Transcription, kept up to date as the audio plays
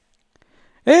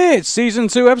It's season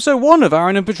 2, episode 1 of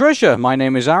Aaron and Patricia. My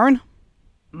name is Aaron.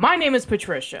 My name is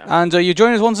Patricia. And you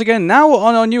join us once again now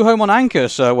on our new home on Anchor,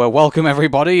 so welcome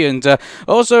everybody, and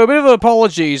also a bit of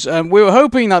apologies. We were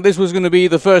hoping that this was going to be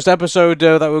the first episode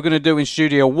that we were going to do in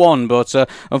Studio 1, but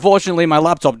unfortunately my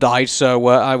laptop died, so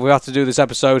we had to do this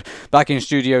episode back in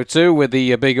Studio 2 with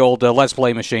the big old Let's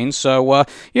Play machine. So,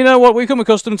 you know what, we've come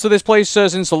accustomed to this place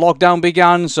since the lockdown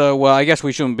began, so I guess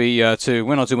we shouldn't be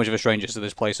we're not too much of a strangers to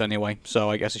this place anyway, so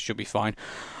I guess it should be fine.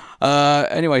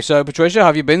 Anyway, so Patricia, how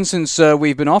have you been since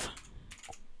we've been off?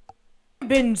 I've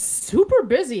been super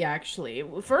busy, actually.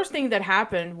 First thing that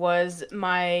happened was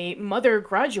my mother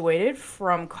graduated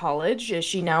from college.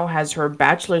 She now has her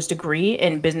bachelor's degree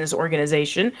in business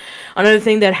organization. Another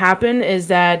thing that happened is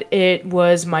that it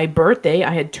was my birthday.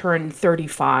 I had turned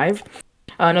 35.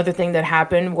 Another thing that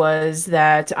happened was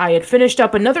that I had finished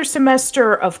up another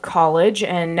semester of college,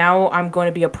 and now I'm going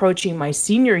to be approaching my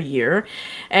senior year.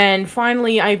 And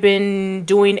finally, I've been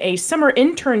doing a summer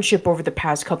internship over the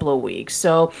past couple of weeks.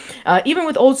 So even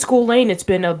with Old School Lane, it's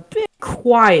been a bit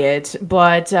quiet,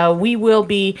 but we will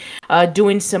be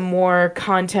doing some more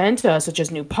content, such as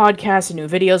new podcasts and new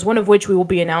videos, one of which we will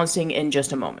be announcing in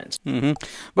just a moment.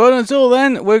 But until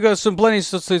then, we've got plenty of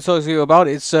stuff to talk to you about.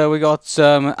 We got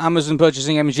Amazon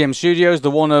purchasing MGM Studios, the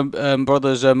Warner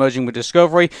Brothers merging with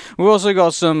Discovery. We've also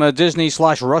got some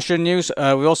Disney/Russian news.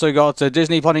 We've also got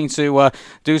Disney planning to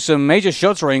do some major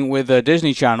shuttering with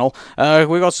Disney Channel.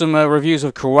 We've got some reviews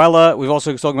of Cruella. We've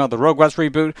also talking about the Rugrats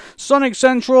reboot, Sonic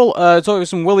Central. Talking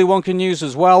some Willy Wonka news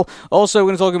as well. Also, we're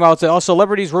going to talk about our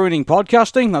celebrities ruining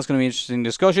podcasting. That's going to be an interesting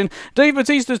discussion. Dave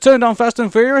Bautista turned on Fast and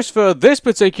Furious for this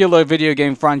particular video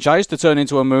game franchise to turn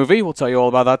into a movie. We'll tell you all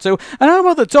about that too. And how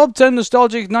about the top 10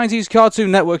 nostalgic 90s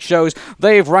Cartoon Network shows?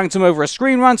 They've ranked them over a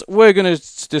Screen Rant. We're going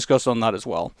to discuss on that as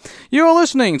well. You're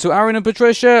listening to Aaron and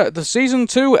Patricia, the Season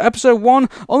 2, Episode 1,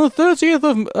 on the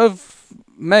 30th of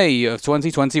May of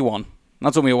 2021.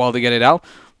 That took me a while to get it out.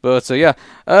 But,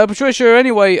 Patricia,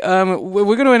 anyway,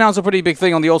 we're going to announce a pretty big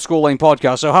thing on the Old School Lane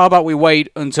podcast, so how about we wait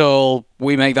until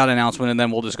we make that announcement, and then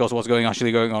we'll discuss what's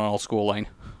actually going on Old School Lane.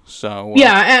 So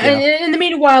and in the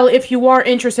meanwhile, if you are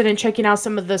interested in checking out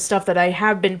some of the stuff that I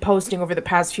have been posting over the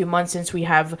past few months since we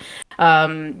have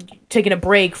taken a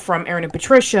break from Aaron and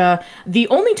Patricia, the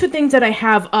only two things that I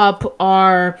have up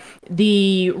are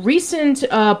the recent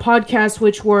podcasts,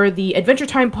 which were the Adventure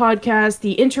Time podcast,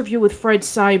 the interview with Fred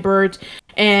Seibert,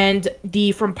 and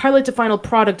the From Pilot to Final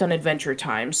Product on Adventure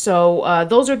Time. So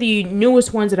those are the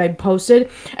newest ones that I posted,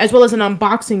 as well as an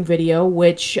unboxing video,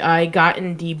 which I got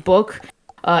in the book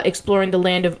Exploring the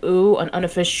Land of Ooo, an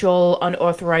unofficial,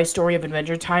 unauthorized story of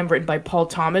Adventure Time, written by Paul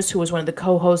Thomas, who was one of the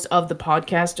co-hosts of the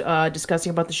podcast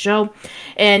discussing about the show.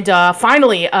 And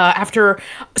finally, after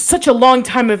such a long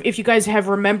time, if you guys have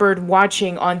remembered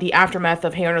watching on the aftermath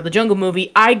of Hey Arnold the Jungle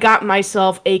movie, I got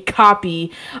myself a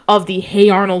copy of the Hey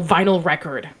Arnold vinyl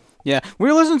record. Yeah,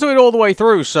 we listened to it all the way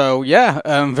through, so yeah,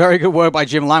 very good work by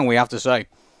Jim Lang, we have to say.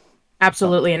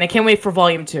 Absolutely, and I can't wait for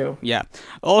Volume 2. Yeah.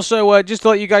 Also, just to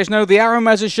let you guys know, the Aaron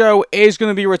Meza Show is going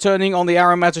to be returning on the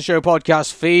Aaron Meza Show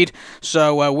podcast feed.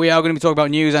 So we are going to be talking about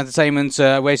news, entertainment.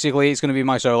 Basically, it's going to be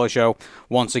my solo show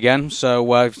once again. So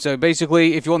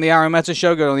basically, if you want the Aaron Meza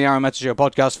Show, go on the Aaron Meza Show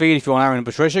podcast feed. If you want Aaron and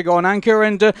Patricia, go on Anchor.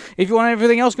 And if you want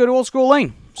everything else, go to Old School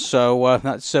Lane. So we've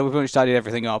pretty much tidied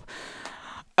everything up.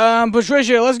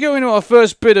 Patricia, let's go into our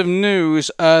first bit of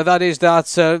news. That is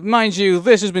that, mind you,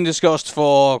 this has been discussed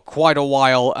for quite a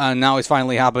while, and now it's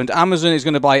finally happened. Amazon is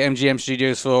going to buy MGM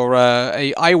Studios for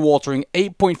a eye-watering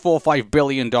 $8.45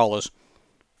 billion.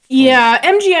 Yeah,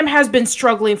 MGM has been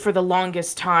struggling for the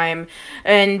longest time,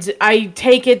 and I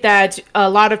take it that a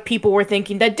lot of people were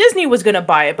thinking that Disney was going to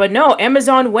buy it, but no,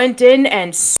 Amazon went in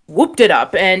and swooped it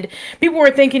up, and people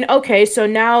were thinking, okay, so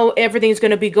now everything's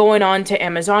going to be going on to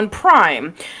Amazon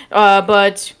Prime.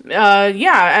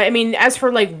 I mean, as for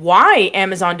like why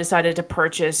Amazon decided to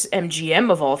purchase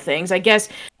MGM of all things, I guess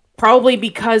probably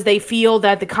because they feel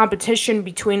that the competition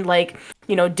between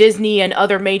Disney and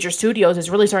other major studios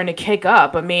is really starting to kick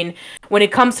up. I mean, when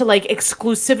it comes to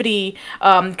exclusivity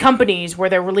companies where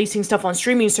they're releasing stuff on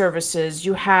streaming services,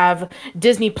 you have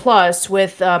Disney Plus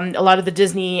with a lot of the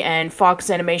Disney and Fox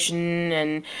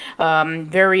Animation and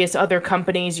various other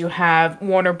companies. You have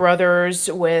Warner Brothers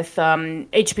with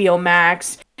HBO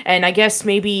Max. And I guess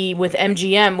maybe with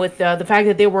MGM, with the fact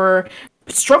that they were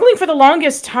struggling for the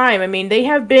longest time. I mean, they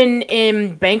have been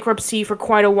in bankruptcy for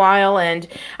quite a while, and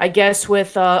I guess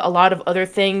with a lot of other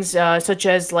things, such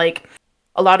as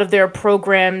a lot of their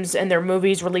programs and their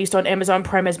movies released on Amazon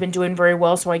Prime has been doing very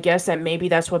well, so I guess that maybe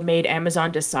that's what made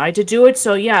Amazon decide to do it.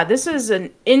 So yeah, this is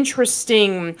an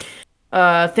interesting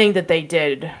thing that they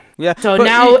did. Yeah, So but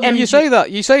now you say that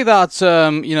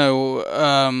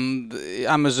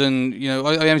Amazon,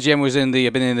 MGM was been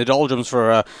in the doldrums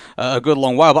for a good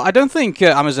long while, but I don't think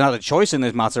Amazon had a choice in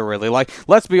this matter really. Like,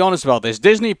 let's be honest about this: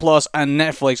 Disney Plus and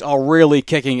Netflix are really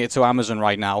kicking it to Amazon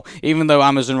right now. Even though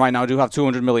Amazon right now do have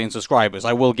 200 million subscribers,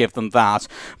 I will give them that.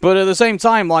 But at the same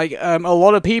time, like a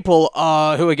lot of people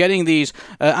who are getting these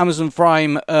Amazon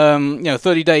Prime,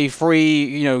 30-day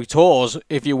free, tours,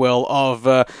 if you will, of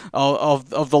the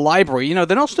library,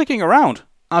 they're not sticking around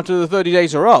after the 30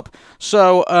 days are up.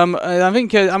 So I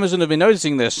think Amazon have been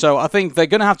noticing this. So I think they're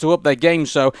going to have to up their game.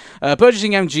 So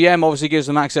purchasing MGM obviously gives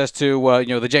them access to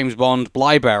the James Bond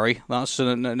library. That's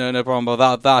no problem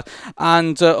about that.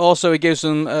 And also it gives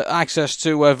them access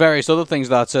to various other things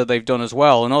that they've done as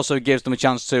well, and also gives them a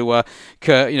chance to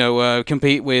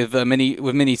compete with Mini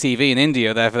TV in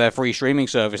India there for their free streaming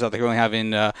service that they currently have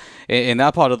in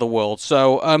that part of the world.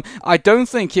 So I don't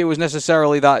think it was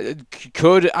necessarily that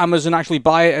could Amazon actually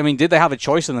buy it. I mean, did they have a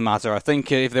choice in the matter? I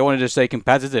think if they wanted to stay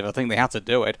competitive, I think they had to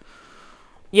do it.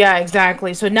 Yeah,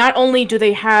 exactly. So not only do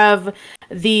they have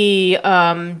the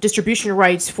distribution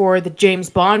rights for the James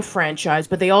Bond franchise,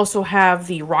 but they also have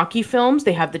the Rocky films,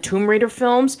 they have the Tomb Raider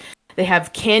films, they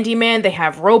have Candyman, they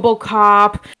have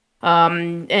RoboCop,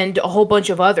 and a whole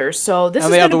bunch of others. So this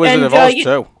and they have the Wizard of Oz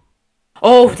too.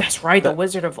 Oh, that's right, the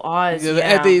Wizard of Oz.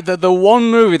 Yeah. The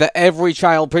one movie that every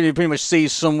child pretty much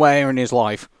sees somewhere in his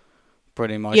life.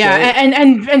 Pretty much. Yeah,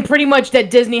 and pretty much that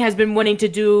Disney has been wanting to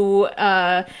do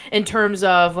in terms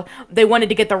of they wanted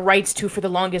to get the rights to for the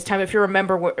longest time. If you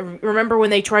remember when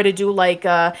they tried to do like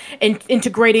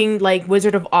integrating like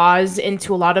Wizard of Oz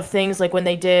into a lot of things, like when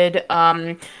they did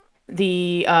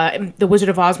the Wizard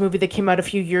of Oz movie that came out a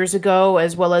few years ago,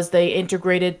 as well as they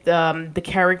integrated the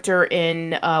character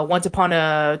in Once Upon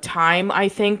a Time, I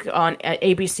think, at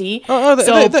ABC.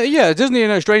 Yeah, Disney are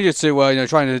no stranger to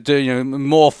trying to do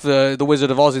morph the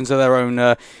Wizard of Oz into their own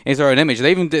image.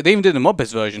 They even did the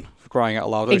Muppets version, for crying out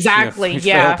loud. Exactly, which,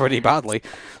 yeah, failed pretty badly.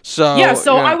 So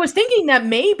I was thinking that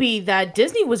maybe that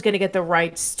Disney was going to get the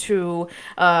rights to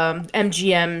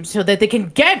MGM so that they can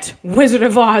get Wizard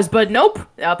of Oz, but nope,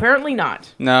 apparently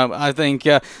not. No, I think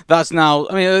that's now.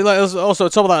 I mean, also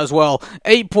top of that as well,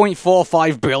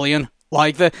 $8.45 billion.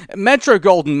 Like the Metro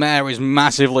Golden Mare is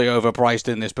massively overpriced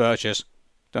in this purchase.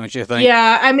 Don't you think?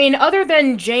 Yeah, I mean, other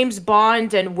than James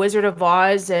Bond and Wizard of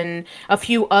Oz and a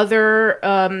few other,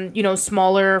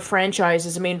 smaller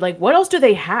franchises, I mean, like, what else do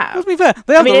they have? To be fair,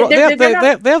 they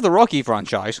have the Rocky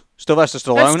franchise, Sylvester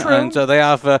Stallone, and they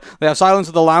have Silence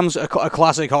of the Lambs, a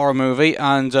classic horror movie,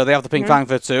 and they have the Pink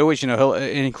Panther 2, which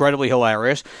incredibly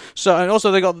hilarious. So, and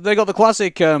also they got the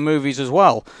classic movies as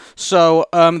well. So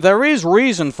there is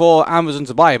reason for Amazon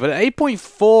to buy it, but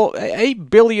 $8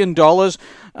 billion.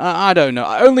 I don't know.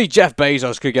 Only Jeff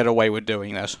Bezos could get away with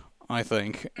doing this. I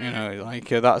think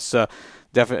that's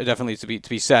definitely to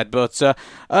be said. But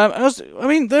I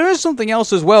mean, there is something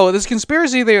else as well. There's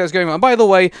conspiracy theory that's going on. By the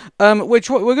way, which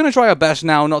we're going to try our best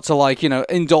now not to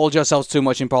indulge ourselves too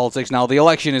much in politics. Now the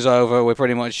election is over. We're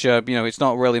pretty much it's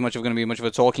not really going to be much of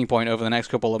a talking point over the next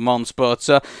couple of months. But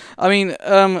I mean,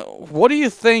 what do you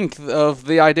think of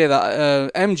the idea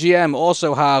that MGM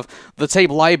also have the tape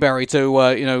library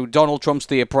to Donald Trump's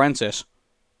The Apprentice,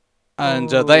 and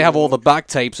they have all the back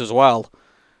tapes as well?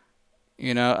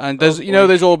 And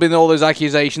there's all been all those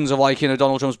accusations of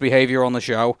Donald Trump's behavior on the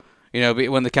show.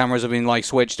 When the cameras have been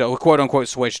switched off, quote unquote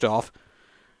switched off.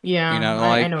 Yeah,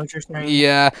 I know what you're saying.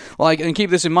 Yeah, and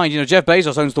keep this in mind. Jeff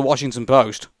Bezos owns the Washington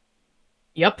Post.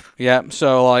 Yep. Yeah.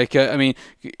 So I mean,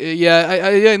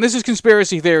 and this is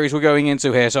conspiracy theories we're going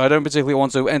into here, so I don't particularly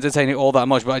want to entertain it all that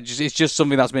much, but it's just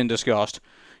something that's been discussed.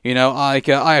 I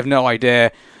have no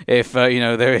idea if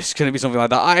there is going to be something like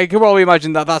that. I can probably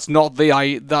imagine that that's not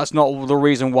the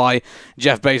reason why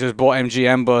Jeff Bezos bought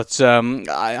MGM, but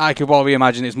I could probably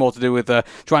imagine it's more to do with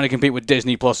trying to compete with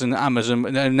Disney Plus and Amazon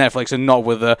and Netflix, and not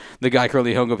with the guy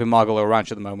currently hung up in Margalo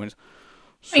Ranch at the moment.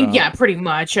 So. I mean, yeah, pretty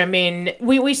much. I mean,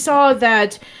 we saw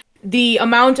that the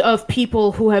amount of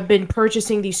people who have been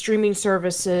purchasing these streaming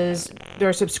services,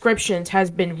 their subscriptions,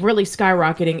 has been really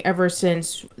skyrocketing ever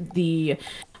since the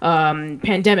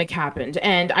pandemic happened.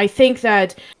 And I think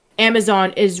that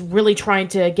Amazon is really trying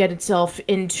to get itself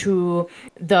into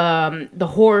the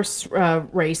horse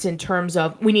race in terms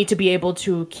of we need to be able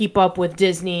to keep up with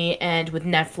Disney and with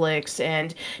Netflix.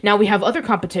 And now we have other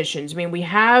competitions. I mean, we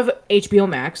have HBO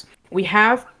Max, we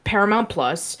have Paramount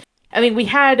Plus. I mean, we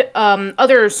had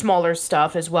other smaller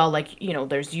stuff as well, like,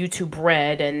 there's YouTube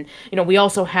Red, and, we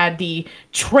also had the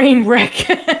train wreck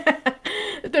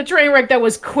the train wreck that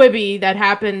was Quibi that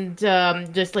happened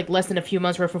just like less than a few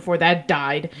months right before that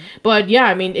died. But yeah,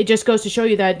 I mean, it just goes to show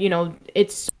you that, you know,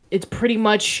 it's pretty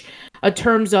much a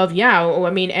terms of, yeah, I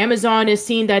mean, Amazon is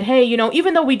seeing that, hey, you know,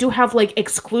 even though we do have like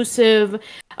exclusive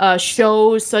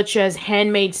shows such as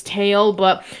Handmaid's Tale,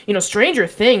 but, you know, Stranger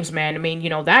Things, man, I mean, you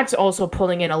know, that's also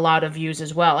pulling in a lot of views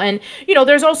as well. And, you know,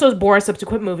 there's also Boris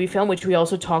subsequent movie film, which we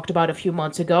also talked about a few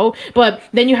months ago. But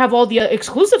then you have all the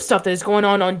exclusive stuff that is going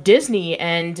on Disney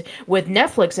and with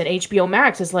Netflix and HBO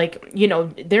Max. Is like, you know,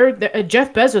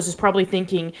 Jeff Bezos is probably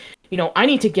thinking, you know, I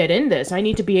need to get in this. I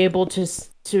need to be able to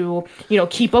you know,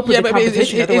 keep up with the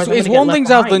competition. It's one thing's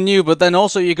out the new, but then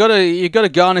also you gotta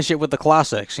garnish it with the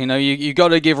classics. You know, you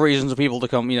gotta give reasons for people to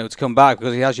come, you know, to come back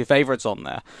because he has your favorites on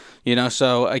there. You know,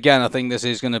 so again, I think this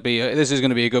is going to be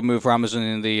a good move for Amazon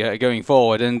in the going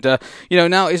forward. And you know,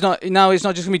 now it's not just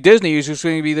going to be Disney who's just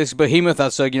going to be this behemoth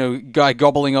that's you know, guy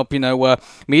gobbling up, you know,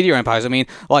 media empires. I mean,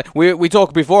 like we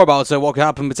talked before about what could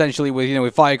happen potentially with, you know,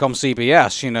 with Viacom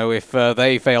CBS. You know, if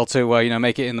they fail to you know,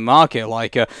 make it in the market,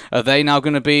 like are they now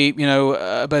going to be, you know,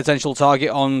 a potential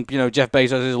target on, you know, Jeff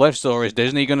Bezos' list, or is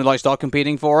Disney going to like start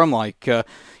competing for him? Like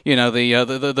you know,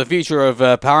 the future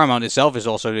of Paramount itself is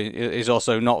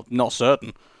also not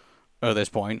certain at this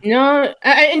point. No,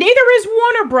 and neither is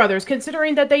Warner Brothers,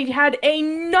 considering that they had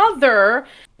another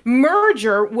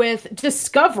merger with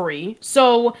Discovery.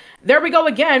 So there we go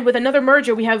again with another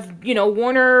merger. We have, you know,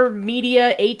 Warner Media,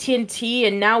 AT&T,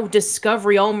 and now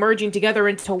Discovery all merging together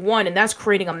into one, and that's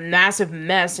creating a massive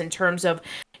mess in terms of,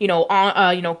 you know,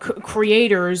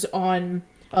 creators on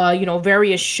you know,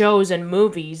 various shows and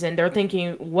movies, and they're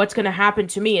thinking, what's going to happen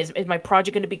to me? Is my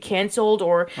project going to be canceled,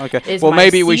 or is well, my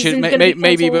maybe we should maybe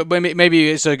maybe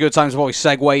it's a good time to probably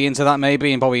segue into that,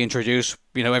 maybe, and probably introduce,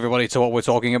 you know, everybody to what we're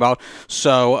talking about.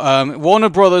 So Warner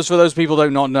Brothers, for those people who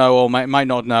do not know or might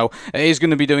not know, is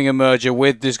going to be doing a merger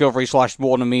with Discovery /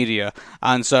 Warner Media,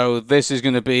 and so this is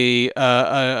going to be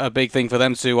a big thing for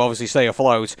them to obviously stay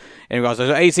afloat in regards to.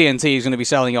 So AT&T is going to be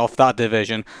selling off that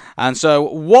division, and so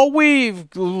what we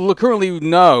currently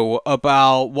know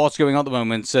about what's going on at the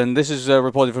moment, and this is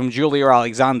reported from Julia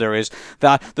Alexander, is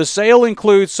that the sale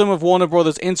includes some of Warner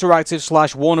Brothers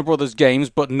Interactive / Warner Brothers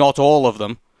games, but not all of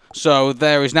them. So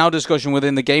there is now discussion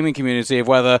within the gaming community of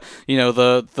whether, you know,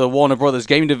 the Warner Brothers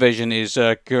game division is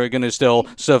going to still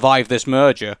survive this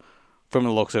merger, from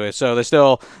the looks of it. So there's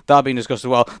still that being discussed as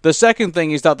well. The second thing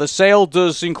is that the sale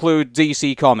does include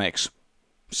DC Comics.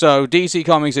 So DC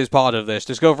Comics is part of this.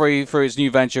 Discovery, through its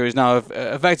new venture, is now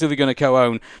effectively going to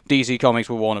co-own DC Comics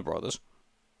with Warner Brothers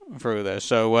through this.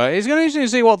 So it's going to be interesting to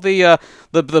see what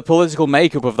the political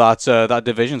makeup of that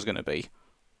division is going to be.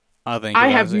 I think I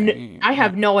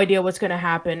have no idea what's going to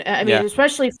happen. I mean,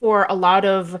 especially for a lot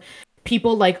of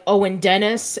people like Owen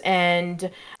Dennis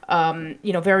and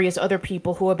you know, various other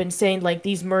people who have been saying like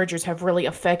these mergers have really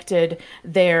affected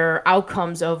their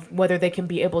outcomes of whether they can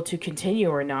be able to continue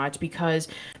or not, because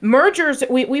mergers,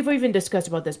 we've even discussed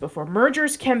about this before,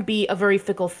 mergers can be a very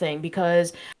fickle thing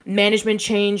because management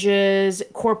changes,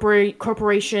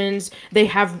 corporations, they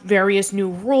have various new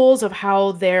rules of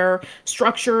how their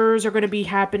structures are going to be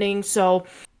happening. So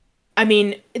I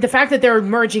mean, the fact that they're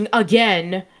merging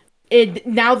again,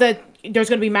 now that there's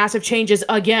going to be massive changes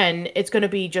again, it's going to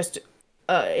be just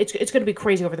it's going to be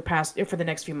crazy for the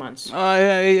next few months.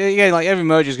 Again, like every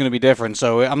merger is going to be different,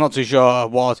 so I'm not too sure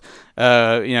what you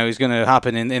know, is going to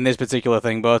happen in this particular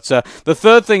thing. But the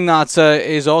third thing that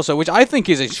is also, which I think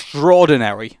is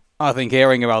extraordinary, I think,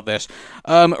 hearing about this,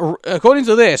 according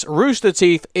to this, Rooster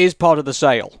Teeth is part of the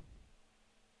sale.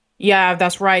 Yeah,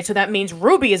 that's right. So that means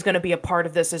Ruby is going to be a part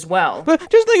of this as well. But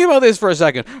just think about this for a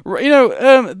second. You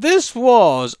know, this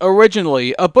was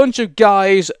originally a bunch of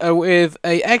guys with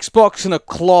a Xbox in a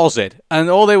closet,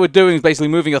 and all they were doing is basically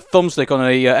moving a thumbstick on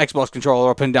a Xbox controller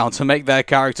up and down to make their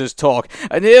characters talk.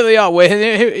 And here they are,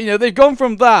 you know, they've gone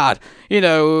from that, you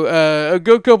know, a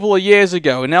good couple of years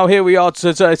ago, and now here we are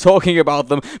talking about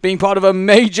them being part of a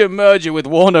major merger with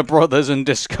Warner Brothers and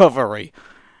Discovery.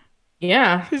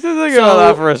 Yeah. Just think about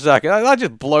that for a second. That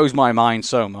just blows my mind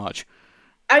so much.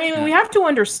 I mean, we have to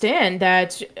understand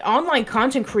that online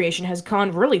content creation has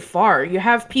gone really far. You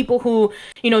have people who,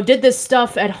 you know, did this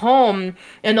stuff at home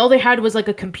and all they had was like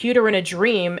a computer and a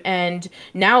dream. And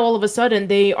now all of a sudden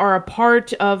they are a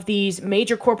part of ththese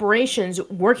major corporations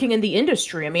working in the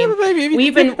industry. I mean, have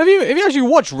you actually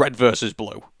watched Red vs.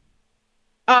 Blue?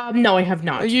 No, I have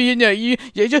not. You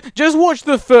just watch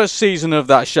the first season of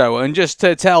that show and just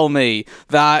to tell me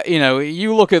that, you know,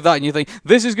 you look at that and you think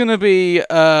this is going to be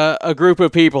a group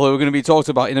of people who are going to be talked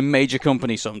about in a major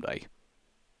company someday.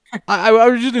 I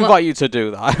would just invite you to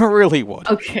do that. I really would.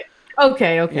 Okay.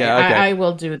 Okay. Yeah, okay. I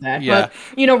will do that. Yeah.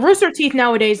 But, Rooster Teeth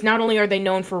nowadays, not only are they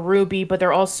known for Ruby, but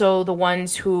they're also the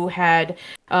ones who had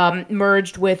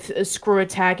merged with Screw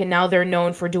Attack, and now they're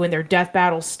known for doing their Death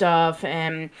Battle stuff.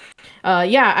 And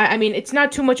yeah, I mean, it's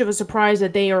not too much of a surprise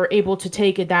that they are able to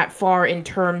take it that far in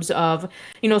terms of,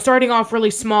 starting off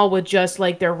really small with just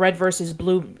like their Red versus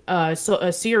Blue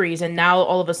series, and now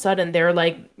all of a sudden they're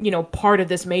like, part of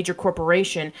this major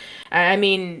corporation. I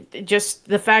mean, just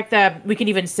the fact that we can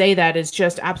even say that is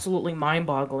just absolutely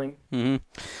mind-boggling.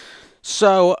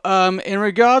 So, in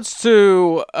regards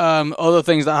to other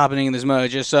things that are happening in this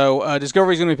merger, so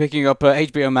Discovery's going to be picking up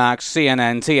HBO Max,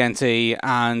 CNN, TNT,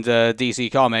 and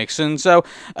DC Comics. And so,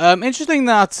 interesting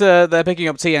that they're picking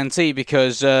up TNT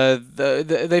because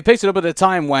they picked it up at a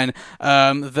time when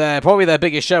probably their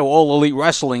biggest show, All Elite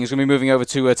Wrestling, is going to be moving over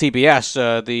to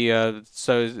TBS.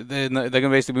 So they're going to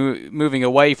basically be moving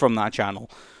away from that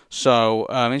channel. So,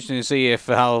 interesting to see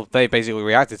how they basically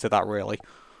reacted to that, really.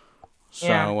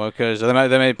 So, because they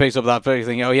may pick up that big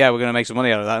thing, oh yeah, we're going to make some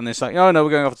money out of that, and it's like, oh no, we're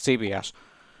going off to TBS.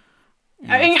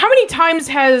 I mean, how many times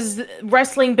has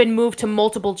wrestling been moved to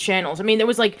multiple channels? I mean, there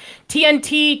was like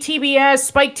TNT, TBS,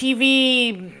 Spike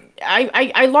TV.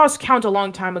 I lost count a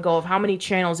long time ago of how many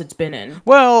channels it's been in.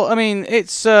 Well, I mean,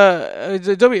 it's I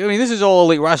mean, this is All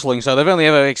Elite Wrestling, so they've only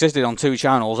ever existed on 2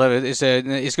 channels. It's going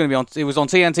to be on. It was on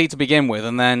TNT to begin with,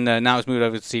 and then now it's moved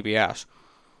over to TBS.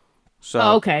 So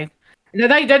okay.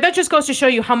 That just goes to show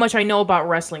you how much I know about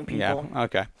wrestling, people. Yeah,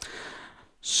 okay.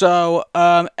 So,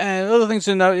 another thing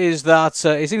to note is that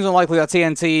it seems unlikely that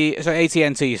AT&T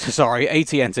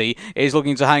is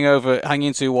looking to hang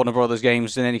into Warner Brothers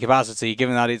games in any capacity,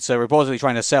 given that it's reportedly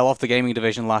trying to sell off the gaming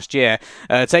division last year.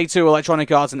 Take-Two,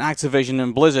 Electronic Arts, and Activision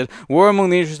and Blizzard were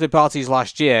among the interested parties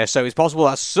last year, so it's possible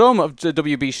that some of the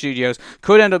WB studios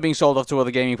could end up being sold off to other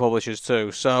gaming publishers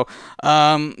too. So,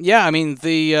 yeah, I mean,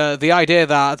 the idea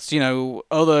that,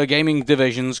 other gaming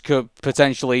divisions could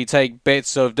potentially take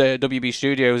bits of the WB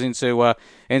studios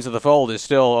into the fold is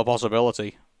still a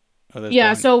possibility.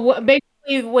 Yeah, so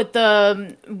basically with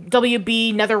the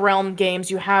WB NetherRealm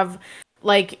games, you have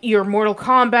like your Mortal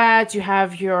Kombat, you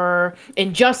have your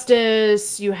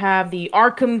Injustice, you have the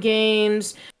Arkham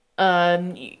games,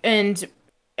 and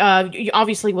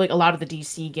obviously like a lot of the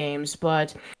DC games,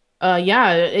 but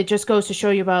yeah, it just goes to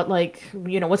show you about like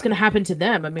what's going to happen to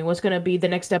them. I mean, what's going to be the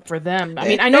next step for them? I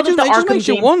mean, I know that the Arkham just makes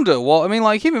you wonder. What I mean,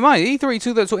 like keep in mind, E3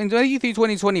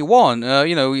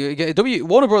 2021.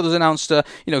 Warner Brothers announced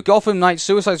Gotham Knights,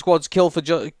 Suicide Squad's Kill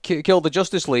the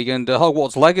Justice League, and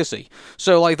Hogwarts Legacy.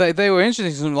 So like they were interested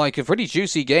in some like pretty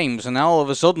juicy games, and now all of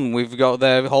a sudden we've got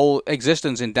their whole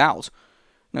existence in doubt.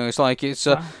 No, it's like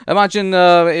imagine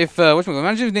if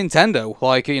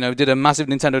Nintendo did a massive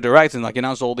Nintendo Direct and like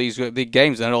announced all these big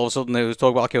games, and then all of a sudden there was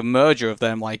talk about like a merger of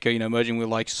them, like merging with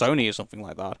like Sony or something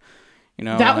like that.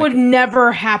 That would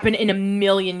never happen in a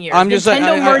million years. I'm just saying,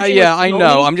 I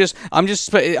know. I'm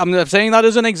saying that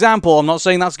as an example. I'm not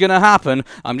saying that's going to happen.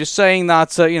 I'm just saying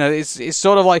that it's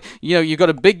sort of like you've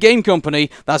got a big game company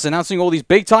that's announcing all these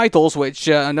big titles, which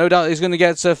no doubt is going to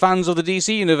get fans of the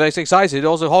DC universe excited.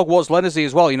 Also, Hogwarts Legacy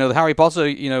as well. The Harry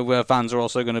Potter fans are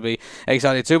also going to be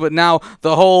excited too. But now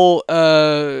the whole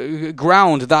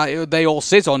ground that they all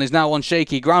sit on is now on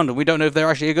shaky ground, and we don't know if there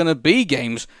actually going to be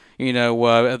games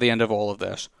at the end of all of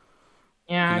this.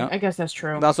 Yeah, I guess that's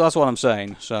true. That's what I'm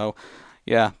saying. So,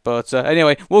 yeah. But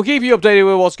anyway, we'll keep you updated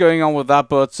with what's going on with that.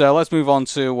 But let's move on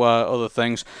to other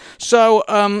things. So,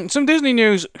 some Disney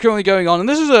news currently going on, and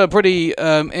this is a pretty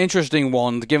interesting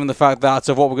one, given the fact that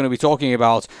of what we're going to be talking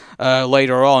about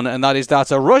later on, and that is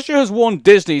that Russia has warned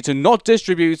Disney to not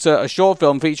distribute a short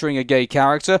film featuring a gay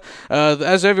character.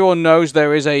 As everyone knows,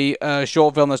 there is a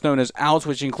short film that's known as Out,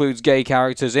 which includes gay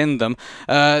characters in them.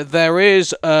 There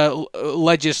is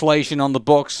legislation on the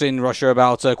books in Russia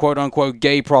about quote-unquote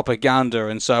gay propaganda.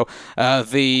 And so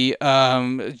the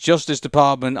Justice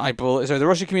Department, the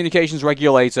Russian Communications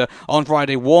Regulator on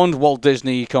Friday warned Walt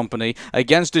Disney Company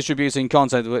against distributing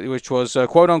content which was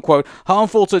quote-unquote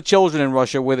harmful to children in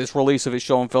Russia with its release of its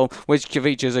short film, which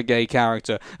features a gay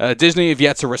character. Disney have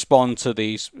yet to respond to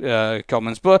these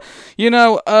comments, but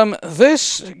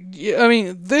this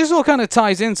all kind of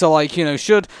ties into like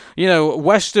should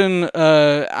Western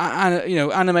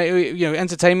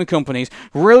entertainment companies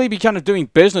really be kind of doing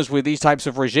business with these types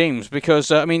of regimes? Because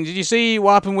did you see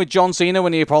what happened with John Cena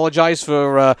when he apologized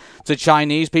to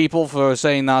Chinese people for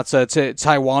saying that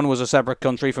Taiwan was a separate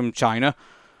country from China?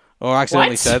 or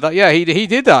accidentally What? said that. Yeah, he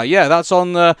did that. Yeah, that's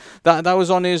on that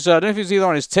was on his. I don't know if it was either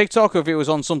on his TikTok or if it was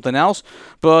on something else.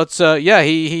 But yeah,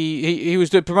 he was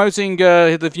promoting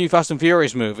the new Fast and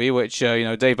Furious movie, which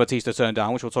Dave Bautista turned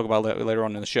down, which we'll talk about later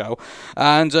on in the show.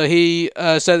 And he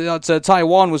said that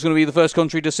Taiwan was going to be the first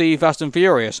country to see Fast and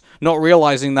Furious, not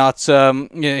realizing that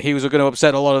he was going to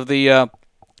upset a lot of the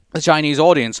Chinese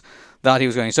audience that he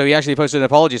was going. So he actually posted an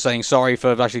apology saying sorry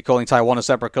for actually calling Taiwan a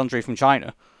separate country from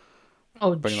China.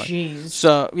 Oh, jeez.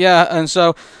 So, yeah, and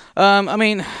so, I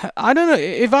mean, I don't know.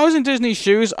 If I was in Disney's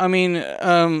shoes, I mean,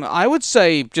 I would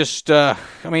say just, I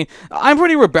mean, I'm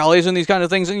pretty rebellious in these kind of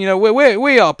things, and,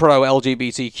 we are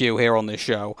pro-LGBTQ here on this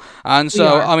show. And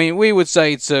so, I mean, we would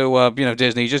say to,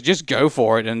 Disney, just go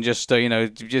for it and just,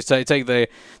 just take the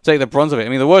brunt of it. I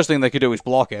mean, the worst thing they could do is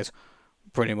block it,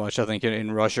 pretty much, I think,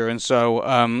 in Russia. And so,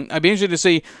 I'd be interested to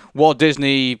see what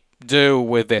Disney do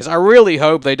with this. I really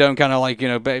hope they don't kind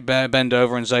of bend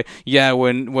over and say, yeah,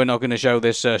 we're not going to show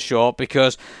this short,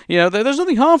 because there's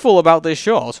nothing harmful about this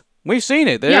short. We've seen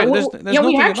it. We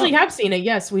actually have seen it.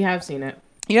 Yes, we have seen it.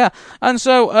 Yeah, and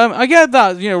so I get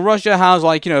that Russia has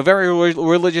very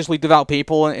religiously devout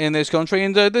people in this country,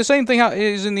 and the same thing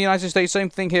is in the United States. Same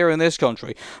thing here in this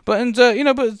country. But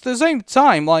but at the same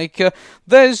time,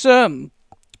 there's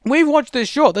we've watched this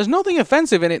short. There's nothing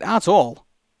offensive in it at all.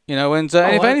 And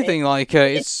if anything,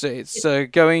 it's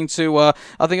going to,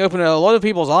 I think, open a lot of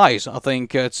people's eyes, I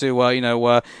think, to,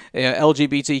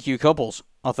 LGBTQ couples,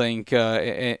 I think,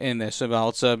 in this,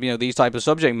 about, these type of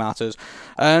subject matters.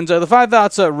 And the fact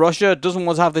that Russia doesn't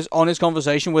want to have this honest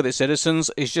conversation with its citizens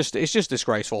is just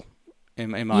disgraceful,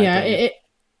 in my opinion.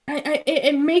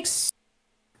 It makes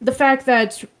the fact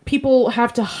that people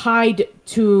have to hide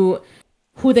to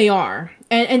who they are.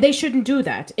 And they shouldn't do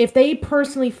that. If they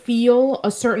personally feel a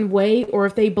certain way, or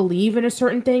if they believe in a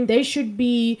certain thing, they should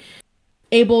be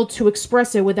able to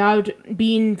express it without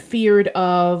being feared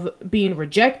of being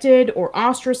rejected or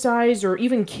ostracized or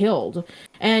even killed.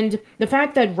 And the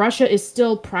fact that Russia is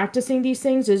still practicing these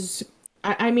things is,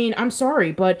 I mean, I'm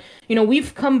sorry, but,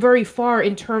 we've come very far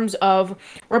in terms of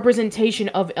representation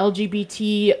of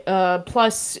LGBT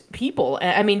plus people.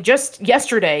 I mean, just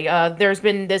yesterday, there's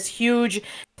been this huge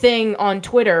thing on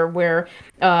Twitter where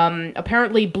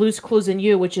apparently Blue's Clues and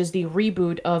You, which is the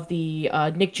reboot of the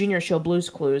Nick Jr. show Blue's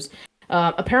Clues,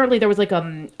 apparently there was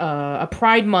a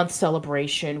Pride Month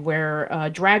celebration where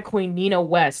drag queen Nina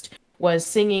West was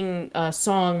singing a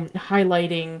song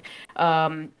highlighting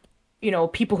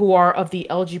people who are of the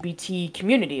LGBT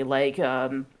community, like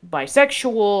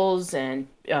bisexuals and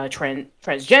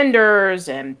transgenders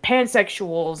and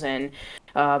pansexuals and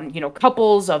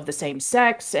couples of the same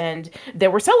sex, and they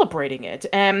were celebrating it.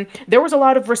 And there was a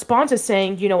lot of responses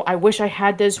saying, I wish I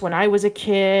had this when I was a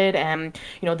kid, and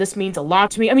this means a lot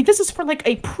to me. I mean, this is for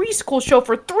a preschool show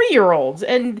for 3-year-olds,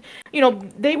 and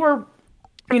they were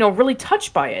really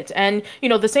touched by it. And,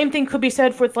 the same thing could be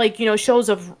said with shows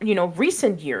of,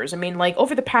 recent years. I mean,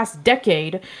 over the past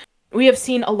decade, we have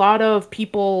seen a lot of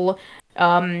people,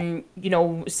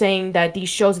 saying that these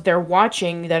shows that they're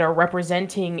watching that are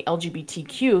representing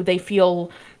LGBTQ, they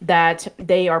feel that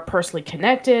they are personally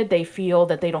connected. They feel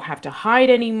that they don't have to hide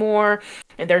anymore.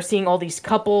 And they're seeing all these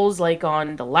couples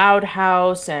on The Loud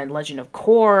House and Legend of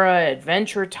Korra,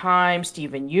 Adventure Time,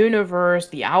 Steven Universe,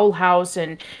 The Owl House.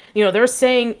 And, they're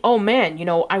saying, oh man,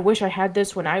 I wish I had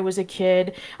this when I was a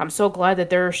kid. I'm so glad that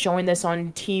they're showing this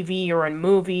on TV or in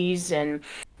movies. And,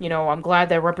 I'm glad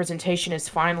that representation is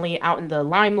finally out in the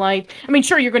limelight. I mean,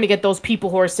 sure, you're going to get those people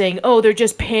who are saying, oh, they're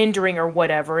just pandering or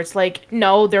whatever. It's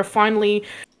no, they're finally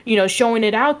showing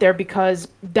it out there because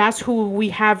that's who we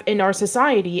have in our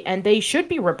society, and they should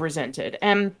be represented.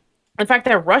 And the fact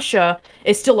that Russia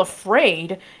is still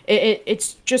afraid,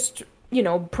 it's just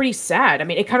pretty sad. I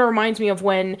mean, it kind of reminds me of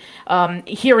when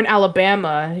here in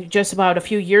Alabama, just about a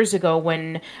few years ago,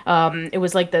 when it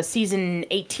was the season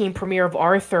 18 premiere of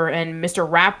Arthur, and Mr.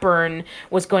 Ratburn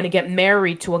was going to get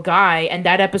married to a guy, and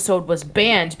that episode was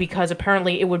banned because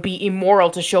apparently it would be immoral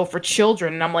to show for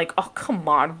children. And I'm like, oh, come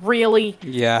on, really?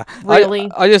 Yeah. Really?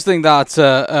 I just think that,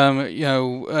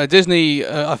 Disney,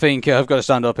 I think, have got to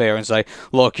stand up here and say,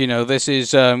 look, this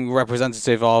is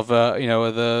representative of,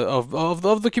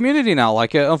 of the community now.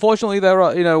 Unfortunately, there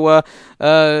are,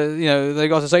 they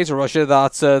got to say to Russia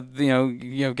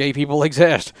that, gay people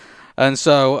exist. And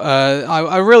so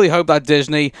I really hope that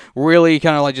Disney really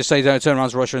kind of just say, turn around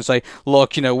to Russia and say,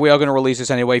 look, we are going to release this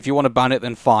anyway. If you want to ban it,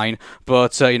 then fine.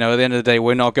 But, at the end of the day,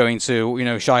 we're not going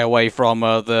to, shy away from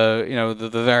the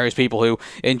various people who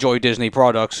enjoy Disney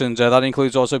products. And that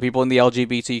includes also people in the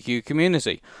LGBTQ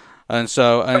community. And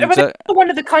so, But one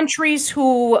of the countries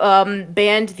who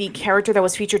banned the character that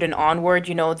was featured in Onward,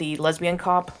 the lesbian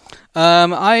cop.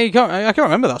 I can't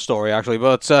remember that story actually,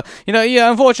 but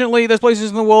yeah, unfortunately, there's places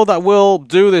in the world that will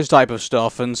do this type of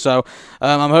stuff, and so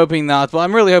I'm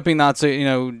really hoping that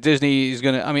Disney is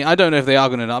gonna. I mean, I don't know if they are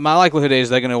gonna. My likelihood is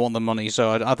they're gonna want the money,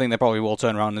 so I think they probably will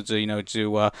turn around and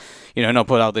not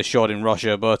put out this short in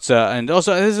Russia, but and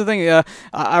also here's the thing.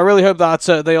 I really hope that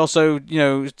they also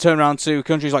turn around to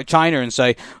countries like China and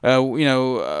say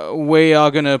we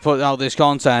are gonna put out this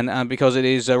content, and because it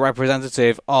is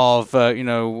representative of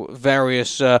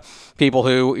various people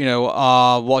who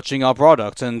are watching our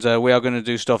product, and we are going to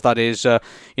do stuff that is is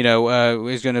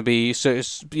going to be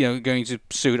going to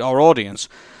suit our audience.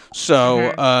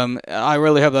 So I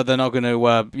really hope that they're not going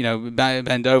to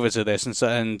bend over to this,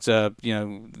 and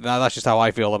that's just how I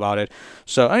feel about it.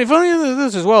 So I mean, funny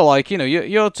this as well, like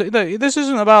this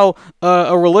isn't about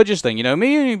a religious thing.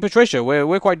 Me and Patricia,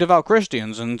 we're quite devout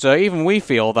Christians, and even we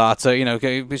feel that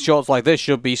shorts like this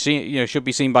should be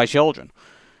seen by children.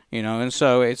 And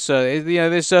so there's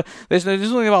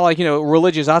nothing about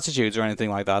religious attitudes or anything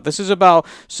like that. This is about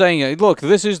saying, look,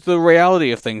 this is the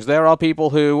reality of things. There are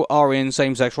people who are in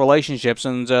same-sex relationships,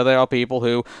 and there are people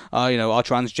who are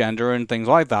transgender and things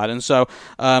like that. And so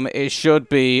it should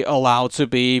be allowed to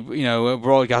be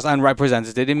broadcast and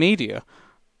represented in media,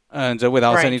 and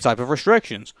without any type of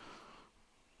restrictions.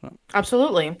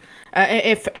 Absolutely.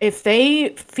 If they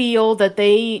feel that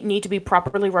they need to be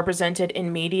properly represented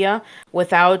in media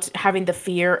without having the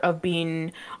fear of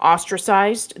being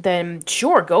ostracized, then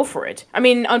sure, go for it. I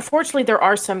mean, unfortunately, there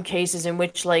are some cases in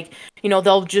which,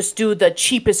 they'll just do the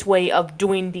cheapest way of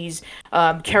doing these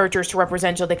characters to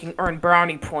represent so they can earn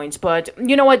brownie points. But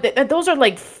you know what? Those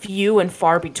are few and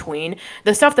far between.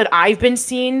 The stuff that I've been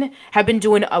seeing have been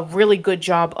doing a really good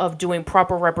job of doing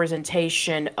proper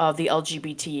representation of the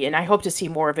LGBT, and I hope to see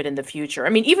more of it in the future. I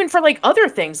mean, even for other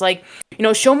things,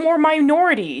 show more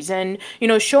minorities, and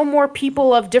show more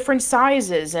people of different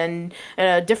sizes and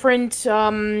different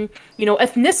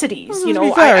ethnicities.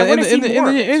 Well, I want to see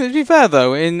more. To be fair,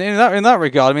 though, in that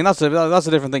regard, I mean that's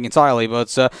a different thing entirely. But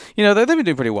they've been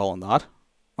doing pretty well on that,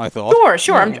 I thought.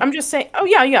 Sure. Yeah. I'm just saying. Oh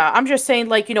yeah. I'm just saying,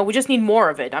 we just need more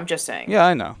of it. I'm just saying. Yeah,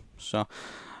 I know. So.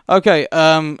 Okay,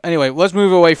 anyway, let's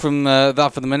move away from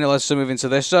that for the minute. Let's move into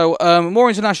this. So, more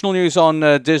international news on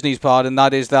Disney's part, and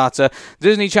that is that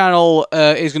Disney Channel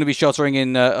is going to be shuttering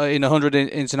in 100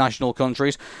 international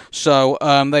countries. So,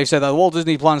 they've said that Walt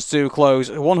Disney plans to close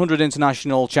 100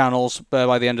 international channels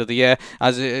by the end of the year,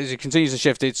 as it continues to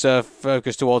shift its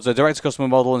focus towards a direct-to-customer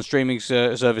model and streaming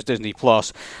service Disney+.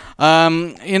 Things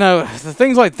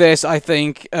like this, I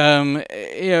think,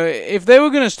 if they were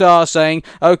going to start saying,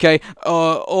 okay,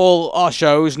 all our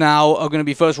shows now are going to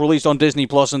be first released on Disney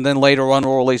Plus, and then later on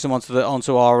we'll release them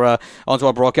onto our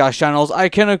broadcast channels, I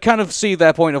can kind of see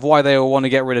their point of why they want to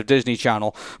get rid of Disney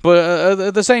Channel. But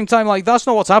at the same time, that's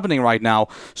not what's happening right now.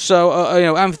 So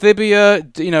Amphibia,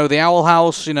 the Owl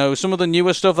House, some of the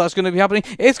newer stuff that's going to be happening,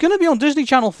 it's going to be on Disney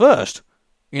Channel first.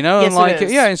 Yes, and it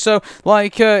is. and so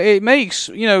it makes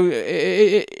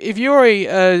if you're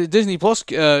a Disney Plus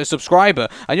subscriber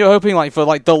and you're hoping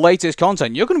for the latest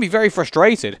content, you're going to be very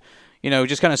frustrated.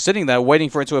 Just kind of sitting there waiting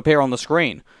for it to appear on the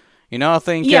screen. I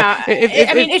think. Yeah,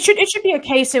 it should be a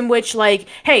case in which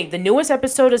hey, the newest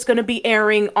episode is going to be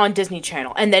airing on Disney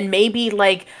Channel, and then maybe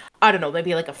I don't know,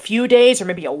 maybe a few days or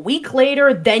maybe a week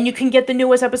later, then you can get the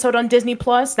newest episode on Disney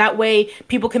Plus. That way,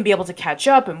 people can be able to catch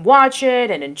up and watch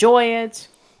it and enjoy it.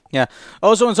 Yeah.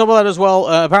 Also, on top of that as well,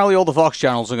 apparently all the Fox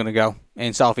channels are going to go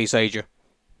in Southeast Asia.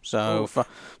 So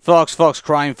Fox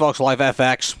Crime, Fox Live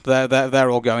FX, they're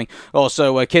all going.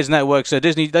 Also, Kids Networks,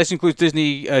 Disney. This includes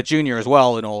Disney Junior as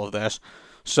well in all of this.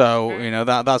 So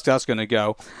that's going to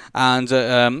go. And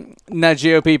Nat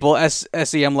Geo people,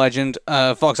 SEM Legend,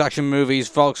 Fox Action Movies,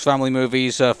 Fox Family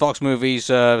Movies, Fox Movies,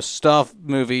 Star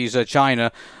Movies,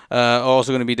 China. Are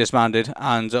also going to be disbanded,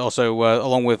 and also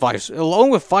along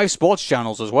with five sports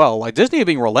channels as well. Disney are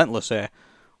being relentless here.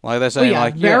 They're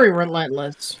saying, very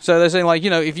relentless. So they're saying,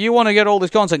 if you want to get all this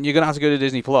content, you're going to have to go to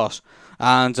Disney Plus.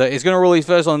 And it's going to release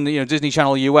first on Disney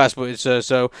Channel US, but it's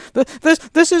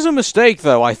this is a mistake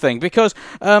though, I think, because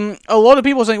a lot of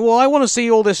people are saying, well, I want to see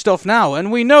all this stuff now,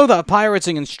 and we know that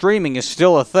pirating and streaming is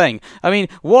still a thing. I mean,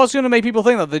 what's going to make people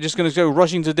think that they're just going to go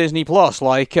rushing to Disney Plus?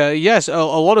 Yes, a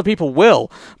lot of people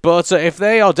will, but if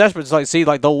they are desperate to see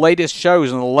the latest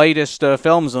shows and the latest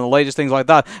films and the latest things like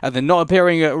that, and they're not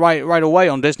appearing right away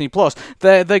on Disney Plus,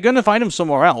 they're going to find them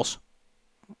somewhere else.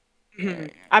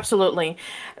 Absolutely.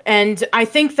 And I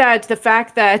think that the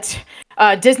fact that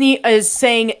Disney is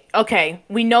saying, okay,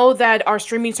 we know that our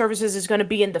streaming services is going to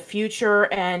be in the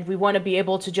future, and we want to be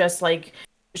able to just like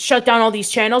shut down all these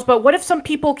channels. But what if some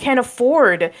people can't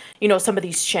afford, some of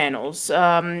these channels?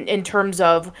 In terms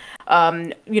of,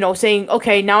 saying,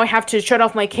 okay, now I have to shut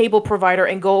off my cable provider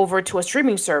and go over to a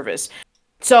streaming service.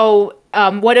 So,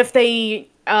 what if they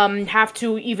have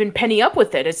to even penny up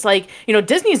with it? It's like,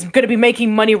 Disney's going to be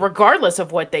making money regardless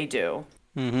of what they do.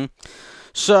 Mm-hmm.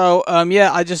 So,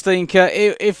 I just think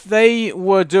if they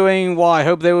were doing what I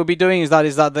hope they would be doing, is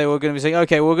that they were going to be saying,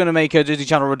 okay, we're going to make a Disney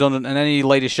Channel redundant, and any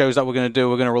latest shows that we're going to do,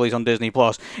 we're going to release on Disney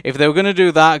Plus. If they were going to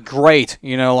do that, great.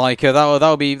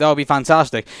 That would be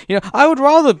fantastic. I would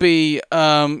rather be,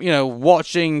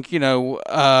 watching, the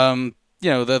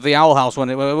Owl House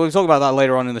we'll talk about that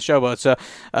later on in the show, but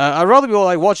I'd rather be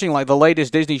watching the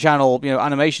latest Disney Channel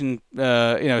animation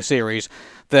series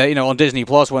on Disney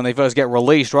Plus when they first get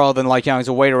released, rather than having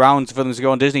to wait around for them to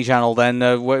go on Disney Channel, then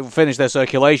finish their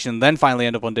circulation, then finally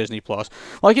end up on Disney Plus.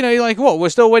 What, we're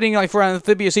still waiting for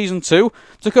Amphibia season 2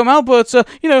 to come out, but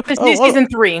season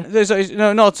 3.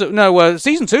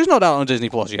 Season 2's not out on Disney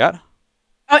Plus yet.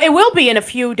 It will be in a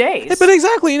few days. But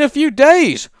exactly, in a few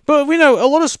days. But we know a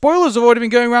lot of spoilers have already been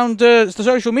going around the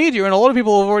social media, and a lot of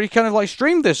people have already kind of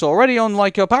streamed this already on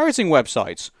pirating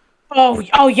websites.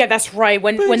 Oh yeah, that's right.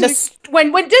 When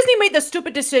Disney made the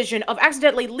stupid decision of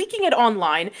accidentally leaking it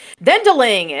online, then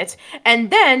delaying it, and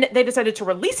then they decided to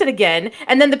release it again,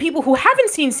 and then the people who haven't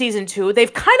seen season 2,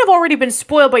 they've kind of already been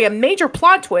spoiled by a major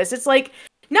plot twist. It's like,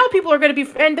 now people are going to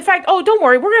be, and the fact, oh, don't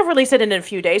worry, we're going to release it in a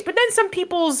few days. But then some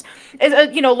people's,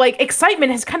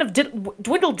 excitement has kind of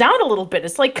dwindled down a little bit.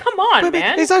 It's like, come on,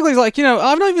 man. Exactly. It's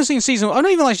I've not even seen I've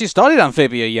not even actually started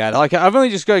Amphibia yet. I've only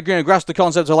just grasped the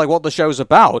concept of what the show's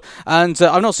about, and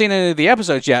I've not seen any of the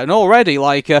episodes yet. And already,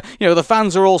 the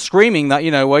fans are all screaming that,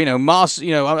 Mars.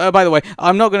 By the way,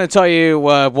 I'm not going to tell you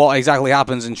what exactly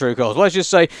happens in True Colors. Let's just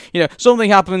say, something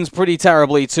happens pretty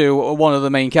terribly to one of the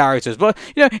main characters. But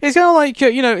it's kind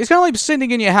of it's kind of like sitting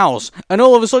in your house, and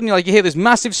all of a sudden, you hear this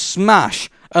massive smash,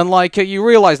 and you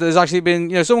realize that there's actually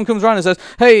been, someone comes around and says,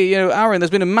 hey, Aaron,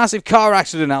 there's been a massive car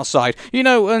accident outside,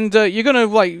 and you're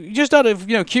gonna, just out of,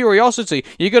 curiosity,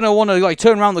 you're gonna want to,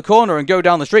 turn around the corner and go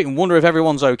down the street and wonder if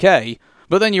everyone's okay.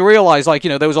 But then you realize,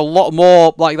 there was a lot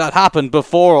more that happened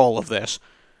before all of this.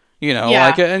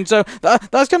 And so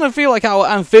that's kind of feel like how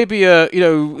Amphibia,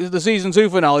 the season 2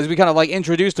 finale has been kind of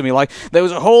introduced to me. There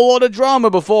was a whole lot of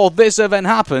drama before this event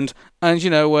happened, and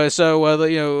you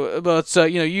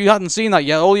hadn't seen that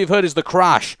yet. All you've heard is the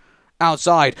crash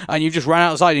outside, and you've just ran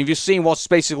outside and you've just seen what's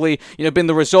basically been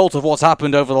the result of what's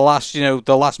happened over the last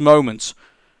moments.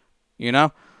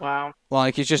 Wow.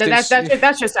 It's just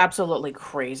that's just absolutely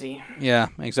crazy. Yeah,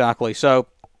 exactly. So,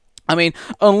 I mean,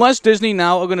 unless Disney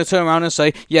now are going to turn around and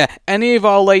say, yeah, any of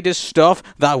our latest stuff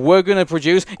that we're going to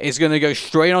produce is going to go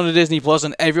straight onto Disney Plus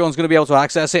and everyone's going to be able to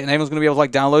access it and everyone's going to be able to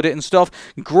download it and stuff,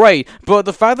 great. But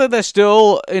the fact that they're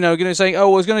still, going to say,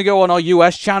 oh, it's going to go on our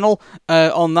US channel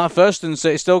on that first, and so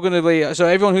it's still going to be, so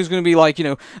everyone who's going to be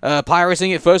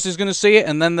pirating it first is going to see it,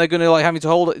 and then they're going to having to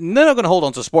hold it, and they're not going to hold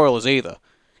on to spoilers either.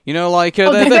 They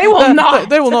will not.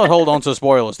 They will not hold on to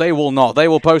spoilers. They will not. They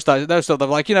will post that. Those stuff.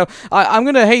 I'm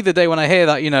gonna hate the day when I hear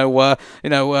that.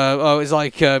 It's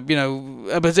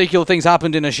a particular thing's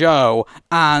happened in a show,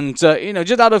 and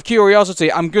just out of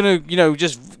curiosity, I'm gonna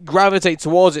just gravitate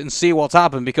towards it and see what's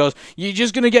happened, because you're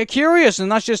just gonna get curious,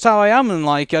 and that's just how I am, and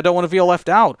I don't want to feel left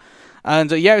out.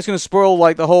 And it's going to spoil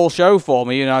the whole show for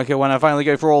me, when I finally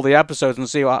go through all the episodes and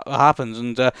see what happens.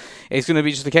 And it's going to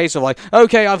be just a case of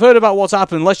okay, I've heard about what's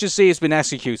happened. Let's just see it's been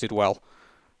executed well.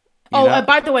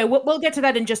 By the way, we'll get to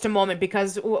that in just a moment,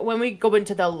 because when we go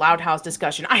into the Loud House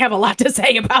discussion, I have a lot to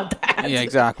say about that. Yeah,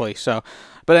 exactly. So,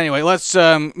 but anyway, let's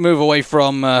move away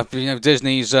from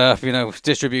Disney's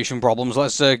distribution problems.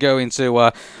 Let's go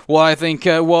into what I think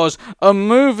was a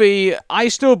movie I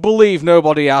still believe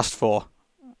nobody asked for.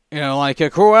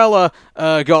 Cruella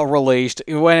got released,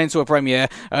 it went into a premiere,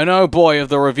 and oh boy, have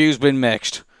the reviews been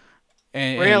mixed.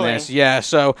 Really? In this. Yeah,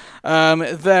 so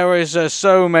there is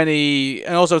so many,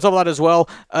 and also on top of that as well,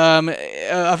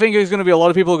 I think there's going to be a lot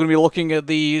of people are going to be looking at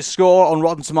the score on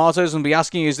Rotten Tomatoes and be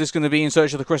asking, is this going to be In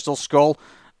Search of the Crystal Skull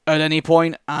at any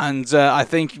point? And I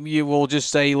think you will just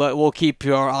say, we'll keep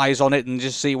your eyes on it and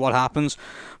just see what happens.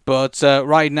 But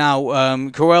right now,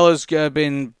 Cruella's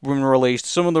been released.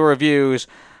 Some of the reviews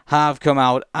have come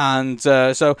out, and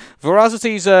so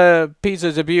Veracity's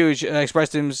Peter Dubuque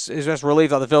expressed his relief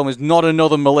that the film is not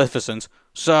another Maleficent,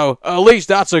 so at least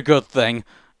that's a good thing,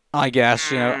 I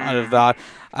guess, out of that.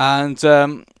 And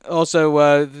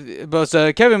also,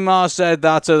 Kevin Mars said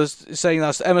that, saying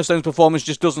that Emma Stone's performance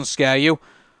just doesn't scare you,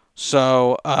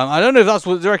 So I don't know if that's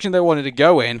what direction they wanted to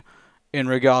go in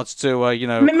regards to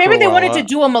Maybe they wanted to Cruella.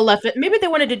 do a Maleficent. Maybe they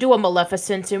wanted to do a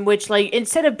Maleficent in which, like,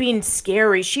 instead of being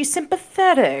scary, she's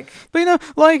sympathetic. But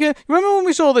remember when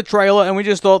we saw the trailer and we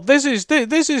just thought this is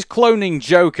cloning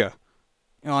Joker.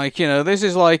 Like, this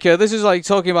is like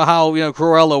talking about how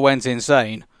Cruella went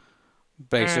insane,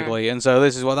 basically. And so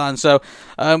this is what that. And so,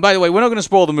 by the way, we're not going to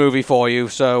spoil the movie for you,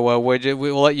 so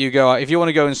we'll let you go out if you want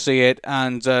to go and see it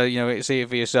and see it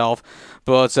for yourself.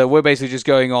 But we're basically just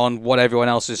going on what everyone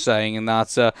else is saying, and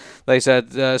that they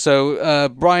said.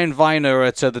 Brian Viner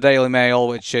at the Daily Mail,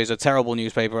 which is a terrible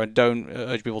newspaper, and don't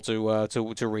urge people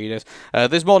to read it.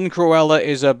 This modern Cruella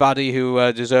is a baddie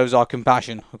who deserves our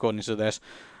compassion, according to this.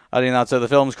 Adding that the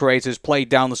film's creators played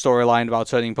down the storyline about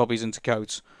turning puppies into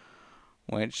coats.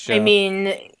 Which I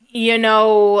mean,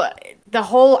 the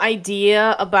whole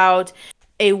idea about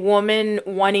a woman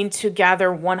wanting to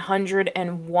gather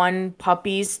 101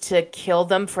 puppies to kill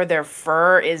them for their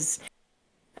fur is,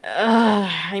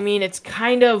 it's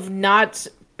kind of not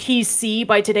PC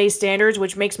by today's standards,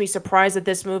 which makes me surprised that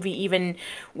this movie even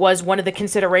was one of the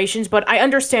considerations, but I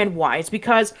understand why. It's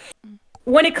because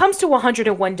when it comes to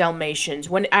 101 Dalmatians,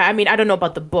 I don't know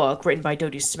about the book written by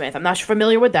Dodie Smith. I'm not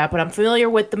familiar with that, but I'm familiar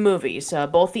with the movies,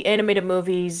 both the animated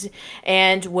movies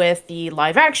and with the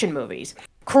live action movies.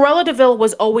 Cruella de Vil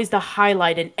was always the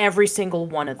highlight in every single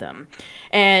one of them.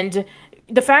 And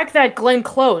the fact that Glenn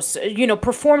Close,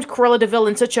 performed Cruella de Vil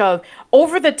in such a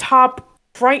over-the-top,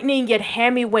 frightening yet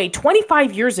hammy way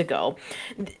 25 years ago,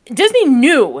 Disney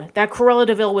knew that Cruella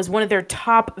de Vil was one of their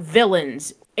top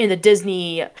villains in the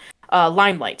Disney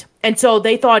limelight. And so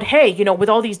they thought, hey, with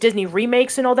all these Disney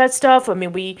remakes and all that stuff,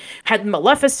 we had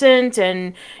Maleficent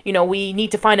and, we need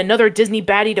to find another Disney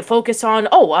baddie to focus on.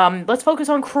 Let's focus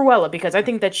on Cruella because I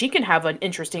think that she can have an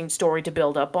interesting story to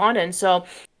build up on. And so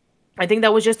I think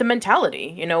that was just the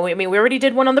mentality. We already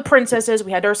did one on the princesses.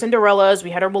 We had our Cinderellas,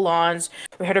 we had our Mulans,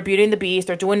 we had our Beauty and the Beast.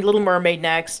 They're doing Little Mermaid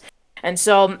next. And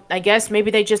so I guess maybe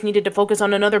they just needed to focus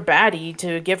on another baddie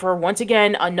to give her, once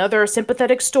again, another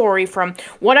sympathetic story. From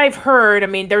what I've heard,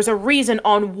 there's a reason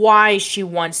on why she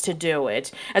wants to do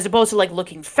it. As opposed to, like,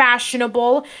 looking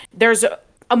fashionable. There's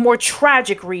a more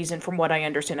tragic reason from what I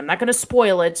understand. I'm not going to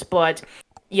spoil it, but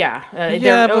yeah.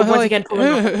 But once again,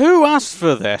 who asked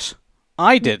for this?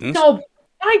 I didn't. No,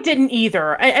 I didn't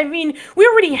either. We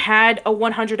already had a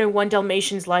 101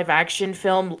 Dalmatians live action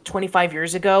film 25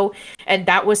 years ago, and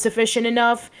that was sufficient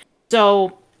enough.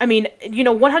 So,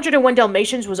 101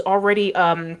 Dalmatians was already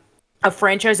a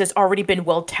franchise that's already been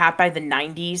well tapped by the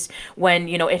 90s when,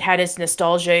 it had its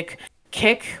nostalgic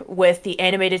kick with the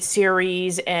animated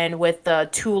series and with the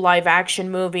 2 live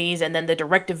action movies and then the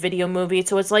direct-to-video movie.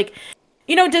 So it's like,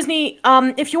 Disney,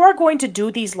 if you are going to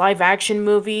do these live action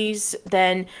movies,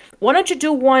 then why don't you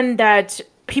do one that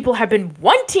people have been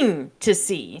wanting to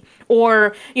see?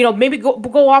 Or, maybe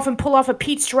go off and pull off a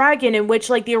Pete's Dragon in which,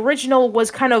 like, the original was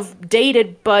kind of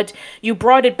dated, but you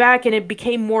brought it back and it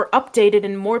became more updated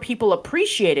and more people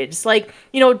appreciated. It's like,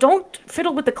 don't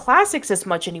fiddle with the classics as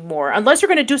much anymore, unless you're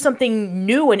going to do something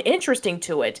new and interesting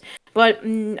to it. But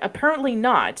apparently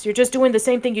not. You're just doing the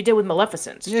same thing you did with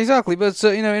Maleficent. Exactly, but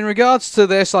in regards to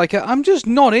this, I'm just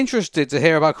not interested to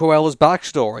hear about Cruella's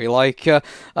backstory.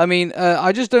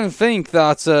 I just don't think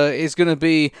that it's going to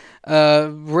be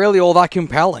really all that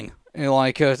compelling. At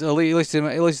least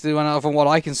from what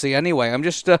I can see anyway.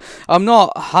 I'm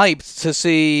not hyped to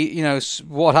see,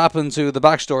 what happened to the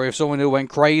backstory of someone who went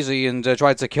crazy and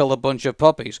tried to kill a bunch of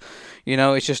puppies.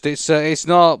 It's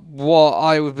not what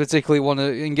I would particularly want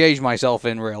to engage myself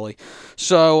in, really.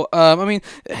 So,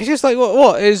 it's just like,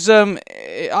 what is,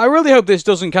 I really hope this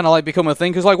doesn't kind of become a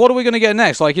thing, because what are we going to get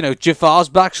next? Jafar's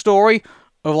backstory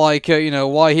of why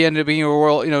he ended up being a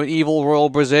royal, an evil royal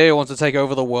brazier who wants to take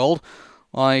over the world.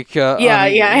 Or we're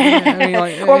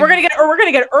gonna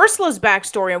get Ursula's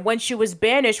backstory on when she was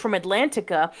banished from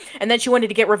Atlantica, and then she wanted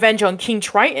to get revenge on King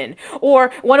Triton. Or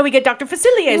why don't we get Dr.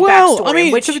 Facilier's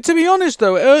backstory? To be honest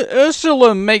though,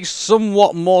 Ursula makes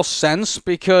somewhat more sense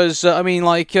because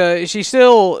she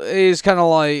still is kind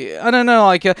of I don't know,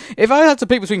 if I had to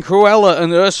pick between Cruella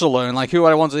and Ursula and who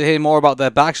I wanted to hear more about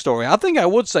their backstory, I think I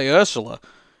would say Ursula.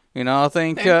 I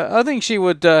think she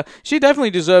would. She definitely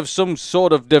deserves some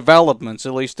sort of development,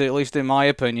 at least in my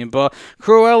opinion. But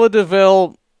Cruella de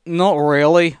Vil, not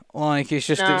really.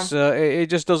 It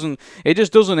just doesn't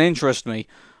interest me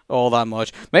all that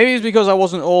much. Maybe it's because I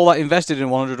wasn't all that invested in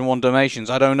 101 Dalmatians.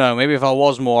 I don't know. Maybe if I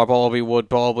was more, I probably would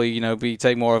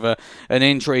take more of an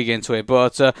intrigue into it.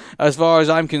 But as far as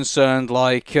I'm concerned,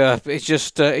 it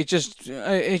just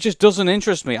doesn't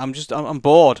interest me. I'm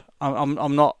bored.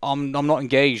 I'm not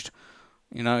engaged.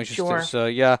 You know, it's just Sure. it's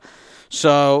yeah.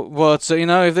 So, but you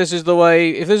know, if this is the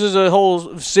way, if this is a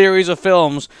whole series of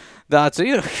films that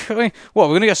you know, I mean, what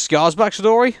we're gonna get Scar's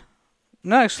backstory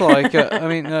next? Like, like,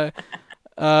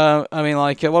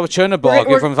 what about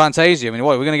Chernobog from Fantasia? I mean,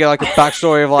 what, we're going to get, like, a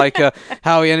backstory of, like,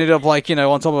 how he ended up, like, you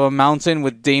know, on top of a mountain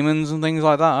with demons and things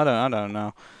like that? I don't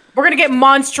know. We're gonna get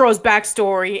Monstro's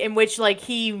backstory, in which like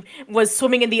he was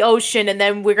swimming in the ocean, and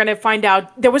then we're gonna find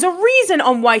out there was a reason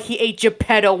on why he ate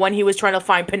Geppetto when he was trying to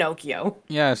find Pinocchio.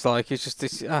 Yeah, it's like it's just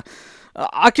this.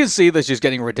 I can see this just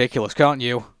getting ridiculous, can't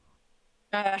you?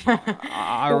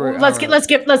 Let's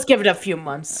give it a few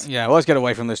months. Yeah, let's get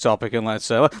away from this topic and let's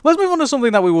move on to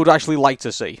something that we would actually like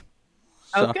to see.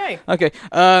 So, Okay. Okay.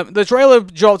 The trailer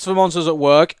dropped for Monsters at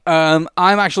Work. I'm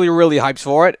actually really hyped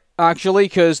for it. Actually,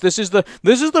 because this is the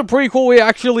prequel we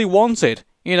actually wanted.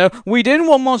 You know, we didn't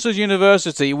want Monsters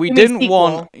University. We didn't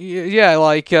want, yeah,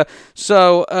 like this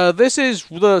is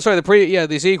the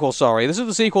the sequel. Sorry, this is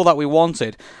the sequel that we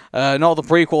wanted, not the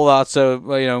prequel that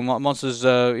you know Monsters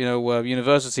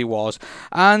University was.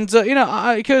 And you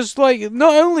know, because like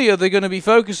not only are they going to be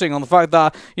focusing on the fact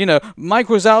that you know Mike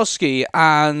Wazowski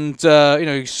and you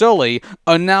know Sully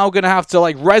are now going to have to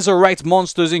like resurrect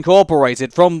Monsters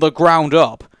Incorporated from the ground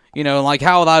up. You know, like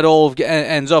how that all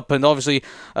ends up, and obviously, you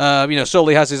know,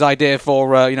 Sully has his idea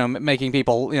for you know making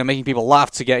people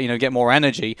laugh to get more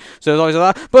energy. So there's always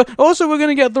that. But also, we're going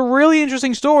to get the really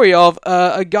interesting story of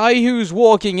a guy who's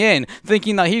walking in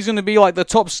thinking that he's going to be like the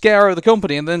top scarer of the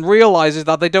company, and then realizes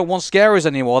that they don't want scarers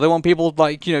anymore. They want people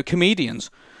like you know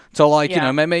comedians to like you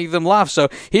know make them laugh. So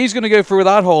he's going to go through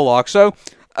that whole arc. So.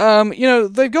 You know,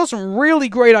 they've got some really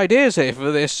great ideas here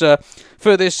for this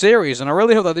series, and I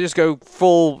really hope that they just go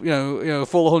full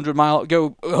 100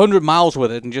 miles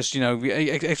with it, and just you know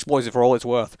exploit it for all it's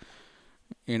worth.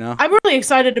 You know, I'm really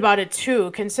excited about it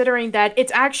too, considering that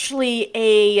it's actually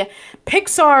a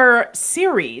Pixar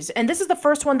series, and this is the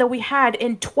first one that we had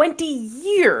in 20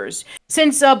 years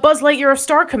since Buzz Lightyear of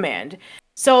Star Command.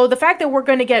 So the fact that we're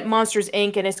going to get Monsters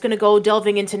Inc. and it's going to go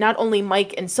delving into not only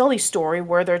Mike and Sully's story,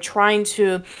 where they're trying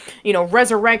to, you know,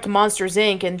 resurrect Monsters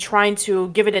Inc. and trying to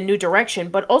give it a new direction,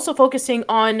 but also focusing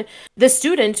on the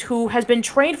student who has been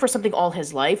trained for something all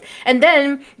his life. And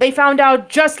then they found out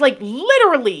just like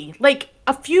literally like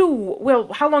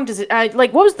how long does it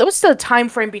like what's the time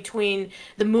frame between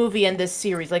the movie and this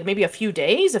series? Like maybe a few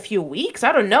days, a few weeks,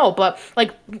 I don't know, but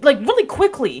like really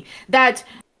quickly that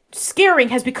scaring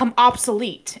has become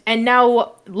obsolete, and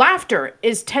now laughter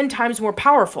is 10 times more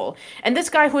powerful. And this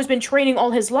guy who has been training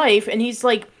all his life, and he's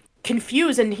like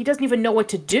confused and he doesn't even know what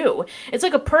to do. It's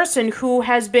like a person who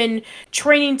has been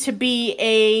training to be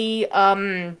a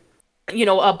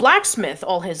blacksmith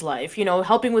all his life, you know,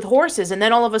 helping with horses, and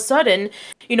then all of a sudden,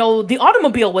 you know, the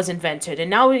automobile was invented, and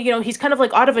now, you know, he's kind of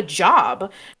like out of a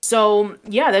job. So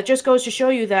yeah, that just goes to show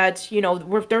you that, you know,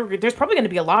 there's probably going to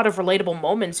be a lot of relatable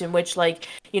moments in which, like,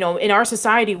 you know, in our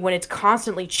society when it's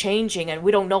constantly changing and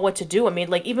we don't know what to do. I mean,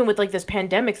 like, even with like this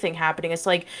pandemic thing happening, it's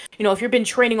like, you know, if you've been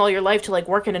training all your life to like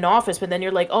work in an office, but then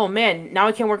you're like, oh man, now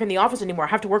I can't work in the office anymore, I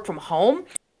have to work from home.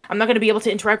 I'm not going to be able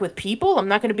to interact with people. I'm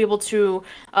not going to be able to,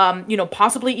 you know,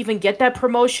 possibly even get that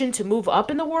promotion to move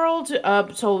up in the world.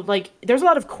 So, like, there's a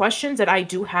lot of questions that I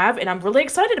do have, and I'm really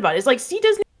excited about it. It's like, see,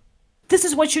 Disney, this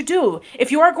is what you do.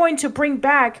 If you are going to bring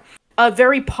back a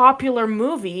very popular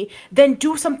movie, then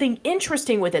do something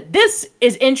interesting with it. This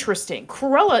is interesting.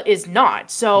 Cruella is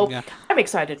not. So, yeah. I'm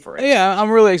excited for it. Yeah,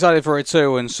 I'm really excited for it,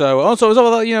 too. And so, also, as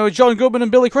well, you know, John Goodman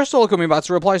and Billy Crystal are coming back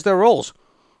to replace their roles.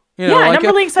 You know, yeah, like, and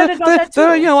I'm really excited about that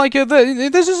too. You know, like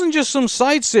this isn't just some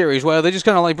side series where they're just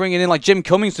kind of like bringing in like Jim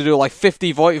Cummings to do like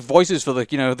 50 voices for the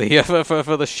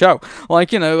for the show.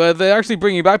 Like, you know, they're actually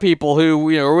bringing back people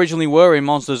who, you know, originally were in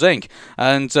Monsters Inc.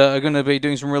 and are going to be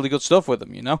doing some really good stuff with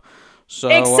them. You know. So,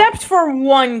 except for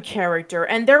one character,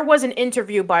 and there was an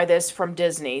interview by this from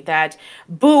Disney that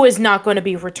Boo is not going to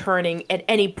be returning at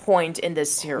any point in this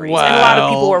series, and a lot of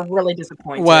people were really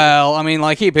disappointed. Well, I mean,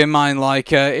 like, keep in mind,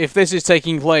 like, if this is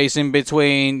taking place in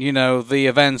between, you know, the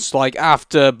events, like,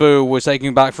 after Boo was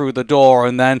taken back through the door,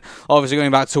 and then obviously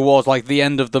going back towards, like, the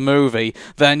end of the movie,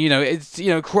 then, you know, it's,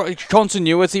 you know,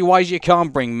 continuity-wise, you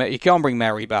can't bring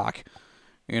Mary back.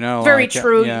 You know, very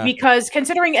true, because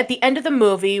considering at the end of the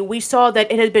movie, we saw that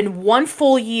it had been one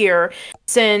full year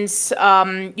since,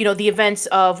 you know, the events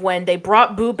of when they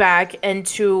brought Boo back and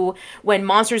to when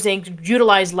Monsters Inc.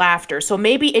 utilized laughter. So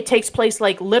maybe it takes place,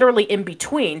 like, literally in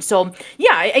between. So,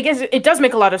 yeah, I guess it does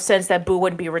make a lot of sense that Boo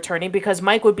wouldn't be returning because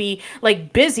Mike would be,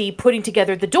 like, busy putting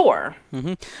together the door.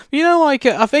 Mm-hmm. You know, like,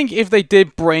 I think if they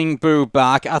did bring Boo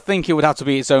back, I think it would have to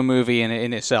be its own movie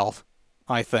in itself.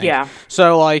 I think. Yeah.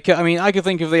 So, like, I mean, I could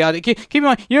think of the idea. Keep in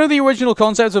mind, the original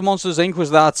concept of Monsters Inc.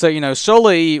 was that,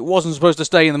 Sully wasn't supposed to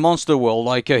stay in the monster world.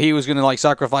 Like, he was going to, like,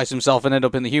 sacrifice himself and end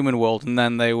up in the human world, and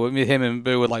then him and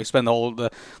Boo would, like, spend the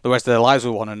rest of their lives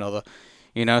with one another.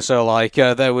 So, like,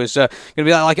 there was going to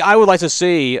be, like, I would like to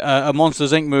see a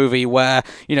Monsters, Inc. movie where,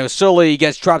 Sully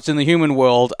gets trapped in the human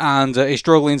world and is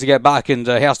struggling to get back, and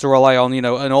he has to rely on,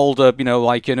 an older,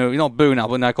 not Boo now,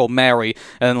 but now called Mary,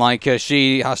 and, like,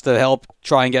 she has to help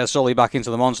try and get Sully back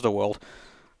into the monster world.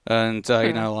 And,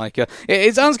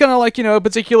 it sounds kind of like, a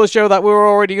particular show that we were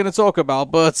already going to talk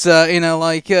about, but, again,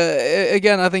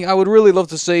 I think I would really love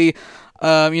to see,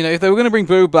 if they were going to bring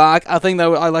Boo back, I think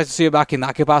I'd like to see her back in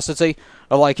that capacity.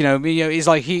 Or like, he's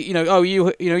like,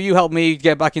 you helped me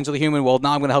get back into the human world,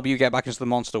 now I'm going to help you get back into the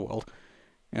monster world.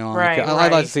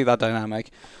 I'd like to see that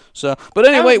dynamic. So, but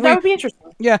anyway, that would be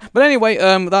interesting. Yeah, but anyway,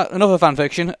 that another fan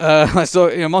fiction. Let's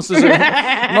talk,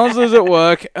 Monsters at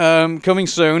Work, coming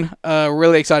soon.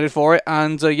 Really excited for it,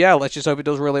 and let's just hope it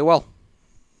does really well.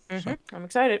 So. I'm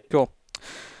excited. Cool.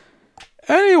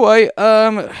 Anyway,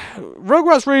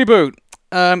 Rugrats reboot.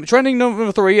 Trending number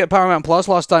 3 at Paramount Plus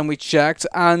last time we checked,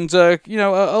 and a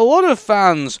lot of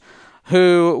fans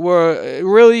who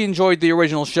really enjoyed the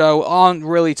original show aren't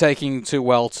really taking too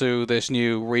well to this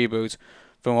new reboot,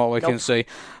 from what we can see.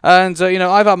 And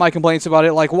I've had my complaints about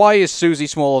it. Like, why is Susie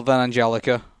smaller than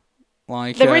Angelica?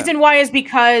 Like, the reason why is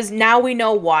because now we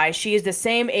know why. She is the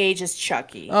same age as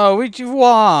Chucky. Oh,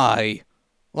 why?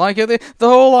 Like, the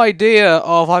whole idea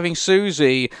of having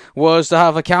Susie was to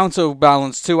have a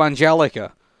counterbalance to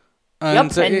Angelica.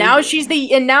 And now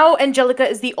Angelica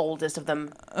is the oldest of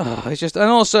them. It's just, and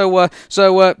also,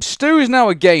 Stu is now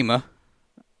a gamer.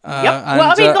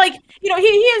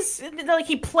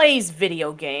 He plays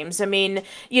video games. I mean,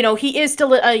 he is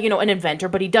still an inventor,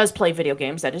 but he does play video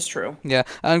games. That is true. Yeah,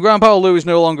 and Grandpa Lou is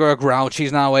no longer a grouch.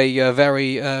 He's now a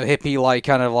very hippie-like,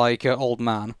 kind of like old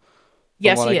man.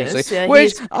 Yes, he is.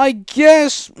 Which I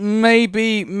guess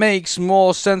maybe makes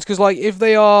more sense, because, like, if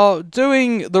they are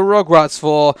doing the Rugrats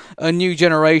for a new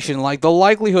generation, like, the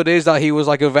likelihood is that he was,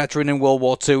 like, a veteran in World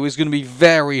War II is going to be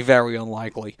very, very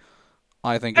unlikely,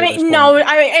 I think.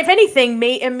 If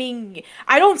anything,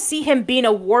 I don't see him being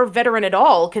a war veteran at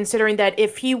all, considering that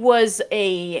if he was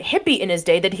a hippie in his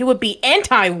day, that he would be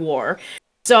anti-war.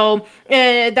 So,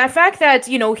 that fact that,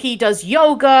 he does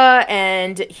yoga,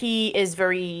 and he is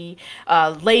very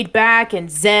laid back and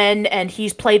zen, and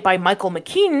he's played by Michael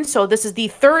McKean, so this is the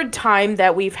third time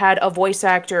that we've had a voice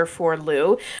actor for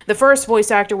Lou. The first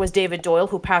voice actor was David Doyle,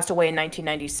 who passed away in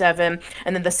 1997,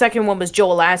 and then the second one was Joe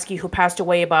Lasky, who passed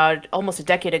away about almost a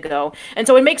decade ago. And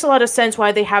so it makes a lot of sense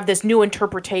why they have this new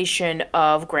interpretation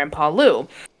of Grandpa Lou.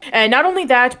 And not only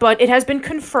that, but it has been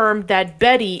confirmed that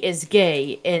Betty is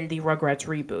gay in the Rugrats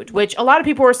reboot, which a lot of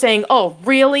people are saying, oh,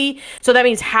 really? So that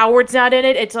means Howard's not in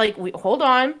it? It's like, hold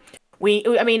on.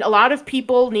 A lot of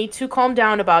people need to calm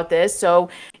down about this. So,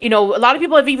 a lot of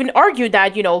people have even argued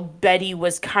that, Betty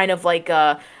was kind of like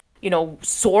a,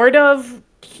 sort of,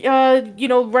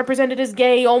 represented as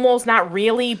gay, almost, not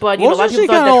really, but a lot of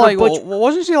people thought that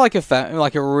wasn't she like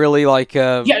a really like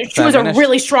she was a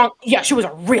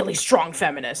really strong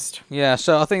feminist. Yeah,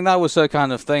 so I think that was her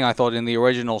kind of thing, I thought, in the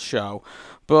original show.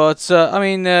 But so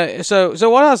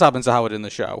what has happened to Howard in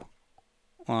the show?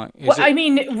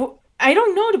 I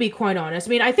don't know, to be quite honest.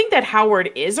 I think that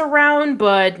Howard is around,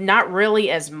 but not really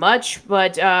as much.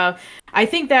 But I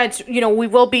think that, we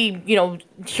will be,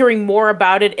 hearing more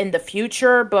about it in the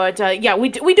future. But we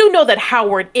do know that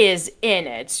Howard is in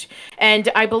it. And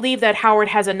I believe that Howard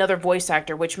has another voice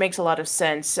actor, which makes a lot of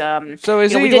sense. So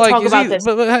is he talk about this.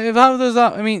 But how does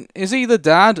that, is he the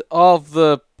dad of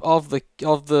the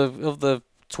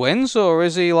twins, or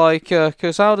is he like,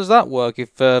 because how does that work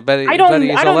if Betty is a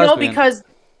lesbian?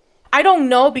 I don't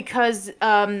know because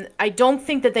I don't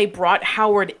think that they brought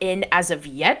Howard in as of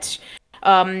yet.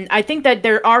 I think that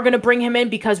they are going to bring him in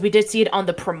because we did see it on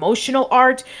the promotional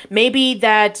art. Maybe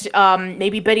that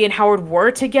maybe Betty and Howard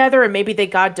were together, and maybe they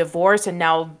got divorced, and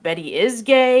now Betty is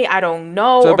gay. I don't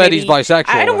know. So Betty's bisexual.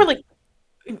 I don't really.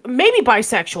 Maybe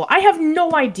bisexual. I have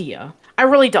no idea. I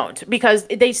really don't, because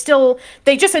they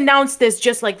just announced this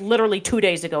just like literally 2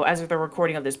 days ago as of the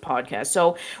recording of this podcast.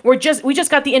 So we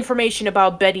just got the information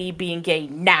about Betty being gay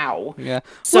now. Yeah.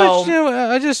 So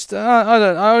I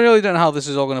really don't know how this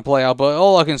is all going to play out, but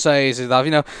all I can say is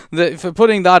that for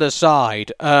putting that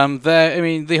aside,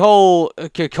 the whole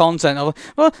content of,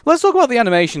 well, let's talk about the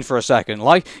animation for a second.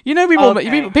 Like,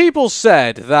 people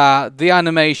said that the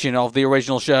animation of the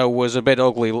original show was a bit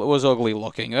ugly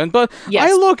looking, but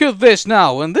yes. I look at this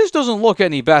now, and this doesn't look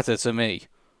any better to me.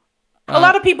 A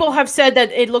lot of people have said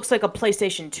that it looks like a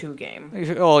PlayStation 2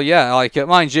 game. Oh yeah, like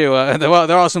mind you,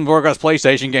 there are some Rugrats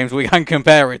PlayStation games we can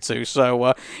compare it to.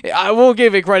 So I will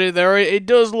give it credit there. It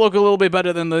does look a little bit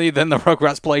better than the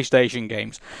Rugrats PlayStation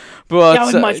games,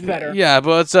 but much better. Yeah,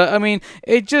 but I mean,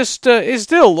 it just it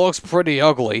still looks pretty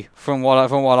ugly from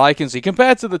what I can see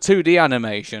compared to the 2D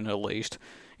animation, at least.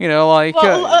 You know, like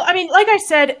I mean, like I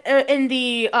said in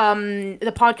the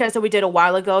podcast that we did a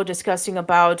while ago, discussing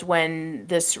about when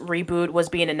this reboot was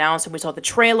being announced and we saw the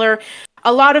trailer.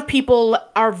 A lot of people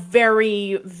are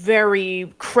very,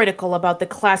 very critical about the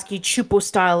Klasky Chupo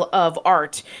style of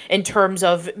art in terms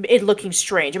of it looking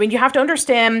strange. I mean, you have to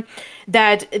understand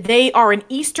that they are an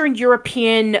Eastern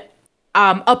European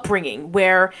upbringing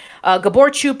where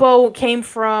Gabor Chupo came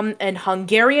from an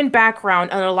Hungarian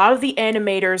background, and a lot of the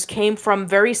animators came from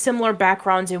very similar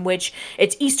backgrounds in which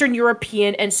it's Eastern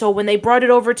European. And so when they brought it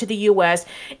over to the US,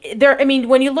 I mean,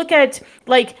 when you look at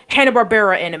like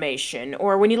Hanna-Barbera animation,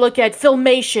 or when you look at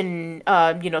Filmation,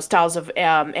 styles of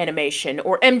animation,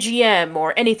 or MGM,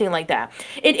 or anything like that,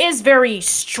 it is very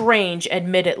strange,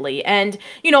 admittedly. And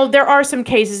there are some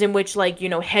cases in which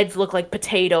heads look like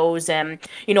potatoes, and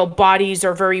bodies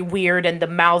are very weird, and the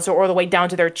mouths are all the way down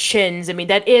to their chins. I mean,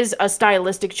 that is a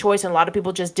stylistic choice, and a lot of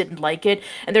people just didn't like it.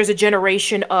 And there's a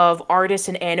generation of artists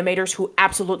and animators who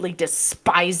absolutely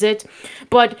despise it.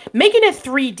 But making it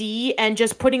 3D and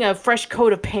just putting a fresh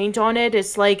coat of paint on it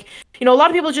is like, a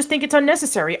lot of people just think it's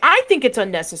unnecessary. I think it's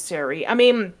unnecessary. I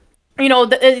mean,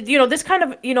 this kind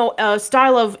of,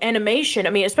 style of animation, I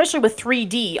mean, especially with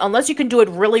 3D, unless you can do it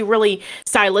really, really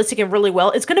stylistic and really well,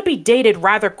 it's going to be dated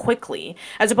rather quickly,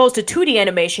 as opposed to 2D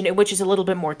animation, which is a little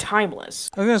bit more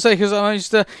timeless. I was going to say, because I used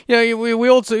to,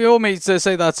 we all made to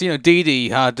say that, Dee Dee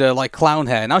had, clown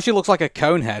hair. Now she looks like a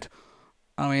cone head.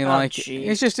 I mean, I'm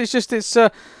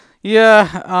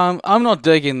not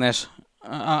digging this.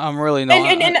 I'm really not.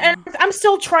 And I'm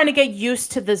still trying to get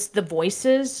used to the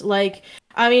voices. Like,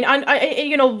 I mean,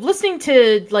 listening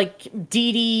to like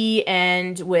Dee Dee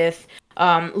and with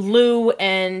Lou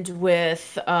and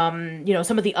with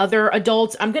some of the other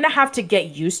adults, I'm gonna have to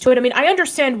get used to it. I mean, I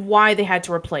understand why they had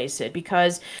to replace it,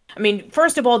 because I mean,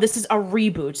 first of all, this is a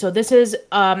reboot, so this is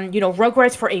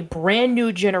Rugrats for a brand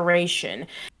new generation.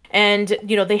 And,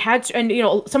 they had to, and,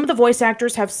 some of the voice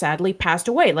actors have sadly passed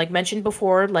away. Like mentioned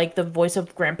before, like the voice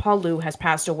of Grandpa Lou has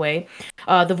passed away.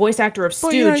 The voice actor of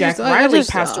Stu, Jack Riley,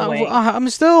 passed away. I'm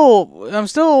still,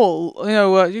 because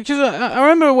I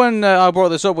remember when I brought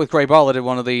this up with Craig Bartlett at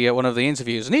one of the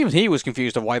interviews, and even he was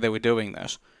confused of why they were doing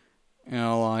this. You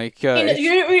know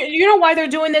why they're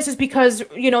doing this is because,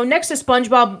 next to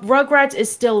SpongeBob, Rugrats is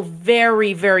still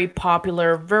very, very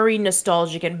popular, very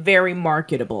nostalgic, and very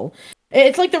marketable.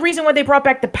 It's like the reason why they brought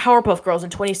back the Powerpuff Girls in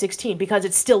 2016, because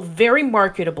it's still very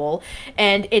marketable,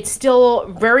 and it's still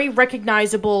very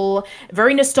recognizable,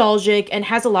 very nostalgic, and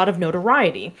has a lot of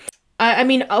notoriety.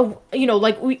 Even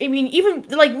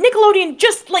Nickelodeon,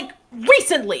 just like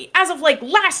recently, as of like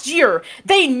last year,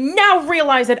 they now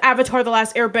realize that Avatar: The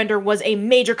Last Airbender was a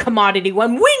major commodity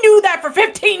when we knew that for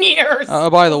 15 years.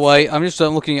 By the way, I'm just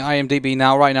looking at IMDb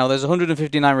right now. There's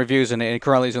 159 reviews in it, and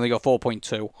currently it's only got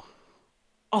 4.2.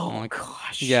 Oh my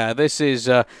gosh! Yeah, this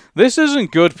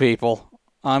isn't good, people.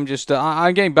 I'm just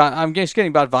I'm getting bad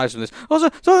vibes from this. Also,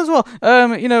 so as well,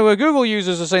 Google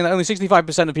users are saying that only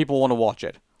 65% of people want to watch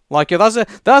it. Like that's an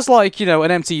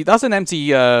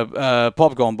empty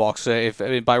popcorn box if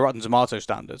by Rotten Tomato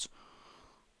standards.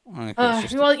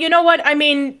 Well, you know what? I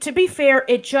mean, to be fair,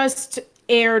 it just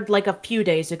aired like a few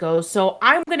days ago, so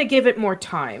I'm gonna give it more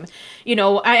time.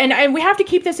 And we have to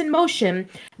keep this in motion.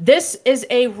 This is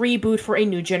a reboot for a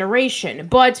new generation,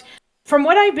 but from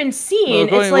what I've been seeing,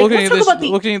 it's like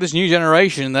looking at this new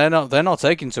generation, they're not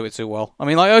taking to it too well. I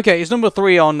mean, it's number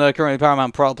 3 on currently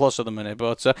Paramount Plus at the minute,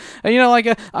 but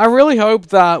I really hope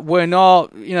that we're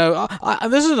not.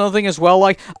 This is another thing as well.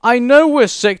 Like, I know we're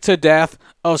sick to death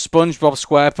of SpongeBob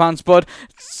SquarePants, but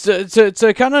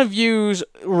to kind of use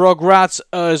Rugrats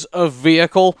as a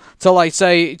vehicle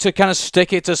to kind of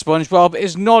stick it to SpongeBob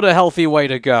is not a healthy way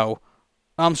to go.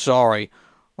 I'm sorry.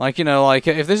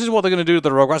 If this is what they're going to do to the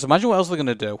Rugrats, imagine what else they're going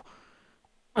to do.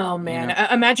 Oh, man.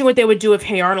 Imagine what they would do if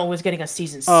Hey Arnold was getting a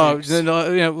season 6. Oh,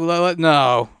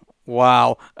 no.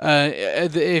 Wow.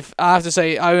 If I have to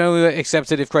say, I only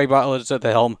accept it if Craig Bartlett's at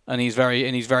the helm, and he's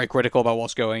very critical about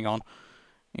what's going on.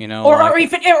 Or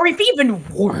if even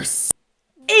worse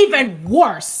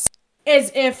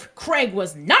is if Craig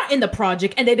was not in the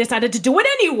project and they decided to do it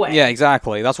anyway. Yeah,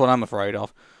 exactly. That's what I'm afraid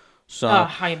of. So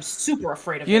I am super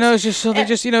afraid of this. It's just so they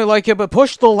but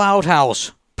push the Loud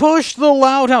House. push the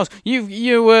Loud House.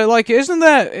 You like, wasn't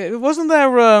there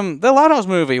the Loud House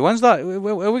movie? When's that?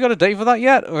 Have we got a date for that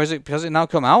yet, or has it now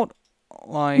come out?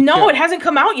 Like, no, it hasn't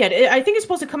come out yet. I think it's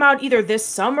supposed to come out either this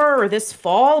summer or this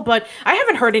fall, but I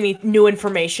haven't heard any new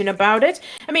information about it.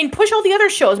 I mean, push all the other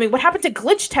shows. I mean, what happened to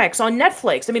Glitch Techs on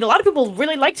Netflix? I mean, a lot of people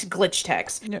really liked Glitch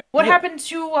Techs. What happened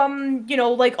to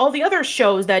like all the other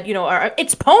shows that are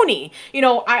It's Pony?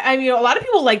 I mean, a lot of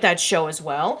people like that show as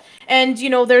well. And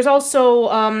there's also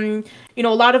a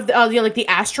lot of like the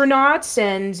Astronauts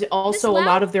and also a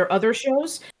lot of their other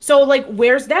shows. So like,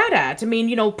 where's that at? I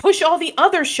mean, push all the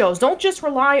other shows. Don't just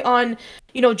rely on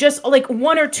just like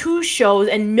one or two shows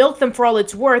and milk them for all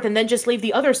it's worth, and then just leave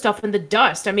the other stuff in the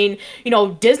dust. I mean,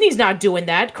 Disney's not doing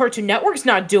that. Cartoon Network's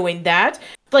not doing that.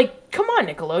 Like, come on,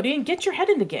 Nickelodeon, get your head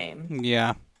in the game.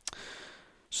 Yeah.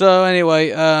 So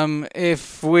anyway,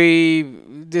 if we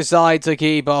decide to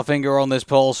keep our finger on this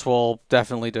pulse, we'll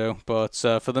definitely do. But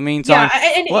for the meantime,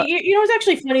 it's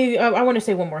actually funny. I want to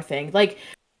say one more thing. Like,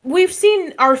 we've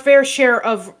seen our fair share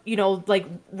of like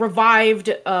revived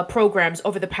programs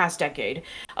over the past decade.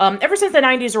 Ever since the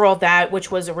 90s or all that,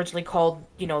 which was originally called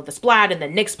the Splat, and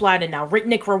then Nick Splat, and now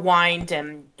Nick Rewind,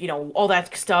 and all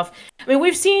that stuff. I mean,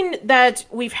 we've seen that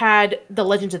we've had the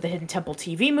Legends of the Hidden Temple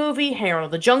TV movie, Hair of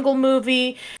the Jungle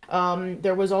movie.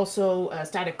 There was also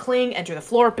Static Cling, Enter the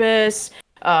Florpus,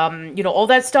 all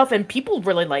that stuff, and people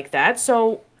really like that.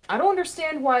 So I don't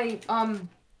understand why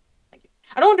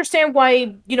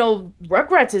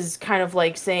Rugrats is kind of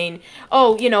like saying,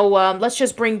 oh, let's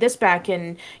just bring this back,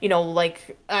 and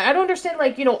like, I don't understand,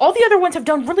 like, all the other ones have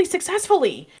done really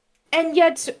successfully, and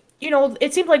yet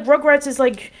it seems like Rugrats is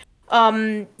like,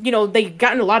 they've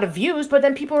gotten a lot of views, but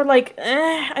then people are like,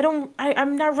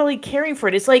 I'm not really caring for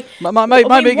it. It's like,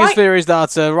 my biggest fear is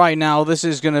that right now this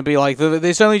is going to be like,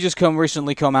 this only just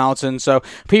recently come out, and so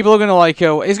people are going to like,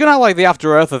 it's going to have like the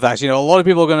After Earth effect. A lot of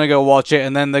people are going to go watch it,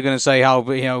 and then they're going to say how,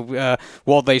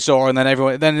 what they saw, and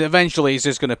then then eventually it's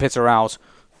just going to peter out,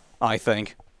 I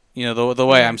think. The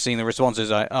way I'm seeing the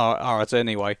responses are at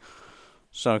anyway.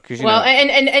 So,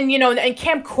 and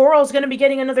Camp Coral is going to be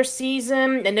getting another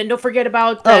season, and then don't forget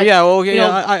about that. Oh yeah, well,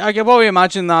 I can probably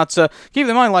imagine that. Keep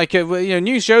in mind, like,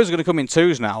 new shows are going to come in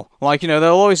twos now. Like, they'll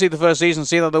always see the first season,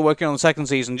 see that they're working on the second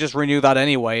season, just renew that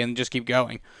anyway, and just keep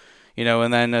going.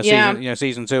 And then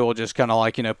season two will just kind of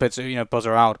like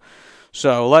putter out.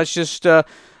 So let's just.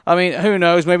 I mean, who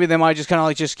knows? Maybe they might just kind of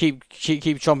like just keep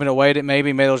chomping away at it.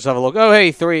 Maybe they'll just have a look. Oh,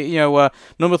 hey,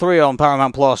 number 3 on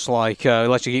Paramount Plus. Like,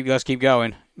 let's keep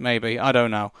going. Maybe, I don't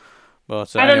know.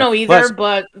 But I don't know either.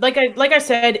 But like I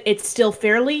said, it's still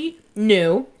fairly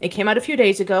new. It came out a few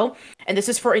days ago, and this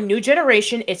is for a new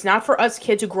generation. It's not for us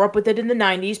kids who grew up with it in the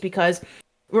 90s, because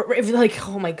we're like,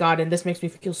 oh my god, and this makes me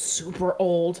feel super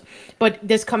old. But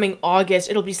this coming August,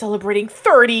 it'll be celebrating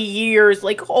 30 years.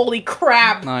 Like, holy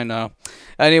crap! I know.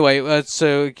 Anyway, let's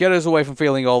get us away from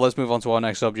feeling old. Let's move on to our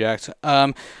next subject.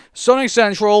 Sonic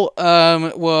Central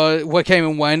came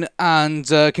and went, and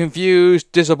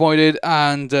confused, disappointed,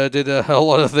 and did a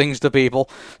lot of things to people.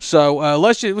 So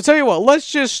we'll tell you what.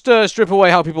 Let's just strip away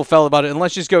how people felt about it, and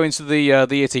let's just go into the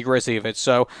itty gritty of it.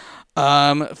 So.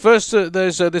 First,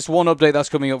 there's this one update that's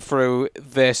coming up through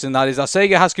this, and that is that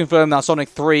Sega has confirmed that Sonic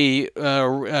 3,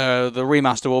 the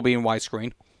remaster, will be in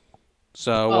widescreen.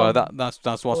 So that's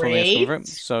what's on the list for it.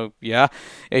 So yeah,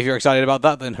 if you're excited about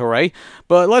that, then hooray!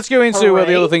 But let's go into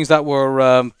the other things that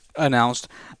were announced,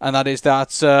 and that is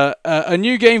that a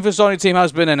new game for Sonic Team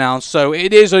has been announced. So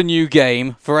it is a new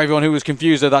game for everyone who was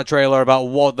confused at that trailer about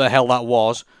what the hell that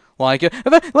was. Like,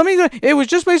 it was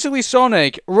just basically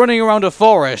Sonic running around a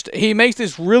forest. He makes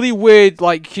this really weird,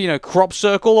 like, crop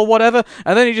circle or whatever,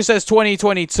 and then he just says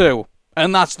 2022,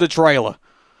 and that's the trailer.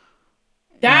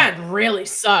 That really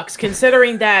sucks,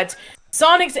 considering that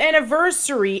Sonic's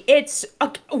anniversary, it's,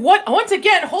 once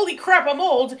again, holy crap, I'm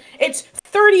old, its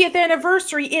 30th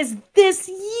anniversary is this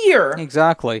year.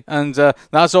 Exactly, and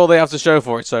that's all they have to show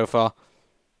for it so far.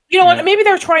 You know what? Maybe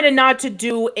they're trying to not to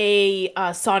do a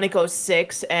Sonic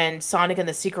 06 and Sonic and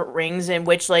the Secret Rings, in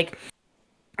which, like,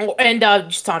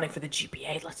 and Sonic for the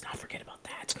GBA. Let's not forget about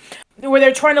that. Where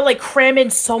they're trying to, like, cram in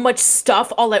so much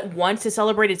stuff all at once to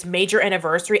celebrate its major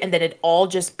anniversary, and then it all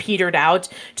just petered out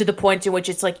to the point in which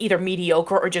it's, like, either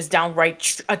mediocre or just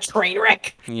downright a train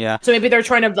wreck. Yeah. So maybe they're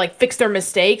trying to, like, fix their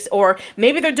mistakes, or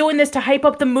maybe they're doing this to hype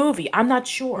up the movie. I'm not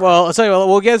sure. Well, I'll tell you what,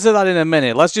 we'll get to that in a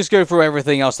minute. Let's just go through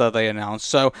everything else that they announced.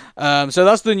 So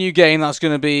that's the new game that's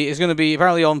going to be, it's going to be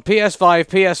apparently on PS5,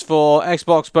 PS4,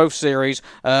 Xbox, both series,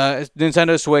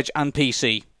 Nintendo Switch, and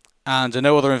PC. And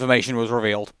no other information was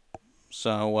revealed.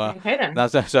 So Okay then.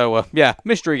 yeah,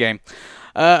 mystery game.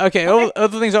 Okay,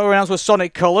 other things that were announced were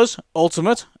Sonic Colors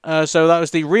Ultimate. So that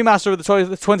was the remaster of the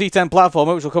 2010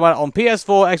 platformer, which will come out on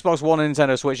PS4, Xbox One, and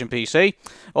Nintendo Switch and PC.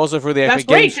 Also through the Epic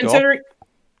Games Store.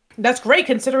 That's great,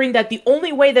 considering that the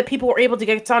only way that people were able to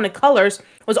get Sonic Colors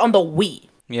was on the Wii.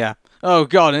 Yeah. Oh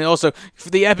god, and also for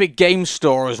the Epic Games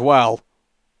Store as well.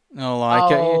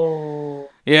 Yeah.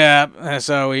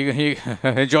 So you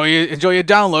enjoy your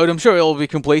download. I'm sure it'll be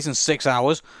complete in 6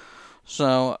 hours.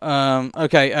 So,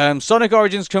 okay, Sonic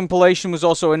Origins compilation was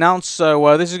also announced,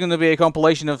 so this is going to be a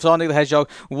compilation of Sonic the Hedgehog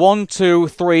 1, 2,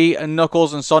 3, and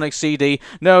Knuckles and Sonic CD.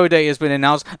 No date has been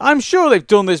announced. I'm sure they've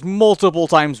done this multiple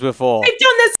times before. They've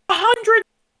done this 100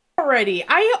 already.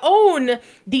 I own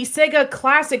the Sega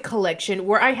Classic Collection,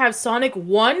 where I have Sonic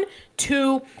 1,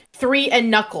 2, 3,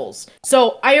 and Knuckles.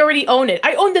 So, I already own it.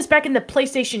 I owned this back in the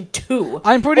PlayStation 2.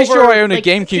 I'm pretty sure I own a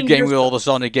GameCube game with all the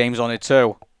Sonic games on it,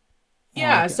 too.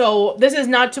 Yeah, so this is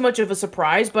not too much of a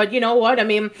surprise, but you know what? I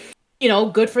mean,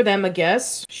 good for them, I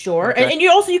guess. Sure. Okay. And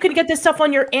you can get this stuff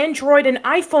on your Android and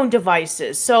iPhone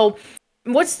devices. So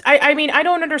I mean, I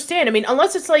don't understand. I mean,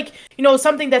 unless it's like,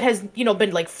 something that has,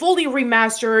 been like fully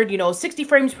remastered, 60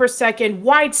 frames per second,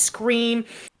 widescreen,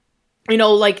 give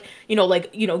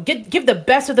the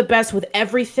best of the best with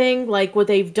everything, like what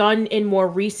they've done in more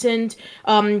recent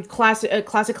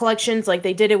classic collections. Like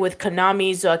they did it with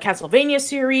Konami's Castlevania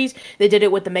series. They did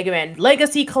it with the Mega Man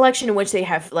Legacy collection, in which they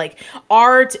have like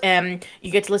art and you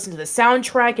get to listen to the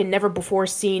soundtrack and never before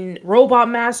seen Robot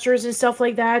Masters and stuff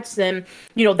like that. So then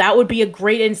that would be a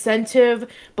great incentive.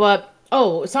 But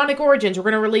Sonic Origins, we're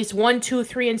gonna release 1, 2,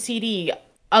 3 and CD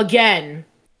again.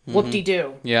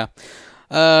 Whoop-de-doo. Yeah.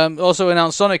 Also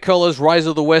announced Sonic Colors Rise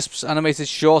of the Wisps animated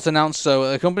short announced.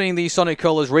 So accompanying the Sonic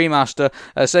Colors remaster,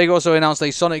 Sega also announced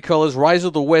a Sonic Colors Rise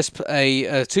of the Wisp,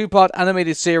 a two-part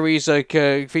animated series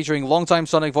featuring longtime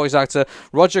Sonic voice actor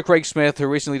Roger Craig Smith, who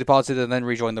recently departed and then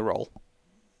rejoined the role.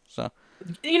 So,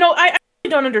 I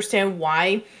don't understand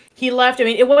why he left. I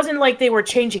mean, it wasn't like they were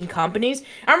changing companies.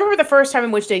 I remember the first time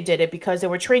in which they did it, because they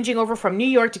were changing over from New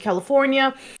York to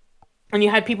California. And you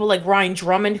had people like Ryan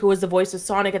Drummond, who was the voice of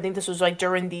Sonic. I think this was like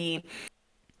during the,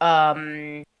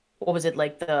 what was it,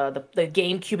 like the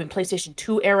GameCube and PlayStation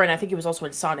 2 era, and I think he was also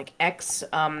in Sonic X.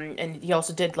 And he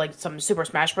also did like some Super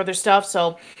Smash Brothers stuff.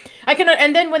 So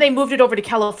and then when they moved it over to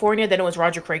California, then it was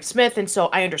Roger Craig Smith, and so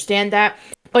I understand that.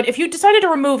 But if you decided to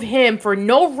remove him for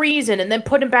no reason and then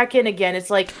put him back in again, it's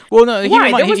like, well, no,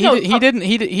 why? He didn't.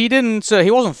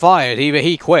 He wasn't fired.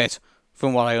 He quit,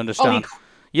 from what I understand.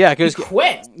 Yeah, because he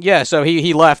quit. Yeah, so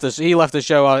he left us. He left the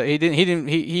show.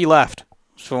 He left,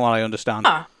 from what I understand.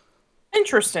 Huh.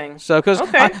 Interesting. So, because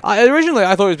originally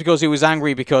I thought it was because he was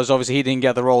angry because obviously he didn't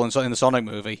get the role in the Sonic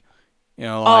movie. If you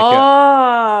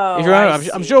remember,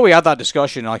 I'm sure we had that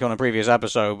discussion like on a previous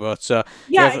episode, but I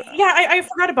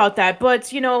forgot about that.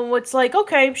 But it's like,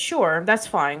 okay, sure, that's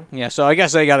fine. Yeah, so I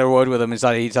guess they got a word with him and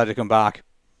he decided to come back.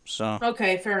 So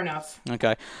okay, fair enough.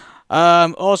 Okay.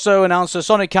 Also announced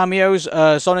Sonic cameos.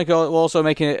 Sonic will also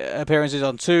making appearances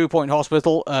on 2 Point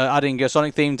Hospital, adding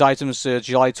Sonic-themed items to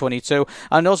July 22.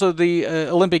 And also the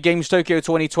Olympic Games Tokyo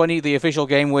 2020, the official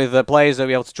game with players that will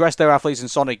be able to dress their athletes in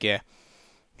Sonic gear.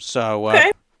 So,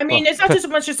 okay. I mean, it's not just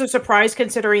much just a surprise,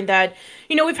 considering that,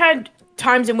 we've had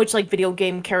times in which like video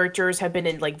game characters have been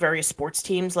in like various sports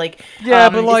teams, like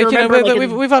but like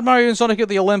we've had Mario and Sonic at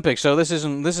the Olympics, so this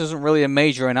isn't really a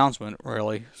major announcement,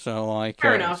 really. So like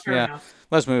fair enough.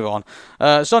 Let's move on.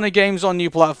 Sonic games on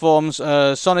new platforms.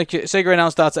 Sega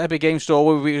announced that Epic Games Store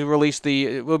will be the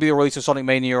release of Sonic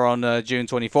Mania on June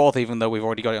 24th, even though we've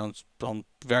already got it on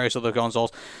various other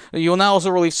consoles. You will now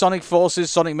also release Sonic Forces,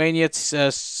 Sonic Mania,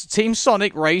 Team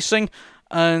Sonic Racing.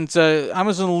 And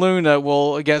Amazon Luna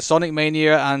will get Sonic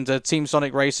Mania and Team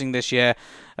Sonic Racing this year.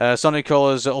 Sonic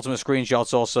Colors Ultimate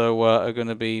Screenshots also are going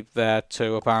to be there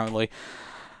too, apparently.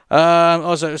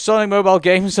 Also, Sonic Mobile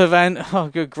Games event. Oh,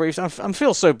 good grief. I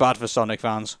feel so bad for Sonic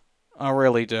fans. I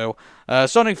really do.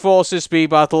 Sonic Forces Speed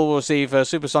Battle will receive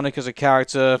Super Sonic as a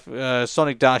character.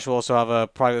 Sonic Dash will also have a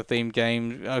private themed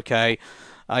game. Okay,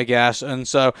 I guess. And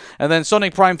then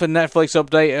Sonic Prime for Netflix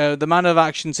update. The Man of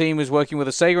Action team is working with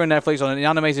Sega and Netflix on an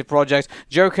animated project.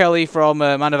 Joe Kelly from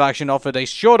Man of Action offered a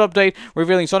short update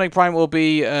revealing Sonic Prime will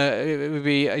be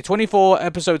a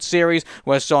 24-episode series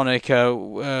where Sonic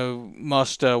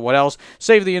must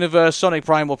save the universe. Sonic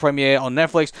Prime will premiere on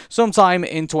Netflix sometime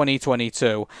in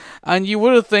 2022. And you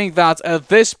would have think that at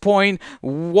this point,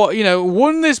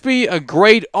 wouldn't this be a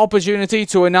great opportunity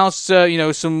to announce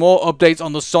some more updates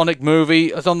on the Sonic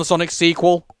movie? On the Sonic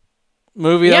sequel,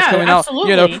 movie that's coming out.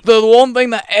 absolutely. You know, the one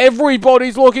thing that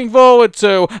everybody's looking forward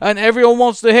to and everyone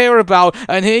wants to hear about.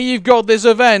 And here you've got this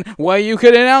event where you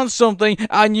can announce something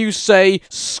and you say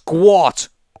squat.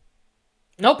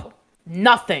 Nope.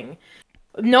 Nothing.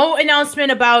 No announcement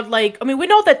about, like, I mean, we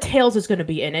know that Tails is going to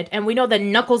be in it, and we know that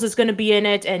Knuckles is going to be in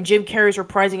it, and Jim Carrey's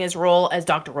reprising his role as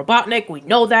Dr. Robotnik. We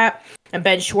know that. And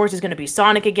Ben Schwartz is going to be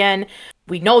Sonic again.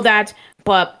 We know that.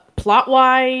 But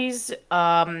plot-wise,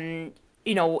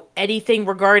 you know, anything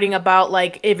regarding about,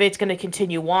 like, if it's going to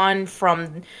continue on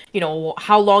from, you know,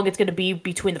 how long it's going to be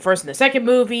between the first and the second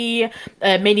movie,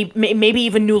 maybe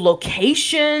even new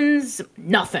locations,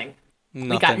 nothing.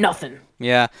 We got nothing.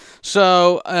 Yeah.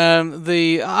 So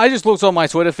I just looked on my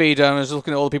Twitter feed and I was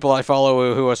looking at all the people I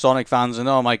follow who are Sonic fans, and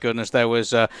oh my goodness, there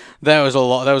was a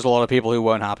lot of people who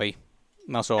weren't happy.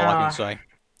 That's all I can say.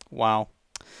 Wow.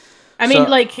 I mean,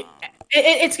 like,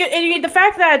 it's good. I mean, the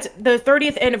fact that the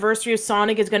 30th anniversary of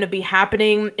Sonic is going to be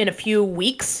happening in a few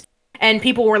weeks, and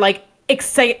people were like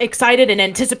excited and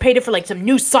anticipated for like some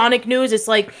new Sonic news. It's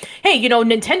like, hey, you know,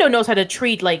 Nintendo knows how to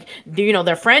treat, like, you know,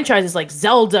 their franchises like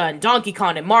Zelda and Donkey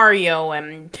Kong and Mario,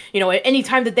 and, you know,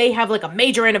 anytime that they have like a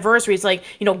major anniversary, it's like,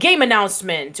 you know, game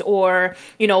announcement or,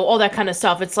 you know, all that kind of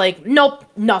stuff. It's like, nope,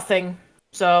 nothing.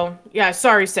 So, yeah,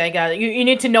 sorry, Sega. You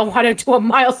need to know how to do a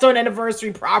milestone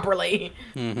anniversary properly.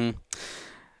 Mm-hmm.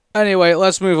 Anyway,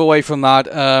 let's move away from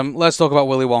that. Let's talk about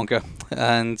Willy Wonka.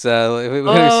 And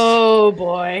oh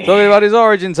boy, talking about his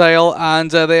origin tale, and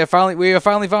we have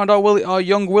finally found our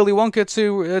young Willy Wonka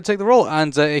to take the role,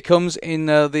 and it comes in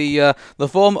the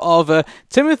form of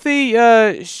Timothy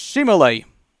Chalamet,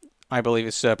 I believe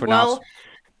it's pronounced. Well,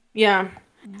 yeah.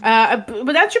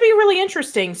 But that should be really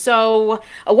interesting. So,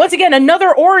 once again,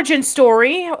 another origin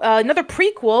story, another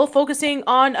prequel focusing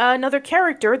on another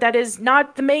character that is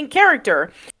not the main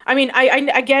character. I mean,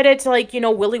 I get it, like, you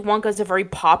know, Willy Wonka is a very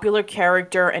popular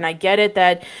character, and I get it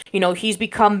that, you know, he's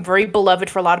become very beloved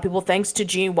for a lot of people thanks to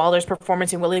Gene Wilder's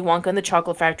performance in Willy Wonka and the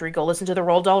Chocolate Factory. Go listen to the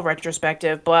Roald Dahl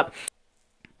retrospective. But,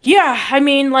 yeah, I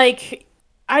mean, like,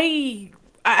 I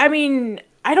mean,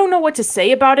 I don't know what to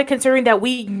say about it, considering that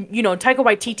you know, Taika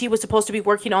Waititi was supposed to be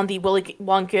working on the Willy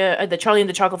Wonka, the Charlie and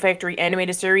the Chocolate Factory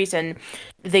animated series and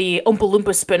the Oompa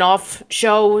Loompa spin-off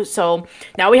show. So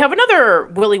now we have another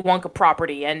Willy Wonka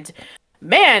property, and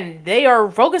man, they are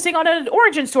focusing on an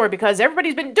origin story because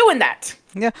everybody's been doing that.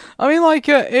 Yeah, I mean, like,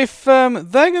 if they're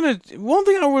gonna, one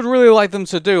thing I would really like them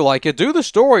to do, like, do the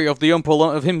story of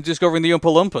of him discovering the Oompa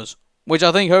Loompas. Which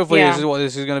I think hopefully is what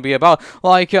this is going to be about.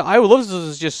 Like, I would love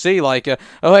to just see, like,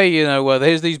 oh hey, you know,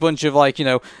 here's these bunch of, like, big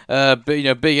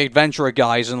adventurer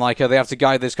guys, and like they have to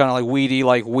guide this kind of like weedy,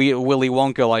 like Willy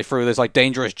Wonka, like through this like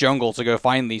dangerous jungle to go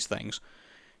find these things.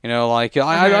 You know, like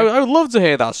I would love to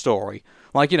hear that story.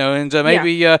 Like, you know, and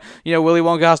maybe, you know, Willy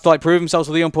Wonka has to, like, prove himself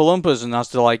to the Oompa Loompas and has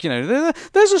to, like, you know,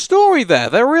 there's a story there.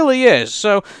 There really is.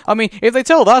 So, I mean, if they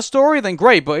tell that story, then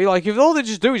great. But, like, if all they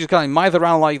just do is just kind of mither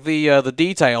around, like, the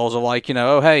details of, like, you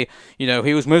know, oh, hey, you know,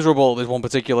 he was miserable at this one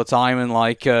particular time and,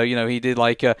 like, you know, he did,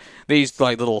 like, these,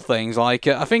 like, little things. Like,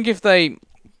 I think if they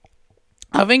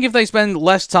spend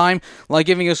less time, like,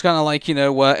 giving us kind of, like, you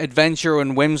know, adventure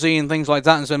and whimsy and things like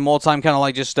that, and spend more time kind of,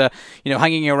 like, just, you know,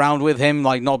 hanging around with him,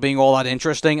 like, not being all that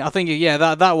interesting, I think, yeah,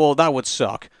 that would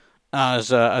suck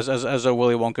as a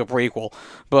Willy Wonka prequel.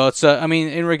 But, I mean,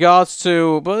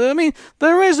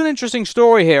 there is an interesting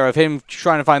story here of him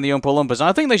trying to find the Oompa Loompas, and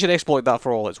I think they should exploit that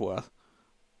for all it's worth,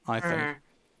 I think.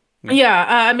 Yeah,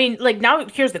 I mean, like, now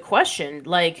here's the question,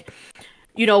 like,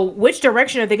 you know, which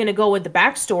direction are they going to go with the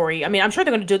backstory? I mean, I'm sure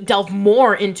they're going to delve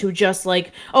more into just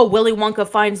like, oh, Willy Wonka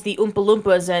finds the Oompa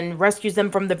Loompas and rescues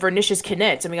them from the Vernicious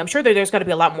Knits. I mean, I'm sure there's got to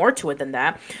be a lot more to it than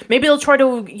that. Maybe they'll try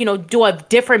to, you know, do a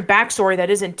different backstory that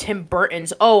isn't Tim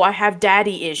Burton's. Oh, I have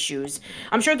daddy issues.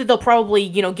 I'm sure that they'll probably,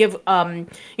 you know, give,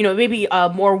 you know, maybe a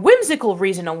more whimsical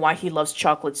reason on why he loves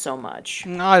chocolate so much.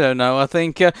 I don't know. I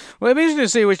think, well, it'll be interesting to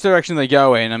see which direction they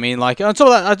go in. I mean, like, on top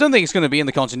of that, I don't think it's going to be in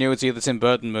the continuity of the Tim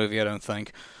Burton movie, I don't think.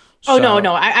 Oh, so,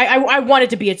 no, I want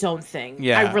it to be its own thing.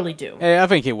 Yeah. I really do. Yeah, I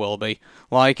think it will be.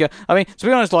 Like, I mean, to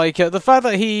be honest, like, the fact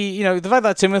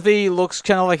that Timothy looks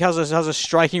kind of like has a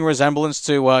striking resemblance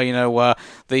to, you know,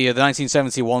 the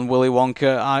 1971 Willy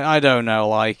Wonka, I don't know,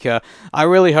 like, I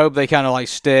really hope they kind of, like,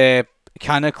 steer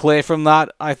kind of clear from that,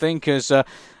 I think, because, I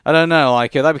don't know,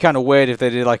 like, that'd be kind of weird if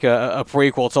they did, like, a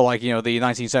prequel to, like, you know, the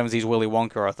 1970s Willy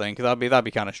Wonka, I think. That'd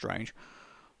be kind of strange.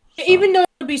 So. Even though it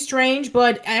would be strange,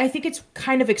 but I think it's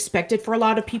kind of expected for a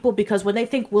lot of people because when they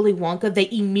think Willy Wonka, they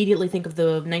immediately think of the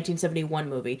 1971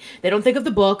 movie. They don't think of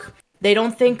the book. They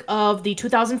don't think of the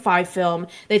 2005 film.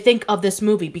 They think of this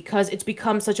movie because it's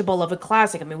become such a beloved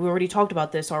classic. I mean, we already talked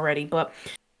about this already, but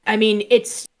I mean,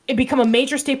 it's it become a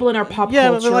major staple in our pop Yeah,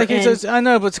 culture. but like I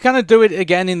know, but to kind of do it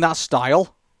again in that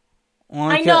style.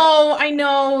 Like, I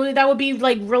know. That would be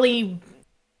like really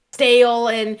stale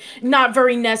and not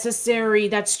very necessary.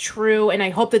 That's true, and I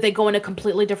hope that they go in a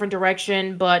completely different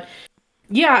direction. But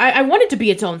yeah, I want it to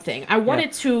be its own thing. I want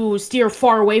it to steer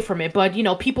far away from it. But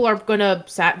people are gonna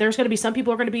there's gonna be some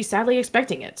people are gonna be sadly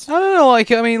expecting it. I don't know.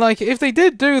 Like if they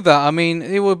did do that, I mean,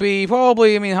 it would be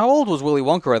probably. I mean, how old was Willy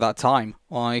Wonka at that time?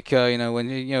 Like, when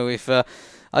if.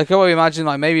 I can only imagine,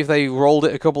 like, maybe if they rolled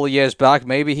it a couple of years back,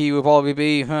 maybe he would probably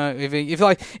be,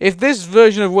 if this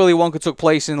version of Willy Wonka took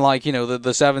place in, like, the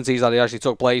 70s that it actually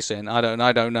took place in, I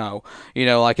don't know,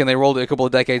 and they rolled it a couple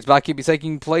of decades back, he'd be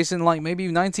taking place in, like, maybe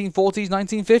 1940s,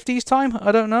 1950s time,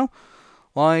 I don't know.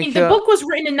 Like, the book was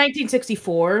written in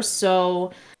 1964,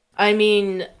 so, I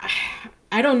mean,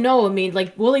 I don't know. I mean,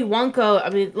 like Willy Wonka. I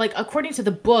mean, like according to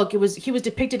the book, he was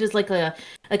depicted as like a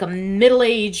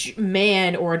middle-aged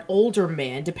man or an older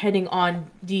man, depending on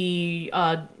the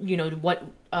what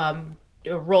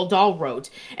Roald Dahl wrote.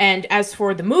 And as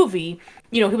for the movie,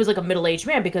 he was like a middle-aged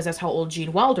man because that's how old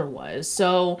Gene Wilder was.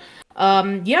 So,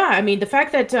 yeah, I mean, the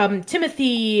fact that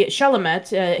Timothy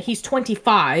Chalamet, he's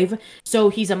 25, so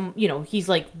he's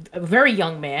like a very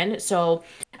young man. So,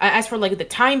 as for like the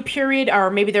time period, or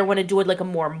maybe they want to do it like a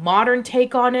more modern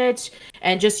take on it,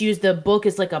 and just use the book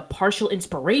as like a partial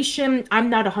inspiration. I'm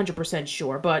not 100%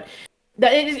 sure, but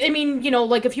I mean,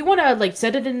 like if you want to like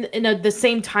set it in the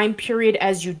same time period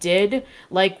as you did,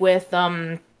 like with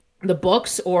the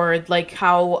books, or like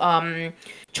how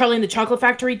Charlie and the Chocolate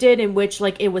Factory did, in which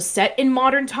like it was set in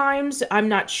modern times. I'm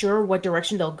not sure what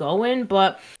direction they'll go in,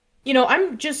 but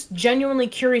I'm just genuinely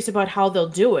curious about how they'll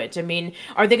do it. I mean,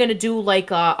 are they going to do like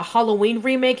a Halloween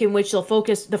remake in which they'll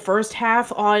focus the first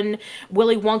half on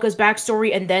Willy Wonka's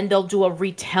backstory, and then they'll do a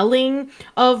retelling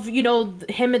of,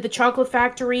 him at the chocolate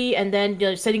factory, and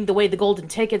then setting the way the golden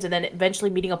tickets, and then eventually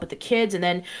meeting up with the kids, and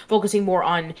then focusing more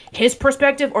on his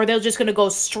perspective? Or they're just going to go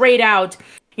straight out,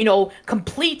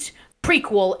 complete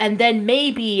prequel, and then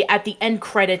maybe at the end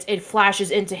credits it flashes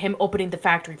into him opening the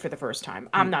factory for the first time.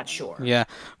 I'm not sure. Yeah.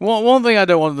 One thing I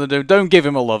don't want them to do, don't give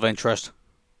him a love interest.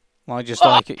 Like, just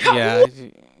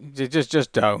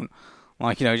just don't.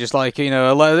 Like, just like,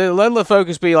 let the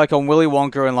focus be like on Willy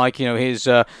Wonka and like, his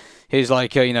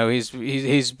like,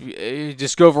 his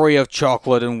discovery of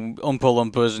chocolate and Oompa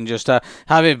Loompas, and just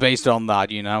have it based on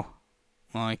that,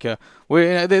 Like,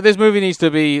 this movie needs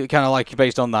to be kind of like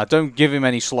based on that. Don't give him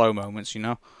any slow moments,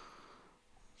 So.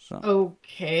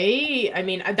 Okay. I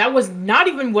mean, that was not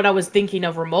even what I was thinking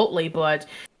of remotely, but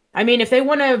I mean, if they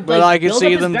want to, like, but I can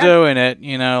see them doing it,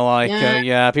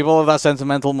 Yeah. people have that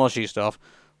sentimental mushy stuff.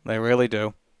 They really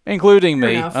do. Including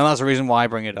me, enough. and that's the reason why I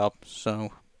bring it up, so.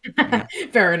 Yeah.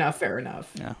 Fair enough.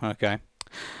 Yeah, okay.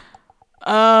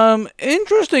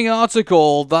 Interesting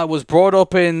article that was brought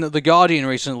up in The Guardian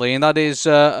recently, and that is,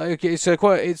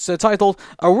 it's titled,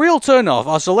 "A Real Turnoff,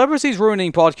 Are Celebrities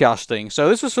Ruining Podcasting?" So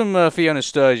this was from Fiona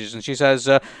Sturgis, and she says,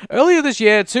 earlier this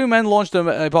year, two men launched a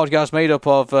podcast made up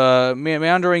of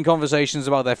meandering conversations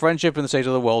about their friendship and the state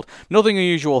of the world. Nothing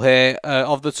unusual here.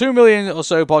 Of the 2 million or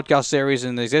so podcast series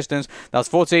in existence, that's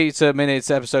 48 minutes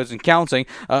episodes and counting,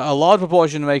 a large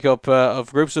proportion make up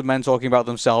of groups of men talking about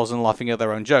themselves and laughing at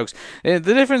their own jokes. The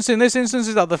difference in this instance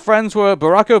is that the friends were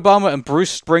Barack Obama and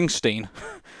Bruce Springsteen,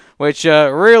 which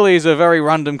really is a very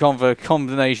random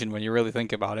combination when you really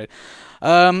think about it.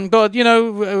 But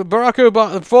Barack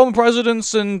Obama, former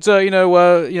presidents, and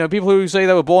people who say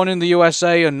they were born in the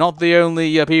USA are not the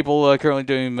only people currently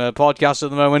doing podcasts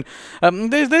at the moment.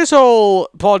 This whole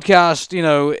podcast,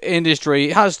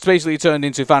 industry has basically turned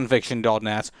into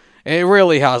fanfiction.net. It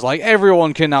really has. Like,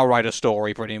 everyone can now write a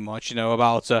story, pretty much,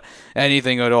 about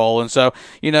anything at all. And so,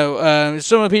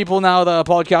 some of the people now that are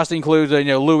podcasting include,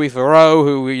 Louis Theroux,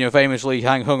 who, famously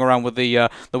hung around with the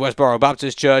Westboro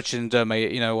Baptist Church, and,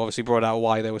 obviously brought out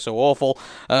why they were so awful.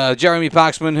 Jeremy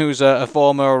Paxman, who's a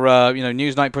former,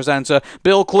 Newsnight presenter.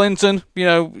 Bill Clinton,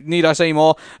 need I say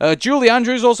more? Julie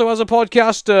Andrews also has a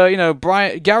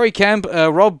podcast. Gary Kemp,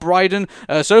 Rob Brydon,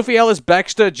 Sophie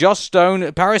Ellis-Bextor, Joss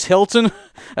Stone, Paris Hilton,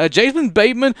 Jason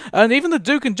Bateman, and even the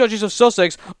Duke and Duchess of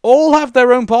Sussex all have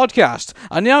their own podcast.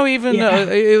 And now even,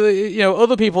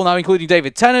 other people now, including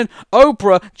David Tennant,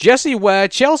 Oprah, Jessie Ware,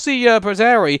 Chelsea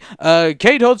Peretti,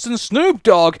 Kate Hudson, Snoop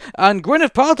Dogg, and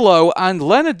Gwyneth Paltrow, and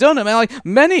Leonard Dunham, and like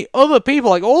many other people,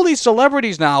 like all these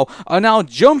celebrities now are now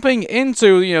jumping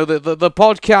into, the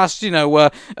podcast,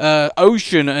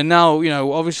 ocean, and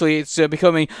now, obviously it's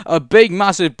becoming a big,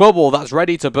 massive bubble that's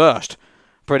ready to burst.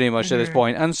 Pretty much at this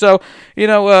point. And so,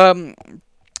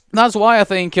 That's why I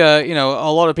think a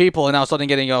lot of people are now starting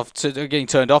getting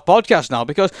turned off podcasts now,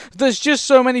 because there's just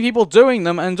so many people doing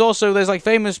them, and also there's like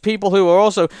famous people who are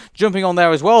also jumping on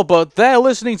there as well, but they're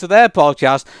listening to their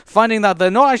podcast, finding that they're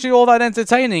not actually all that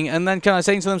entertaining, and then kind of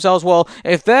saying to themselves, well,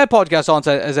 if their podcasts aren't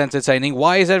as entertaining,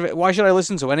 why should I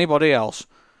listen to anybody else?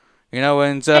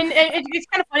 And it's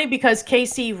kind of funny because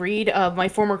Casey Reed, my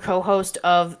former co-host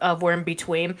of We're in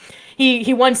Between,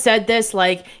 he once said this,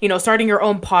 like, starting your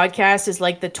own podcast is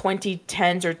like the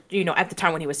 2010s, or at the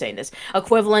time when he was saying this,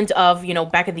 equivalent of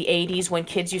back in the 80s when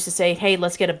kids used to say, hey,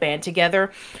 let's get a band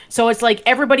together. So it's like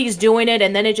everybody's doing it,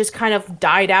 and then it just kind of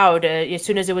died out as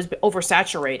soon as it was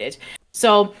oversaturated.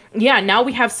 So yeah, now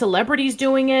we have celebrities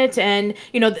doing it, and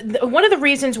one of the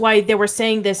reasons why they were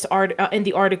saying this in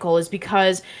the article is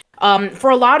because for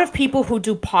a lot of people who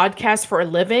do podcasts for a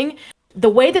living, the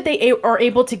way that they are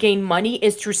able to gain money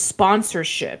is through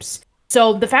sponsorships.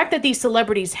 So the fact that these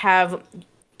celebrities have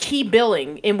key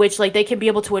billing in which like they can be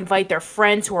able to invite their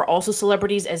friends who are also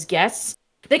celebrities as guests,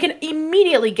 they can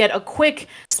immediately get a quick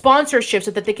sponsorship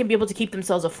so that they can be able to keep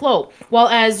themselves afloat. While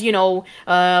as, Joe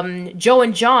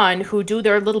and John, who do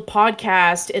their little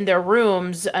podcast in their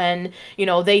rooms, and,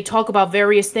 they talk about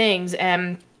various things,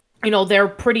 and they're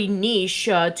pretty niche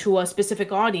to a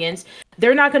specific audience,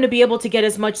 they're not going to be able to get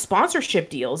as much sponsorship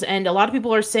deals. And a lot of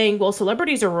people are saying, well,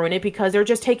 celebrities are ruining it because they're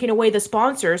just taking away the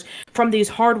sponsors from these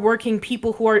hardworking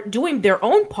people who are doing their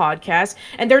own podcasts,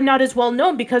 and they're not as well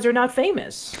known because they're not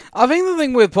famous. I think the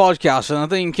thing with podcasts, and I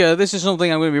think this is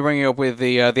something I'm going to be bringing up with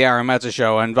the Aaron Meta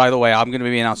show, and by the way, I'm going to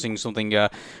be announcing something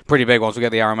pretty big once we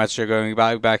get the Aaron Meta show going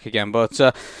back again, but,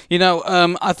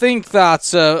 I think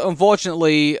that,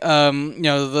 unfortunately,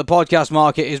 the podcast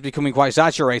market is becoming quite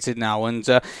saturated now, and,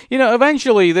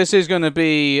 eventually this is going to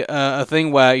be a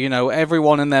thing where,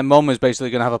 everyone and their mum is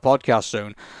basically going to have a podcast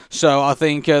soon. So I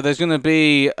think there's going to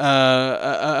be,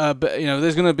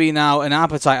 there's going to be now an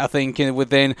appetite, I think,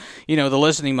 within, the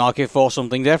listening market for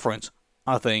something different,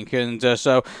 I think. And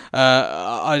so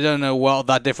I don't know what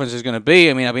that difference is going to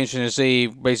be. I mean, I'd be interested to see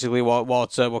basically what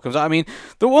comes out. I mean,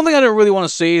 the one thing I don't really want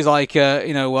to see is like, a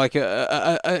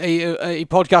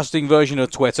podcasting version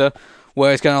of Twitter,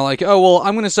 where it's kind of like, oh, well,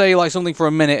 I'm going to say, like, something for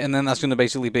a minute, and then that's going to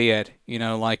basically be it. And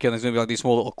there's going to be, like, these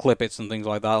small little clippets and things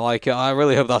like that. Like, I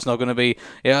really hope that's not going to be,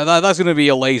 that's going to be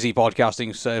a lazy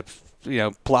podcasting,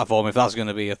 platform, if that's going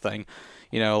to be a thing.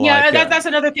 That's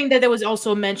another thing that was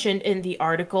also mentioned in the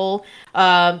article.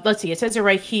 Let's see, it says it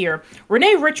right here.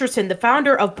 Renee Richardson, the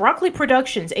founder of Broccoli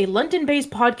Productions, a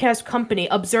London-based podcast company,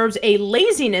 observes a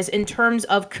laziness in terms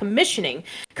of commissioning.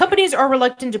 Companies are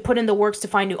reluctant to put in the works to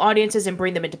find new audiences and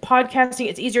bring them into podcasting.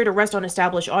 It's easier to rest on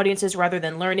established audiences rather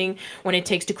than learning when it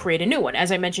takes to create a new one.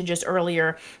 As I mentioned just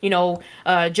earlier, Joe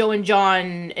and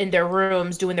John in their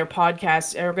rooms doing their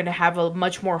podcasts are going to have a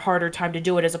much more harder time to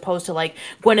do it, as opposed to like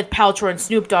Gwyneth Paltrow and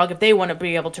Snoop Dogg if they want to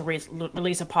be able to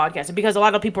release a podcast. And because a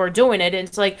lot of people are doing it, and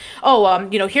it's like,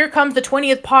 here comes the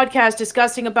 20th podcast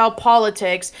discussing about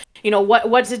politics.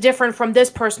 What's different from this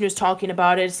person who's talking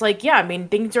about it? It's like, yeah, I mean,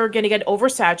 things are going to get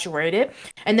oversaturated,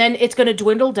 and then it's going to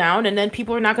dwindle down, and then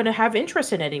people are not going to have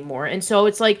interest in it anymore. And so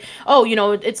it's like,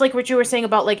 it's like what you were saying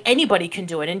about like anybody can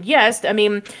do it. And yes, I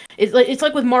mean, it's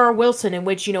like with Mara Wilson, in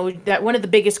which, that one of the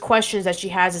biggest questions that she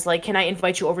has is like, can I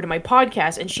invite you over to my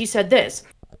podcast? And she said this: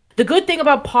 the good thing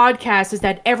about podcasts is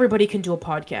that everybody can do a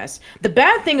podcast. The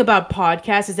bad thing about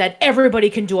podcasts is that everybody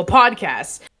can do a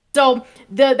podcast. So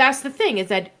that's the thing, is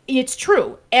that it's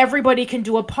true. Everybody can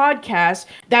do a podcast.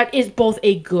 That is both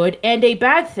a good and a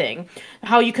bad thing.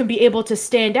 How you can be able to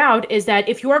stand out is that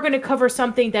if you are going to cover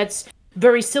something that's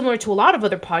very similar to a lot of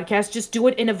other podcasts, just do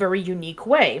it in a very unique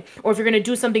way. Or if you're going to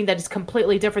do something that is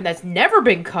completely different that's never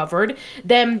been covered,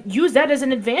 then use that as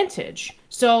an advantage.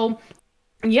 So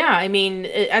yeah, I mean,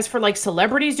 as for like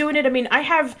celebrities doing it,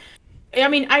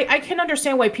 I can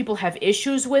understand why people have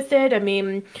issues with it. I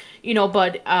mean,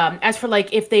 but as for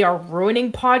like if they are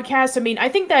ruining podcasts, I mean, I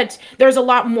think that there's a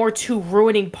lot more to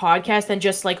ruining podcasts than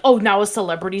just like, oh, now a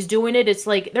celebrity's doing it. It's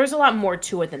like there's a lot more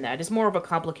to it than that. It's more of a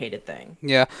complicated thing.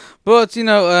 Yeah, but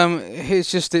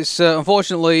it's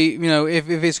unfortunately, if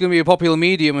it's going to be a popular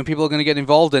medium and people are going to get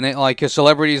involved in it, like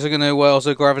celebrities are going to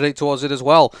also gravitate towards it as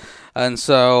well. And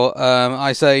so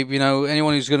I say,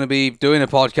 anyone who's going to be doing a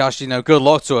podcast, good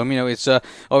luck to them. It's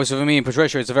obviously for me and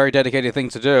Patricia, it's a very dedicated thing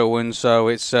to do, and so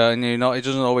it's it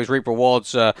doesn't always reap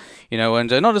rewards, and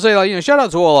not to say like shout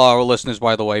out to all our listeners,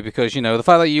 by the way, because the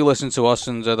fact that you listen to us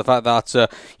and the fact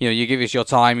that you give us your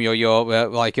time,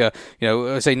 your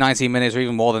say 19 minutes or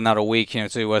even more than that a week,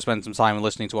 to spend some time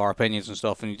listening to our opinions and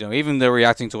stuff, and even they're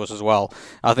reacting to us as well,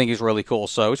 I think is really cool.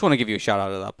 So I just want to give you a shout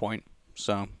out at that point.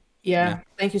 So. Yeah.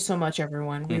 Thank you so much,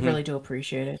 everyone. We Mm-hmm. really do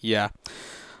appreciate it. Yeah.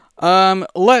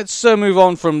 Let's move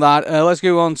on from that. Let's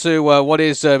go on to what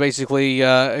is basically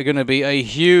going to be a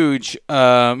huge,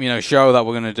 show that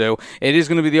we're going to do. It is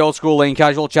going to be the Old School Lane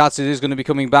Casual Chats. It is going to be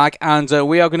coming back, and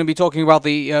we are going to be talking about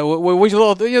the.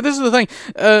 This is the thing.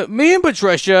 Me and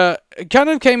Patricia kind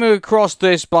of came across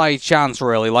this by chance,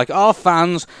 really. Like, our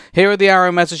fans here at the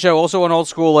Aaron Meta Show, also on Old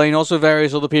School Lane, also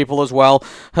various other people as well,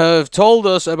 have told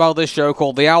us about this show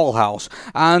called The Owl House.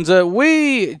 And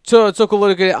we took a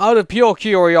look at it out of pure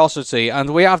curiosity, and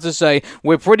we have to say,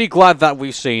 we're pretty glad that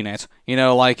we've seen it.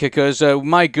 Because,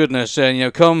 my goodness,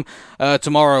 come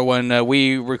tomorrow when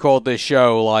we record this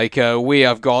show, we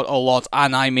have got a lot,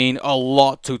 and I mean a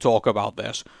lot, to talk about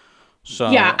this. So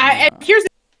Yeah, here's the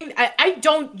thing. I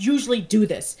don't usually do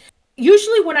this.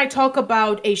 Usually when I talk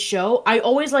about a show, I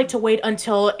always like to wait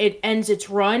until it ends its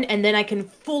run and then I can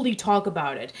fully talk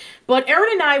about it. But Aaron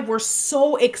and I were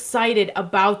so excited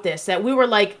about this that we were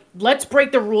like, let's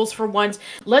break the rules for once.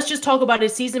 Let's just talk about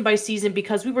it season by season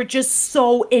because we were just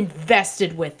so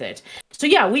invested with it. So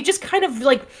yeah, we just kind of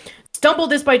like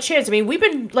stumbled this by chance. I mean, we've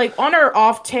been like on our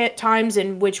off times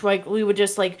in which like we would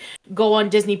just like go on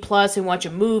Disney Plus and watch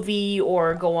a movie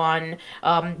or go on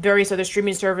various other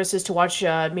streaming services to watch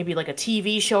maybe like a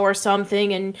TV show or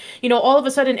something. And all of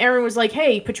a sudden Aaron was like,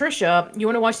 "Hey, Patricia, you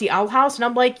want to watch The Owl House?" And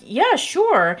I'm like, "Yeah,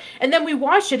 sure." And then we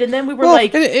watched it, and then we were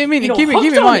like, keep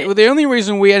in mind, the only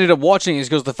reason we ended up watching it is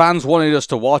because the fans wanted us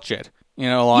to watch it.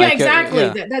 Yeah, exactly.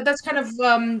 That's kind of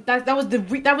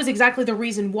that was exactly the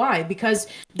reason why, because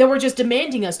they were just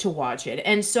demanding us to watch it,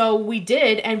 and so we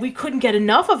did, and we couldn't get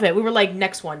enough of it. We were like,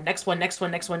 next one.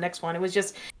 It was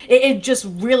just it just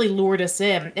really lured us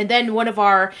in. And then one of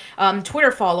our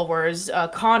Twitter followers,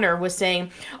 Connor, was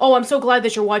saying, "Oh, I'm so glad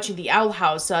that you're watching The Owl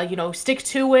House. Stick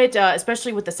to it,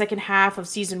 especially with the second half of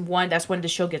season 1. That's when the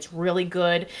show gets really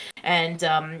good." And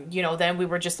then we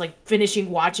were just like finishing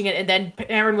watching it, and then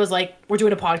Aaron was like, "We're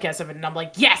doing a podcast of it," and I'm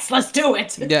like, "Yes, let's do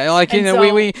it." Yeah,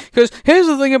 because here's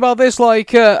the thing about this,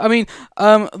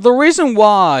 the reason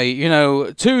why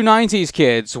two 90s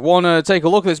kids want to take a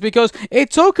look at this, because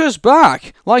it took us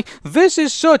back. Like, this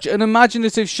is such an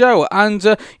imaginative show, and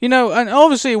and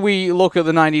obviously we look at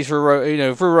the 90s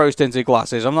through rose-tinted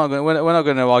glasses. We're not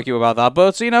going to argue about that,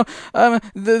 but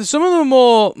some of the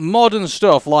more modern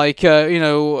stuff,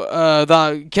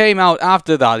 that came out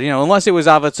after that, unless it was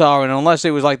Avatar and unless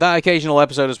it was like that occasional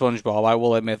episode of SpongeBob, I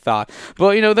will admit that.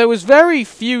 But there was very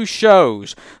few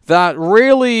shows that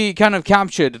really kind of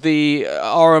captured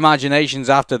our imaginations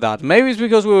after that. Maybe it's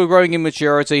because we were growing in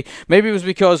maturity. Maybe it was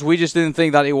because we just didn't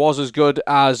think that it was as good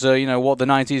as what the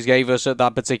 90s gave us at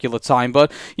that particular time.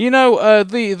 But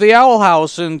the Owl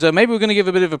House, and maybe we're going to give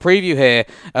a bit of a preview here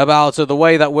about the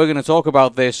way that we're going to talk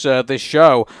about this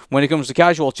show when it comes to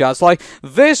casual chats. Like,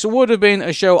 this would have been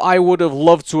a show I would have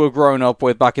loved to have grown up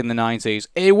with back in the 90s.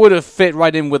 It would have fit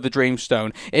right in with the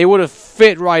Dreamstone. It would have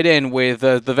fit right in with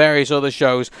the various other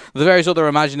shows, the various other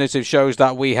imaginative shows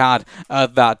that we had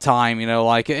at that time.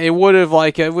 It would have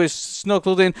it was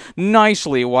snuggled in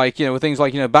nicely, with things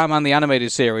like Batman the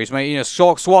Animated Series,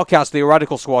 SWATcast, the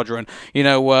Radical Squadron,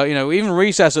 even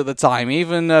Recess at the time,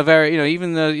 even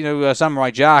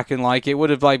Samurai Jack, and it would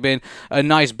have been a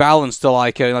nice balance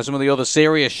to some of the other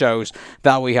serious shows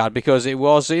that we had, because it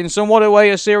was in somewhat a way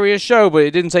a serious show, but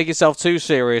it didn't take itself too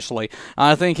seriously. And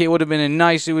I think it would have been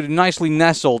it would have nicely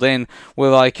nestled in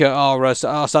with our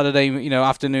Saturday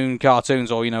afternoon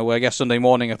cartoons, or I guess Sunday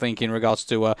morning, I think, in regards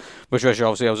to Patricia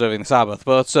obviously observing the Sabbath.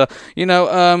 But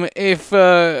if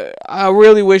I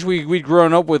really wish we'd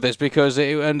grown up with this,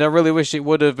 and I really wish it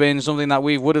would have been something that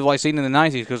we would have seen in the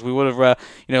 90s, because we would have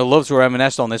loved to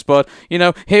reminisce on this. But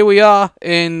here we are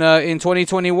in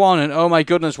 2021, and oh my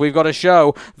goodness, we've got a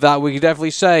show that we could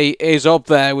definitely say is up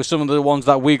there with some of the ones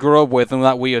that we grew up with and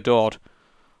that we adored.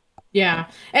 Yeah,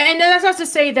 and that's not to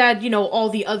say that all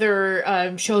the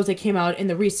other shows that came out in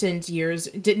the recent years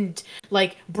didn't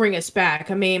bring us back.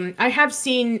 I mean, I have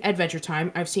seen Adventure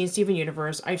Time, I've seen Steven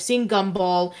Universe, I've seen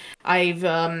Gumball, I've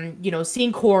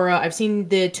seen Korra, I've seen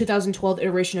the 2012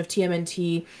 iteration of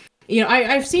TMNT.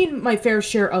 I've seen my fair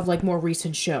share of more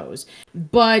recent shows,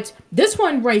 but this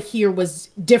one right here was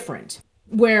different,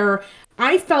 where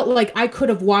I felt like I could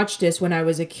have watched this when I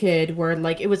was a kid, where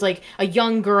it was a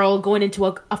young girl going into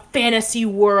a fantasy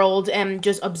world and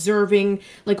just observing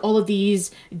all of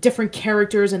these different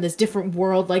characters in this different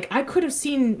world. I could have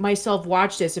seen myself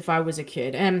watch this if I was a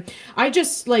kid, and I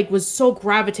just was so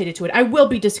gravitated to it. I will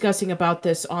be discussing about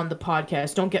this on the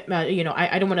podcast. Don't get mad,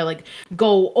 I don't want to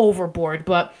go overboard,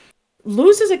 but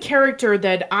Luz is a character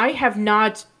that I have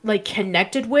not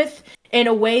connected with in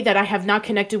a way that I have not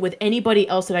connected with anybody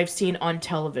else that I've seen on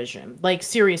television. Like,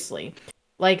 seriously.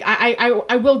 Like,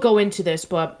 I will go into this,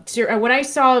 but when I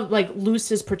saw, like,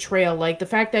 Luz's portrayal, like, the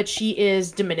fact that she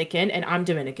is Dominican and I'm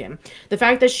Dominican, the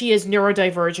fact that she is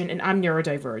neurodivergent and I'm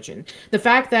neurodivergent, the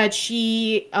fact that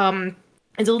she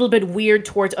is a little bit weird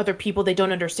towards other people, they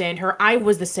don't understand her, I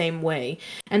was the same way.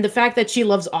 And the fact that she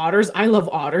loves otters, I love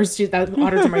otters.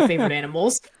 Otters are my favorite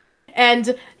animals.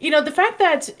 And, the fact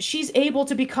that she's able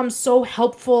to become so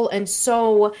helpful and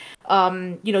so,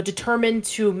 determined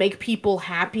to make people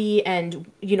happy and,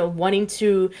 wanting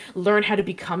to learn how to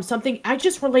become something, I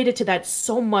just related to that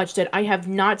so much that I have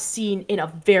not seen in a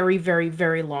very, very,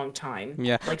 very long time.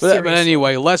 Yeah, like, but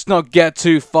anyway, let's not get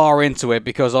too far into it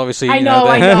because obviously... I know.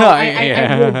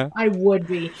 I would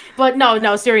be. But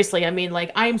no, seriously, I mean,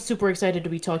 like, I'm super excited to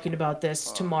be talking about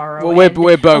this tomorrow. Well,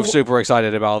 we're both super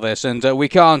excited about this, and we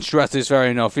can't stress this very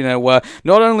enough.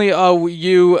 Not only are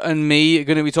you and me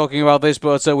going to be talking about this,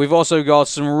 but we've also got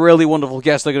some really wonderful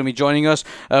guests that are going to be joining us.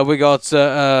 We got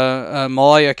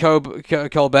Malaya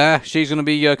Colbert. She's going to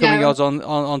be coming out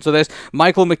onto this.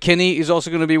 Michael McKinney is also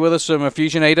going to be with us from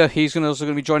Fusionator. He's also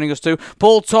going to be joining us too.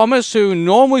 Paul Thomas, who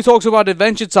normally talks about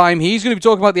Adventure Time, he's going to be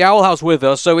talking about the Owl House with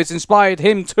us, so it's inspired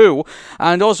him too.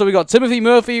 And also we got Timothy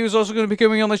Murphy, who's also going to be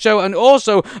coming on the show, and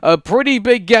also a pretty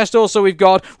big guest. Also we've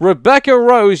got Rebecca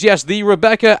Rose. Yes, the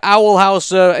Rebecca Owl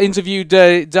House interviewed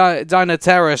Dinah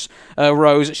Terrace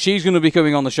Rose. She's going to be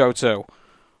coming on the show too.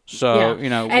 So,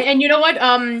 And you know what?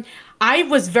 I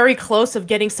was very close of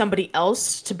getting somebody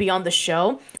else to be on the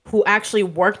show who actually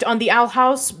worked on the Owl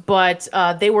House, but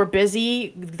they were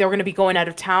busy. They were going to be going out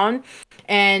of town.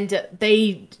 And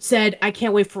they said, I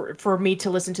can't wait for me to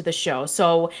listen to the show.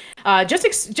 So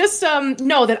just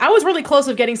know that I was really close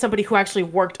of getting somebody who actually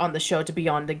worked on the show to be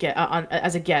on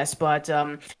as a guest. But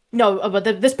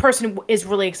this person is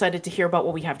really excited to hear about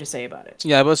what we have to say about it.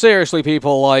 Yeah, but seriously,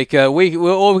 people, like, all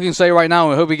we can say right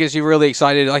now, I hope it gets you really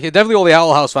excited. Like, definitely all the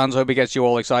Owl House fans, I hope it gets you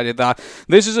all excited that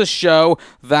this is a show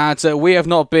that we have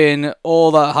not been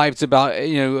all that hyped about,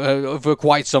 for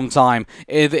quite some time.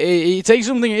 It takes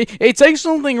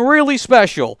something really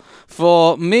special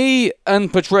for me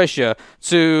and Patricia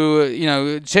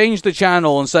to, change the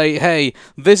channel and say, hey,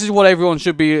 this is what everyone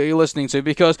should be listening to,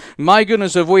 because, my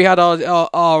goodness, have we had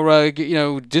our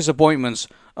disappointments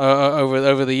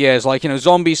over the years, like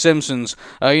Zombie Simpsons,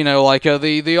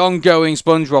 the ongoing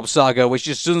SpongeBob saga, which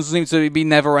just doesn't seem to be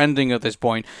never ending at this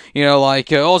point.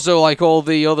 Also like all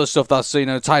the other stuff that's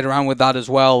tied around with that as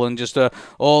well, and just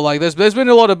there's been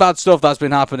a lot of bad stuff that's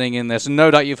been happening in this, and no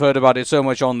doubt you've heard about it so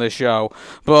much on this show.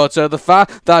 But the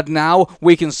fact that now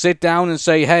we can sit down and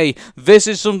say, hey, this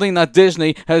is something that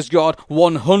Disney has got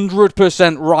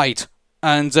 100% right.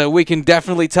 And we can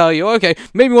definitely tell you, okay,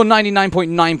 maybe we're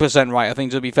 99.9% right, I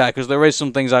think, to be fair, because there is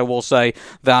some things I will say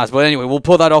that. But anyway, we'll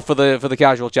put that off for the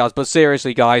casual chats. But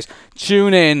seriously, guys,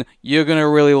 tune in. You're going to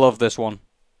really love this one.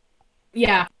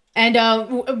 Yeah. And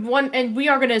we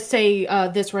are going to say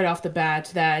this right off the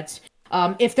bat, that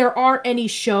if there are any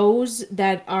shows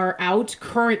that are out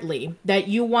currently that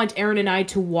you want Aaron and I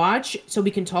to watch so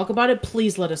we can talk about it,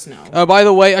 please let us know. By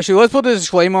the way, actually, let's put a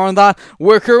disclaimer on that.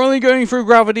 We're currently going through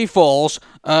Gravity Falls.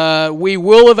 We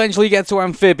will eventually get to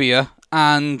Amphibia,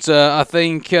 and I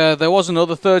think there was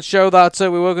another third show that we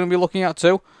were going to be looking at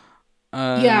too.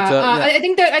 I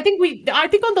think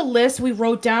on the list we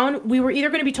wrote down we were either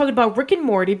going to be talking about Rick and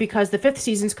Morty because the 5th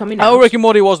season's coming out. Oh, Rick and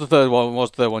Morty was the third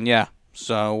one. Yeah.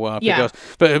 So,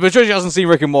 but Patricia hasn't seen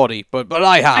Rick and Morty, but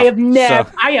I have. I have never.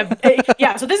 So. I have.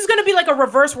 Yeah. So this is going to be like a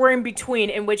reverse we're in between,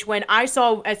 in which when I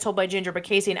saw As Told by Ginger, but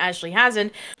Casey and Ashley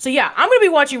hasn't. So yeah, I'm going to be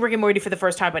watching Rick and Morty for the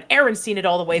first time, but Aaron's seen it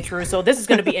all the way through, so this is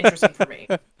going to be interesting for me.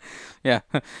 Yeah,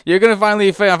 you're going to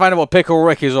finally find out what Pickle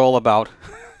Rick is all about.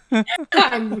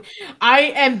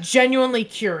 I am genuinely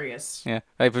curious. Yeah.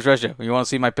 Hey, Patricia, you want to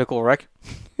see my Pickle Rick?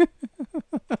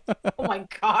 Oh my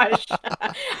gosh!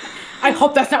 I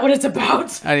hope that's not what it's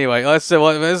about. Anyway, let's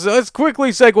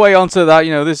quickly segue onto that.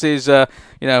 This is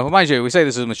mind you, we say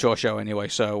this is a mature show anyway,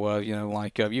 so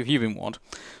you've been warned.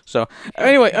 So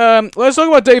anyway, let's talk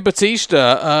about Dave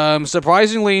Bautista.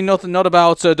 Surprisingly, not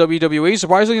about WWE.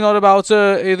 Surprisingly, not about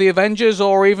the Avengers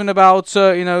or even about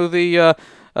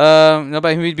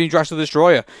about him being Drax the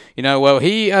Destroyer.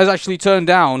 He has actually turned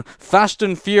down Fast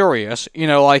and Furious,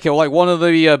 like one of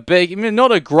the big,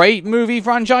 not a great movie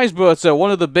franchise, but one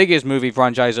of the biggest movie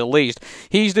franchise at least.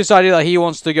 He's decided that he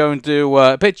wants to go and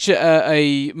pitch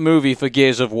a movie for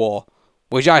Gears of War,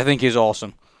 which I think is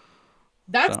awesome.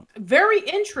 That's very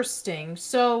interesting.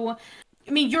 So,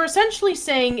 I mean, you're essentially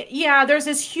saying, yeah, there's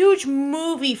this huge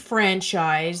movie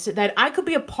franchise that I could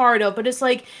be a part of, but it's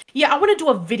like, yeah, I want to do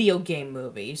a video game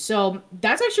movie. So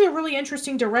that's actually a really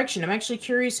interesting direction. I'm actually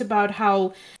curious about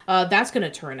how that's going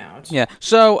to turn out. Yeah.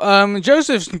 So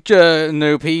Joseph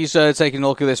Noop, he's taking a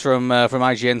look at this from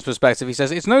IGN's perspective. He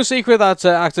says it's no secret that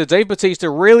actor Dave Bautista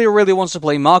really, really wants to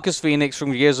play Marcus Phoenix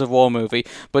from the Gears of War movie,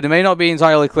 but it may not be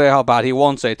entirely clear how bad he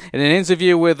wants it. In an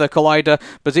interview with Collider,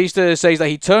 Bautista says that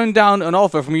he turned down an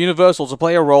offer from Universal to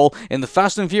play a role in the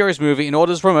Fast and Furious movie in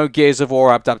order to promote Gears of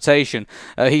War adaptation.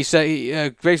 He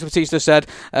said, Bautista said,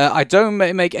 "I don't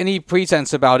make any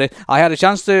pretense about it. I had a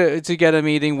chance to get a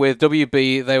meeting with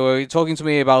WB. They were talking to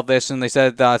me about this, and they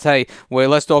said that, hey,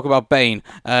 let's talk about Bane.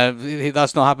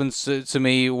 That's not happened to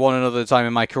me one another time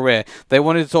in my career. They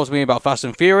wanted to talk to me about Fast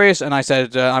and Furious, and I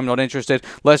said, I'm not interested.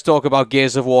 Let's talk about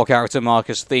Gears of War character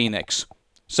Marcus Phoenix."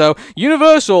 So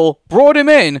Universal brought him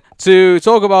in to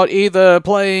talk about either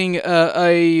playing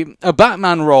a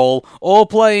Batman role or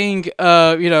playing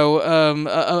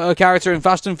a character in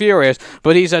Fast and Furious,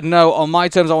 but he said no. On my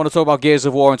terms, I want to talk about Gears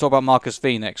of War and talk about Marcus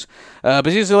Phoenix. But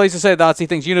he's later said that he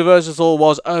thinks Universal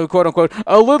was quote unquote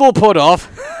a little put off.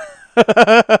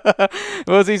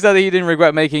 Well, he said he didn't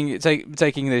regret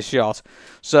taking this shot.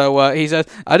 So he said,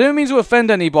 "I don't mean to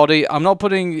offend anybody. I'm not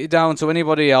putting it down to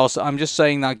anybody else. I'm just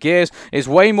saying that Gears is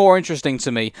way more interesting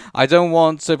to me. I don't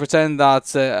want to pretend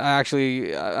that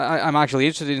I'm actually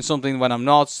interested in something when I'm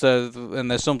not. And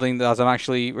there's something that I'm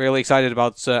actually really excited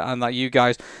about, and that you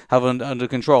guys have under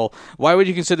control. Why would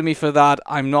you consider me for that?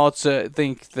 I'm not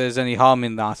think there's any harm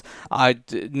in that. I'm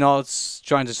not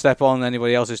trying to step on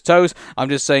anybody else's toes. I'm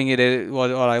just saying it is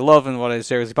what I love and what I'm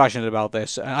seriously passionate about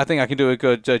this. And I think I can do a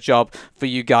good job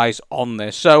for you guys on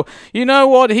this." So you know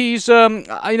what, he's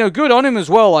good on him as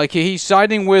well. Like, he's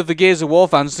siding with the Gears of War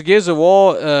fans. The Gears of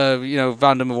War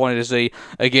fandom have wanted to see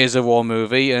a Gears of War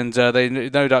movie, and they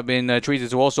no doubt been treated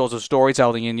to all sorts of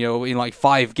storytelling in like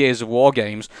 5 Gears of War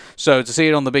games. So to see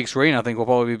it on the big screen, I think will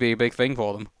probably be a big thing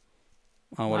for them.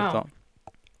 I would have thought.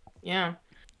 Yeah.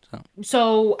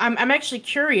 So I'm actually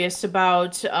curious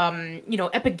about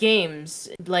Epic Games,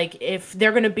 like if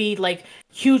they're gonna be like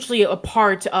hugely a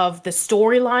part of the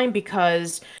storyline,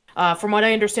 because from what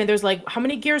I understand, there's like how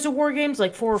many Gears of War games?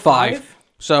 Like 4 or 5?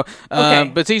 So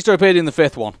Batista appeared in the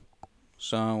 5th one.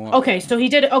 So so he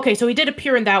did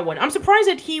appear in that one. I'm surprised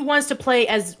that he wants to play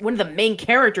as one of the main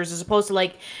characters as opposed to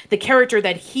like the character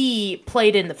that he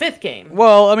played in the 5th game.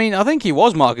 Well, I mean, I think he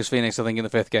was Marcus Phoenix, I think, in the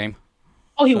 5th game.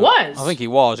 Oh, he was. I think he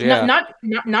was. Yeah.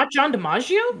 Not John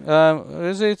DiMaggio.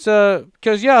 Is it?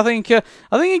 Because I think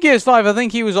in Gears 5, I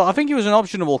think he was an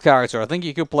optional character. I think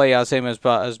you could play as him as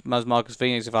Marcus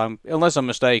Phoenix, unless I'm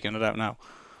mistaken. I don't know.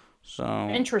 So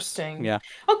interesting. Yeah.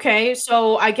 Okay,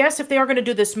 so I guess if they are going to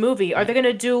do this movie, are they going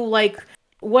to do like?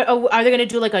 What are they going to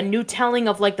do? Like a new telling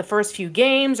of like the first few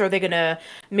games? Or are they going to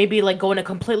maybe like go in a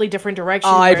completely different direction?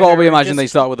 I probably imagine they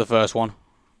start with the first one.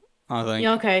 I think.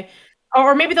 Yeah. Okay.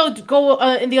 Or maybe they'll go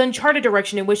in the Uncharted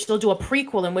direction, in which they'll do a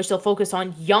prequel in which they'll focus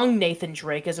on young Nathan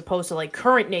Drake as opposed to like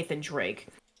current Nathan Drake.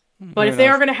 But if they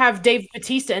are going to have Dave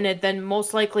Bautista in it, then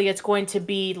most likely it's going to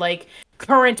be like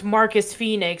current Marcus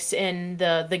Phoenix in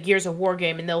the Gears of War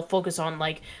game, and they'll focus on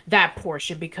like that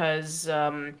portion because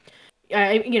I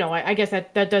guess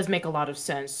that does make a lot of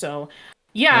sense. So.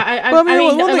 Yeah,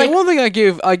 one thing I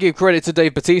give credit to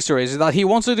Dave Bautista is that he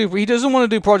doesn't want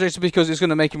to do projects because it's going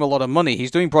to make him a lot of money.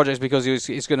 He's doing projects because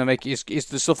it's going to make it's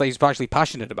the stuff that he's actually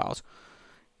passionate about.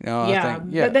 I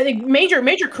think,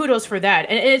 major kudos for that.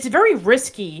 And it's very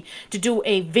risky to do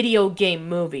a video game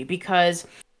movie because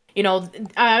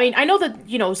I mean, I know that,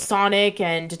 Sonic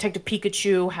and Detective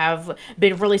Pikachu have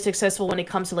been really successful when it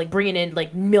comes to, like, bringing in,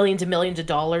 like, millions and millions of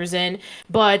dollars in.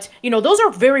 But, those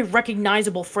are very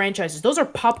recognizable franchises. Those are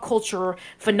pop culture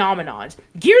phenomenons.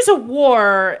 Gears of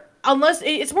War, unless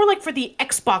it's more like for the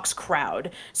Xbox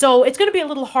crowd. So it's going to be a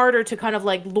little harder to kind of,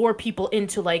 like, lure people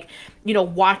into, like,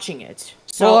 watching it.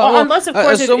 So unless, of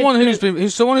course, as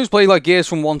someone who's played like Gears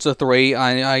from 1 to 3,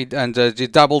 and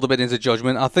dabbled a bit into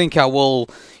Judgment, I think I will.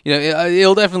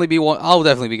 It'll definitely be one. I'll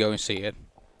definitely be going to see it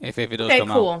if it does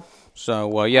come out.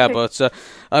 So okay. But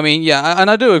I mean,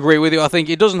 and I do agree with you. I think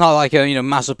it doesn't have like a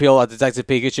mass appeal like Detective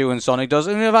Pikachu and Sonic does.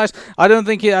 And in fact, I don't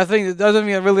think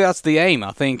really that's the aim.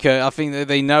 I think that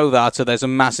they know that, so there's a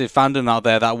massive fandom out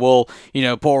there that will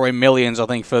pour in millions. I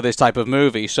think for this type of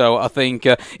movie. So I think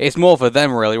it's more for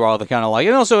them really, rather kind of like,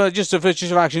 and also just for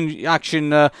action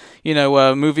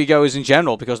moviegoers in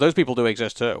general, because those people do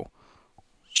exist too.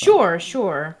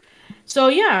 Sure. So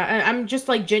yeah, I'm just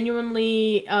like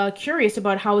genuinely curious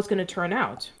about how it's going to turn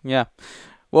out. Yeah.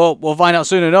 Well, we'll find out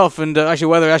soon enough, and actually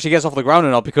whether it actually gets off the ground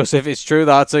or not. Because if it's true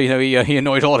that he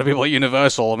annoyed a lot of people at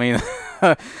Universal, I mean,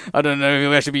 I don't know if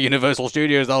it'll actually be Universal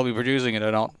Studios that'll be producing it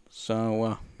or not.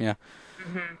 So yeah,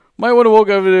 might want to walk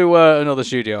over to another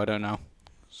studio. I don't know.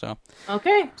 So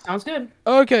Okay, sounds good.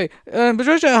 okay,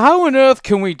 Patricia, how on earth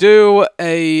can we do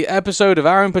a episode of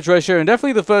Aaron Patricia, and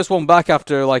definitely the first one back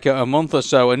after like a month or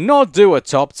so, and not do a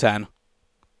top 10?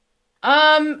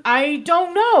 I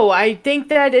don't know. I think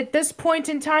that at this point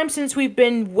in time, since we've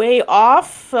been way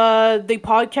off the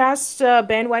podcast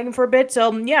bandwagon for a bit,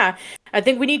 so yeah, I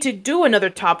think we need to do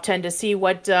another top 10 to see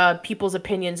what people's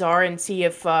opinions are and see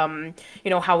if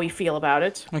how we feel about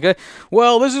it. Okay,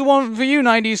 well, this is one for you,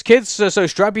 90s kids, so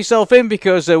strap yourself in,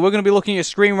 because we're going to be looking at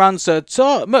Screen Rant's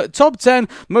top 10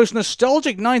 most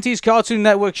nostalgic 90s Cartoon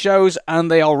Network shows, and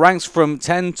they are ranked from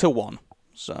 10 to 1.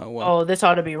 So, this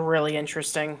ought to be really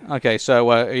interesting. Okay, so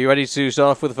are you ready to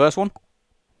start off with the first one?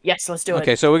 Yes, let's do it.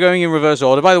 Okay, so we're going in reverse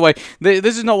order. By the way,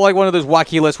 this is not like one of those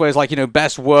wacky lists where it's like,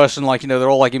 best, worst, and like, they're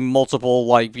all like in multiple,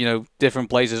 like, different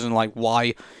places and like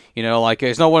why.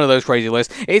 It's not one of those crazy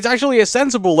lists. It's actually a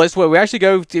sensible list where we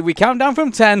actually we count down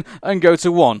from 10 and go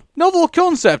to 1. Novel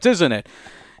concept, isn't it?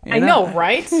 I know,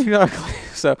 right? Exactly.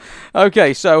 So,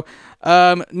 okay, so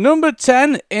number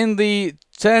 10 in the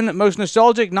 10 most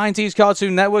nostalgic 90s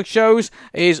Cartoon Network shows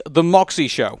is The Moxie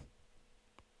Show.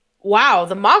 Wow,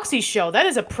 The Moxie Show. That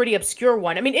is a pretty obscure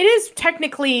one. I mean, it is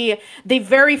technically the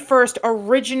very first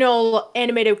original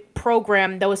animated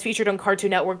program that was featured on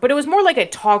Cartoon Network, but it was more like a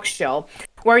talk show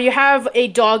where you have a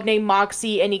dog named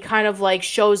Moxie, and he kind of like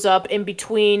shows up in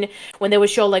between when they would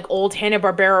show like old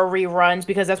Hanna-Barbera reruns,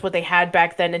 because that's what they had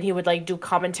back then, and he would like do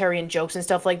commentary and jokes and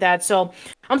stuff like that. So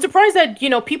I'm surprised that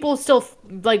people still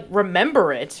like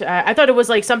remember it. I thought it was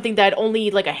like something that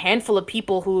only like a handful of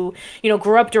people who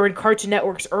grew up during Cartoon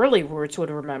Network's early roots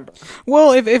would remember.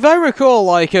 Well, if I recall,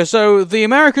 so the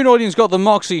American audience got the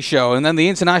Moxie Show, and then the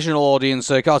international audience,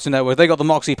 Cartoon Network, they got the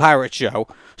Moxie Pirate Show.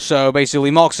 So basically,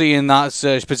 Moxie in that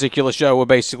particular show would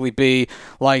basically be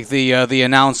like the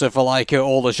announcer for like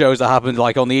all the shows that happened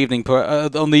like on the evening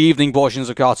portions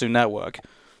of Cartoon Network.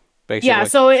 Basically. Yeah,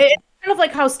 so it's kind of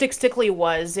like how Stick Stickly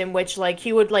was, in which like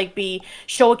he would like be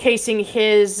showcasing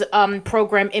his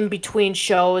program in between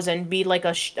shows and be like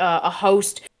a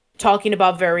host talking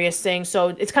about various things. So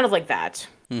it's kind of like that.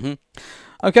 Mm-hmm.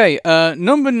 Okay,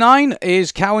 number 9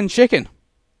 is Cow and Chicken.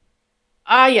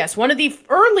 Yes, one of the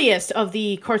earliest of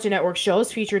the Cartoon Network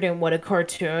shows featured in What a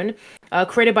Cartoon,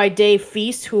 created by Dave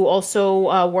Feast, who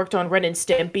also worked on Ren and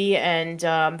Stimpy and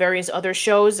various other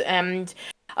shows. And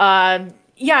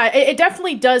it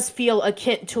definitely does feel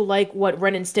akin to like what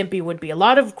Ren and Stimpy would be. A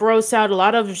lot of gross out, a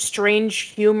lot of strange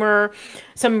humor,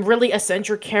 some really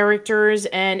eccentric characters,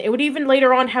 and it would even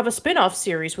later on have a spin-off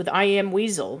series with I Am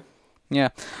Weasel. Yeah.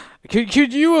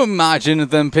 Could you imagine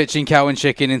them pitching Cow and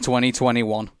Chicken in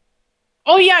 2021?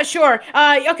 Oh, yeah, sure.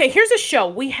 Okay, here's a show.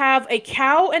 We have a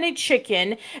cow and a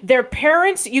chicken. Their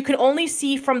parents, you can only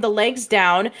see from the legs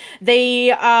down. They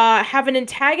have an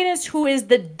antagonist who is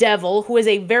the devil, who is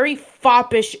a very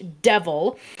foppish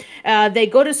devil. They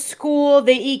go to school.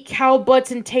 They eat cow butts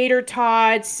and tater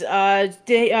tots.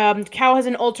 Cow has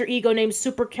an alter ego named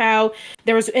Super Cow.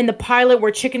 There was in the pilot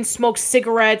where chicken smokes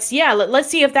cigarettes. Yeah, let's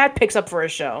see if that picks up for a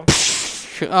show.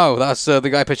 Oh, that's the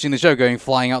guy pitching the show going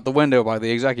flying out the window by the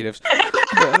executives.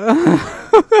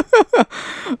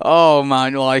 Oh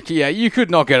man, you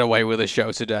could not get away with a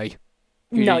show today.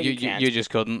 No, you can't. You just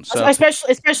couldn't. So.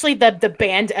 Especially the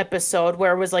band episode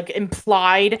where it was like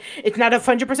implied. It's not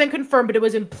 100% confirmed, but it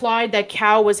was implied that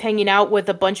Cow was hanging out with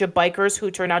a bunch of bikers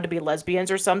who turned out to be lesbians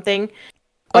or something.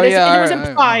 But it was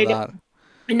implied.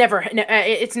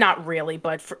 It's not really,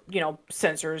 but for,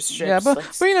 censorship. Yeah,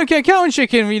 but Cow and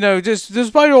Chicken, just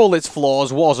despite all its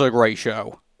flaws, was a great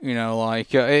show. It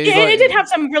did have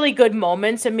some really good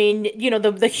moments. I mean,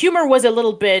 the humor was a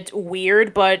little bit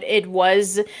weird, but it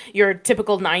was your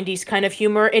typical 90s kind of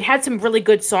humor. It had some really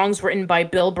good songs written by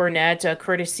Bill Burnett,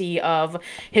 courtesy of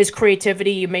his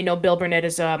creativity. You may know Bill Burnett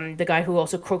as the guy who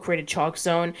also co-created Chalk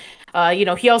Zone.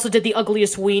 He also did The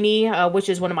Ugliest Weenie, which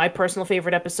is one of my personal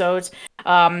favorite episodes.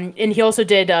 And he also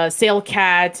did Sail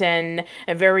Cat and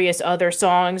various other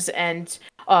songs. And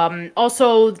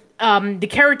also, the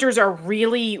characters are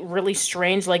really, really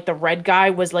strange. Like the red guy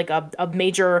was like a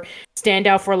major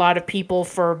standout for a lot of people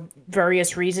for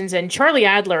various reasons. And Charlie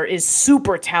Adler is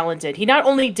super talented. He not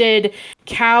only did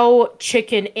Cow,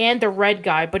 Chicken, and the red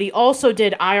guy, but he also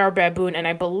did IR Baboon. And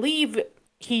I believe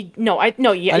he did IR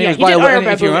Baboon.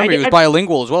 If you remember, he was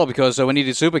bilingual as well, because when he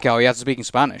did Super Cow, he had to speak in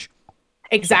Spanish.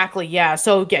 Exactly, yeah.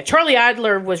 So, yeah, Charlie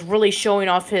Adler was really showing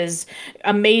off his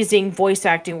amazing voice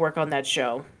acting work on that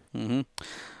show.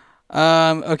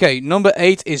 Okay, number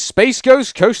 8 is Space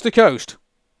Ghost Coast to Coast.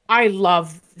 I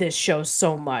love this show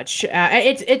so much.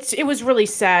 It was really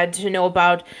sad to know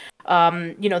about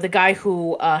the guy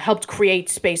who helped create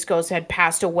Space Ghost had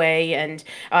passed away, and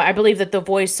I believe that the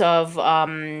voice of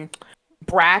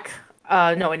Brack.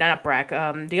 No, not Brack.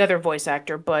 The other voice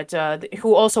actor, but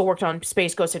who also worked on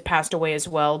Space Ghost had passed away as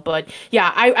well. But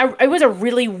yeah,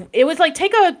 it was like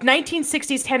take a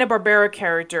 1960s Hanna-Barbera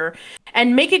character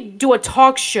and make it do a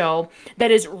talk show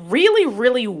that is really,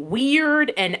 really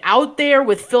weird and out there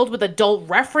filled with adult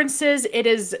references. It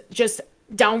is just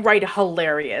downright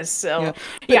hilarious. So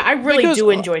yeah, I really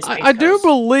do enjoy Space Ghost. I do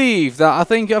believe that. I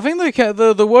think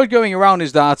the word going around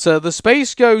is that the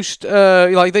Space Ghost,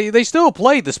 like they still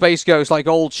played the Space Ghost like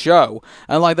old show,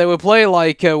 and like they would play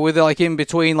like with like in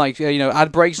between like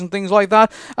ad breaks and things like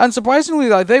that. And surprisingly,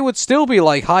 like they would still be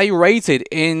like high rated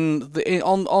on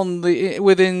the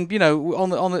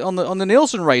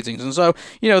Nielsen ratings, and so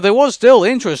there was still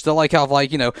interest to like have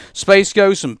like Space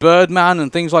Ghost and Birdman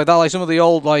and things like that, like some of the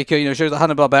old like shows that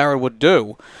Hanna-Barbera would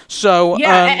do. So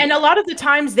yeah, and a lot of the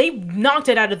times they knocked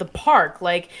it out of the park.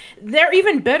 Like they're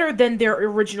even better than their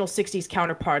original 60s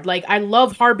counterpart. Like I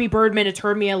love Harvey Birdman,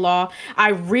 Attorney at Law. I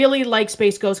really like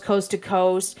Space Ghost Coast to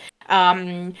Coast.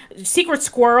 Secret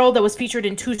Squirrel that was featured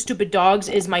in Two Stupid Dogs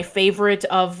is my favorite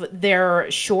of their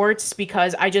shorts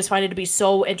because I just find it to be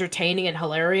so entertaining and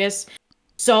hilarious.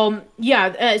 So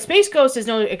yeah, Space Ghost is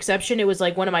no exception. It was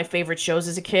like one of my favorite shows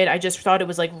as a kid. I just thought it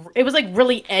was like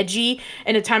really edgy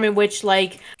in a time in which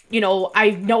like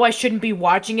I know I shouldn't be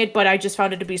watching it, but I just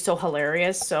found it to be so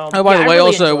hilarious. So by the way,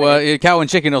 also Cow and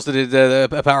Chicken also did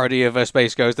a parody of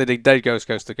Space Ghost. They did Dead Ghost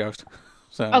Coast to Coast.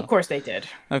 So of course they did.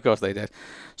 Of course they did.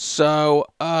 So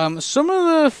some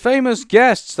of the famous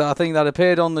guests that I think that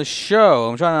appeared on the show.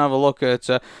 I'm trying to have a look at.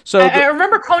 I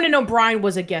remember Conan O'Brien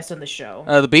was a guest on the show.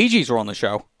 The Bee Gees were on the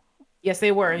show. Yes,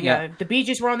 they were. Yeah, the Bee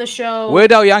Gees were on the show.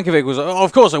 Weird Al Yankovic was,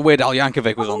 of course, Weird Al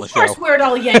Yankovic was on the show. Of course, Weird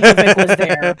Al Yankovic was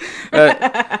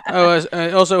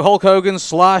there. Also, Hulk Hogan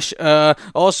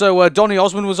 / also Donny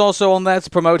Osmond was also on there to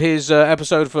promote his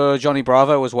episode for Johnny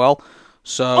Bravo as well.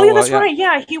 So, that's right.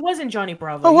 Yeah, he was in Johnny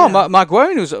Bravo. Oh, well, Mark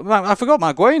Wayne I forgot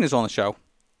Mark Wayne is on the show.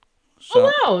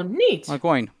 So, wow, neat. Mark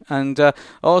Wayne. And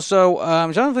also,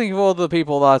 I'm trying to think of all the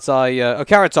people that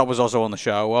Carrot Top was also on the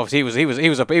show. Obviously, he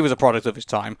was a product of his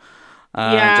time.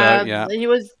 And, he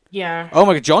was. Yeah. Oh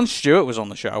my God, Jon Stewart was on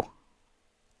the show.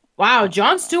 Wow,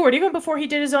 Jon Stewart, even before he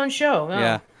did his own show. Oh.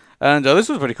 Yeah. And this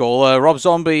was pretty cool. Rob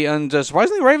Zombie and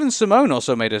surprisingly, Raven Simone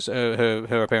also made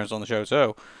her appearance on the show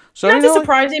too. So not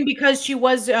surprising because she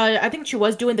was, I think she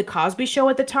was doing the Cosby Show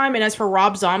at the time. And as for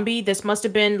Rob Zombie, this must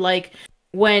have been like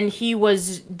when he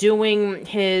was doing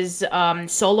his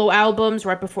solo albums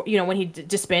right before, when he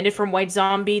disbanded from White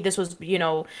Zombie. This was,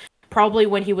 probably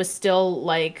when he was still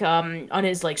like on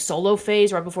his like solo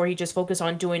phase, right before he just focused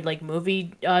on doing like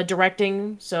movie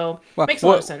directing. So makes a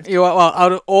lot of sense.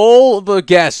 Out of all the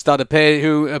guests that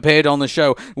who appeared on the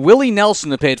show, Willie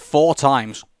Nelson appeared 4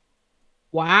 times.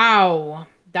 Wow.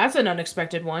 That's an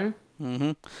unexpected one.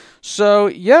 Mm-hmm. So,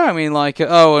 yeah, I mean, like, and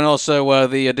also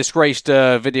the disgraced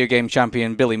video game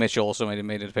champion Billy Mitchell also made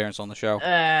an appearance on the show.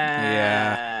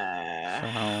 Yeah.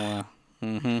 So,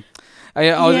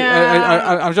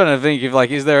 I'm trying to think of, like,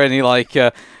 is there any, like,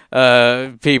 people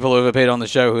who have appeared on the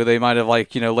show who they might have,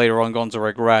 like, later on gone to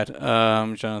regret?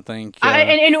 I'm trying to think.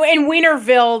 In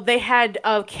Wienerville, they had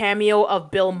a cameo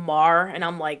of Bill Maher, and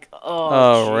I'm like,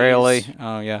 oh, really?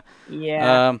 Oh, yeah.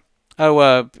 Yeah.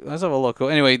 Let's have a look.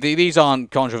 Anyway, these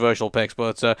aren't controversial picks,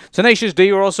 but Tenacious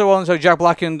D were also on. So Jack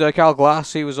Black and Cal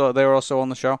Glass, they were also on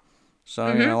the show. So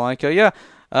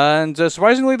and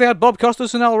surprisingly, they had Bob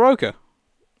Costas and Al Roker.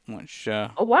 Which oh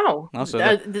wow!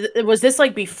 Was this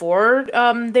like before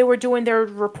they were doing their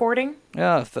reporting?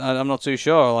 Yeah, I'm not too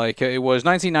sure. Like it was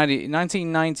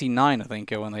 1999, I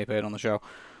think, when they appeared on the show.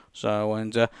 So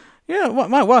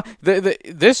this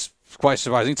is quite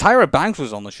surprising. Tyra Banks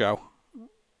was on the show.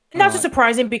 Not so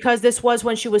surprising because this was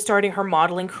when she was starting her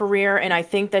modeling career, and I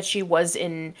think that she was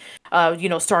in,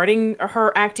 starting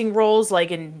her acting roles. Like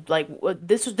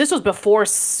this was before,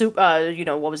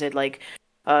 what was it like?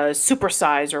 Super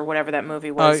Size or whatever that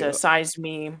movie was. Size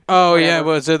Me. Oh whatever. Yeah,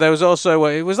 but there was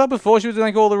also was that before she was doing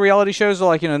like all the reality shows,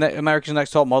 like America's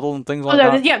Next Top Model and things like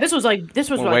that. Yeah, this was way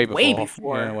before. Yeah, way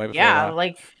before.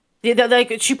 Yeah,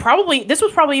 this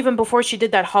was probably even before she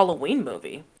did that Halloween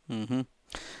movie. Mm-hmm.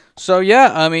 So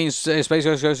yeah, I mean, Space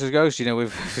Ghost Ghost is Ghost. You know,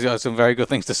 we've got some very good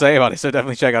things to say about it. So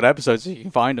definitely check out episodes if you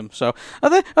can find them. So are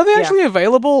they actually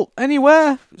available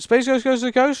anywhere? Space Ghost Ghost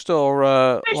to Ghost or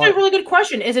Actually, a really good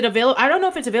question. Is it available? I don't know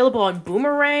if it's available on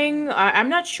Boomerang. I'm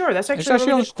not sure. That's actually a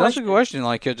really good question. That's a good question.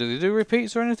 Like, do they do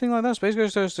repeats or anything like that? Space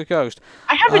Ghost Ghost to Ghost.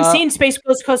 I haven't seen Space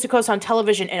Ghost Coast to Coast on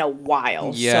television in a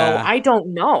while, so I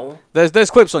don't know. There's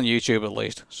clips on YouTube at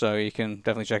least, so you can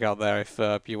definitely check out there if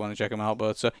you want to check them out.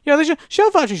 But yeah, they Show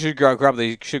Factory should grab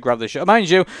the show. Mind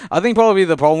you, I think probably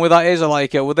the problem with that is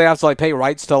like would they have to like pay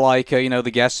rights to like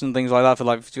the guests and things like that for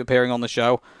like appearing on the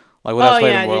show? Like would they have to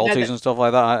pay royalties and stuff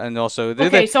like that? And also,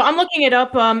 so I'm looking it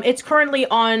up. It's currently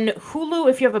on Hulu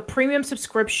if you have a premium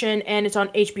subscription, and it's on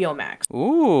HBO Max.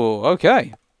 Ooh,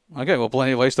 okay. Well,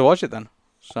 plenty of ways to watch it then.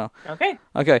 So okay.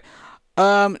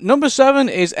 Number 7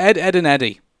 is Ed, Edd n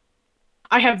Eddy.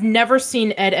 I have never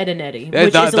seen Ed, Edd n Eddy.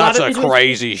 That's a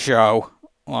crazy show.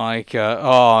 Like,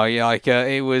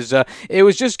 it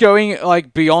was just going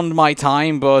like beyond my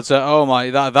time, but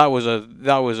that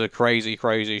was a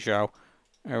crazy show.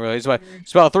 Really,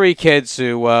 it's about 3 kids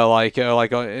who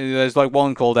there's like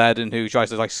one called Ed and who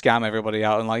tries to like scam everybody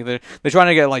out, and like they're trying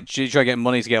to get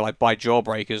money to get like buy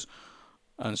Jawbreakers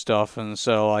and stuff, and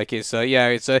so like it's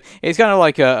kind of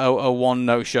like a one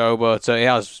note show, but it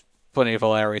has plenty of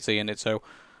hilarity in it. So,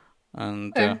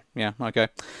 and okay.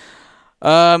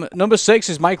 Number 6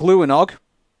 is Mike Lewinog.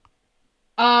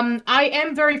 I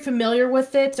am very familiar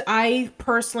with it. I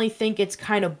personally think it's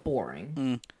kind of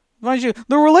boring. Mind you,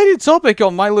 the related topic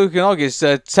on Mike Lewinog is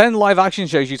 10 live action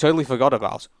shows you totally forgot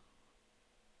about.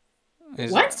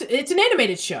 What? It's an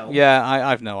animated show. Yeah, I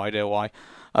have no idea why.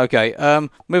 Okay,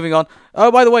 moving on.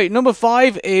 Oh, by the way, number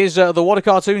 5 is the What a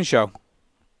Cartoon Show.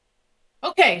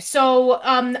 Okay, so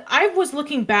I was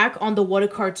looking back on the What a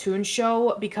Cartoon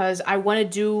Show because I want to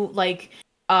do like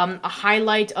a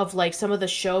highlight of like some of the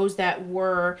shows that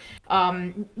were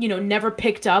never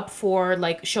picked up for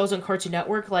like shows on Cartoon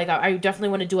Network. Like I definitely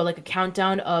want to do a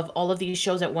countdown of all of these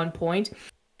shows at one point.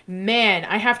 Man,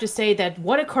 I have to say that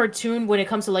What a Cartoon, when it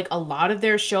comes to like a lot of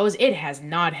their shows, it has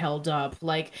not held up.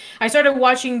 Like I started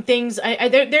watching things.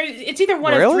 It's either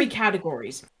one of 3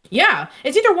 categories. Yeah,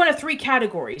 it's either one of 3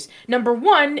 categories. Number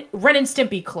 1, Ren and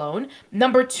Stimpy clone.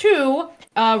 Number 2,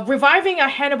 reviving a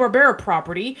Hanna-Barbera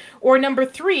property. Or number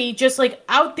 3, just like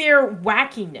out there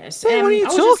wackiness. What are you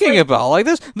talking about? Like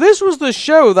this was the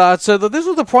show that this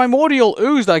was the primordial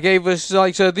ooze that gave us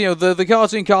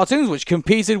the cartoons which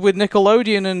competed with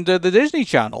Nickelodeon and the Disney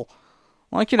Channel.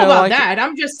 Like that.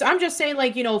 I'm just saying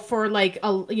for for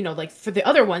the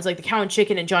other ones like the Cow and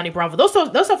Chicken and Johnny Bravo.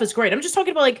 Those stuff is great. I'm just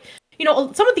talking about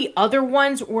some of the other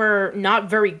ones were not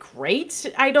very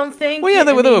great, I don't think. Well, yeah,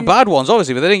 they were bad ones,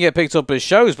 obviously, but they didn't get picked up as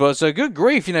shows. But good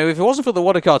grief, if it wasn't for the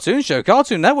What a Cartoon Show,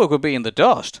 Cartoon Network would be in the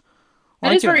dust.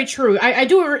 That is very true. I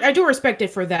do respect it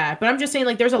for that, but I'm just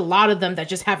saying, there's a lot of them that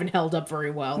just haven't held up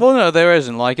very well. Well, no, there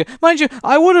isn't. Mind you,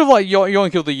 I would have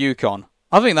Yoink the Yukon.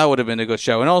 I think that would have been a good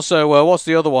show. And also, what's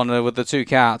the other one with the 2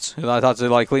 cats who had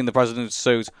to clean the president's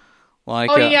suit? What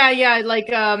was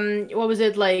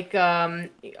it Elmo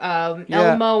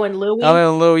and Louie? Elmo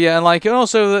and Lou, yeah, and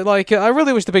also I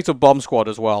really wish they picked up Bomb Squad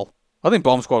as well. I think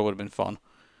Bomb Squad would have been fun.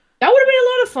 That would have been a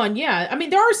lot of fun, yeah. I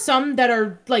mean, there are some that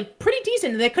are pretty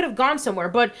decent. They could have gone somewhere,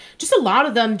 but just a lot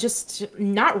of them just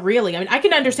not really. I mean, I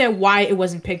can understand why it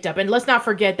wasn't picked up, and let's not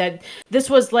forget that this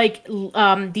was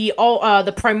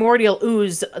the primordial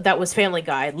ooze that was Family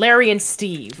Guy. Larry and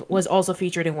Steve was also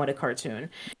featured in What a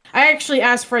Cartoon. I actually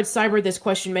asked Fred Cyber this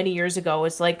question many years ago.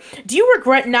 It's like, do you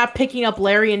regret not picking up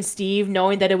Larry and Steve,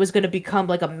 knowing that it was going to become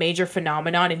a major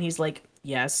phenomenon? And he's like,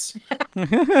 yes.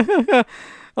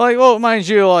 Well, mind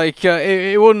you,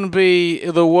 it wouldn't be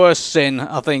the worst sin,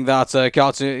 I think, that a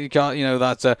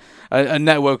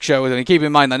network show. I mean, keep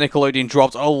in mind that Nickelodeon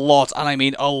dropped a lot, and I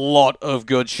mean a lot of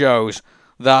good shows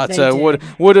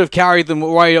that would have carried them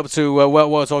right up to what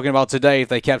we're talking about today if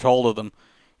they kept hold of them.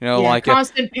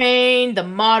 Constant Pain, The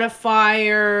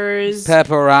Modifiers,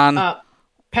 Pepper Ann,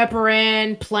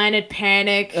 Planet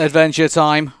Panic, Adventure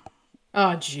Time.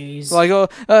 Oh, jeez.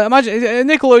 Imagine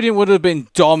Nickelodeon would have been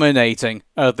dominating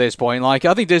at this point. I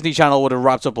think Disney Channel would have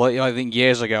wrapped up,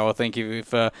 years ago. I think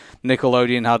if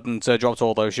Nickelodeon hadn't dropped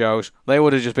all those shows, they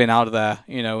would have just been out of there,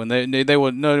 and no one would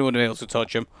have been able to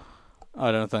touch them.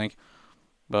 I don't think.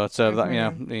 But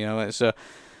it's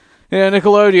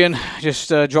Nickelodeon just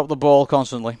dropped the ball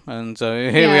constantly, and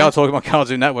here we are talking about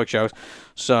Cartoon Network shows.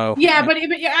 So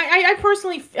I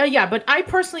personally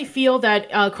feel that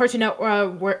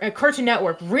Cartoon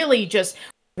Network really just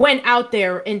went out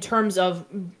there in terms of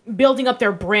building up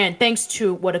their brand thanks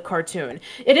to what a cartoon.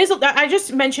 It is. I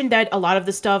just mentioned that a lot of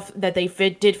the stuff that they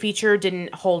did feature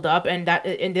didn't hold up, and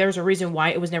there's a reason why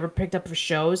it was never picked up for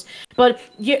shows. But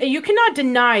you cannot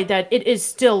deny that it is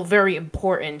still very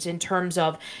important in terms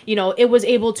of, it was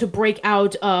able to break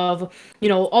out of,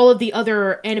 all of the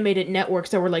other animated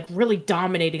networks that were like really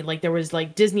dominating. Like there was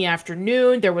like Disney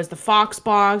Afternoon, there was the Fox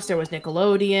Box, there was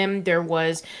Nickelodeon, there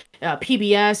was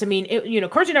PBS. I mean,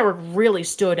 Cartoon Network really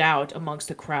stood out amongst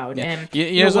the crowd. Yeah. And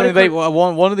you know something,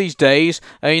 one of these days,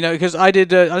 because I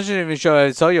did, I didn't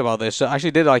even tell you about this. I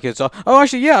actually did like it.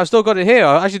 Actually, yeah, I've still got it here.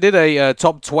 I actually did a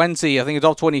top 20, I think a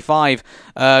top 25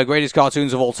 greatest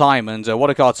cartoons of all time, and What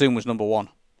a Cartoon was number one.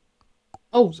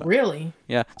 Oh, really?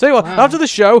 Yeah. Tell you what, Wow. after the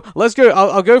show, let's go.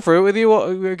 I'll go through it with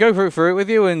you. Go through it with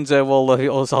you, and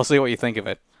I'll see what you think of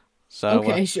it. So,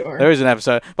 okay, sure. There is an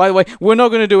episode. By the way, we're not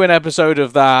going to do an episode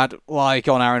of that like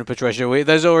on Aaron and Patricia.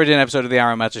 There's already an episode of the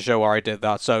Aaron Meta Show where I did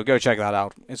that, so go check that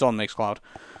out. It's on Mixcloud.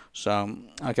 So,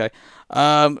 okay.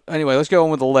 Anyway, let's go on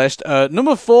with the list.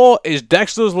 Number 4 is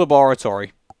Dexter's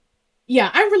Laboratory.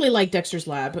 Yeah, I really like Dexter's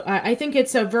Lab. I think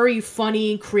it's a very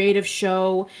funny, creative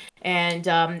show, and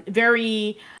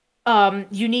very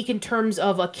unique in terms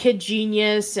of a kid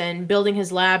genius and building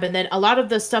his lab, and then a lot of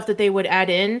the stuff that they would add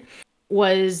in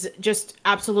was just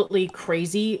absolutely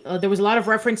crazy. There was a lot of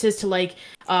references to like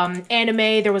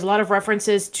anime. There was a lot of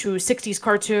references to 60s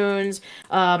cartoons.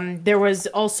 There was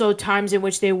also times in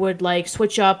which they would like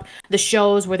switch up the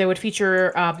shows where they would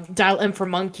feature Dial M for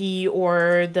Monkey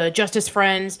or the Justice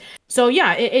Friends. So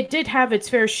yeah, it did have its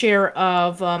fair share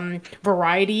of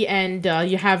variety, and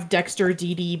you have Dexter,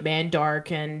 Dee Dee,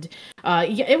 Mandark, and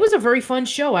yeah, it was a very fun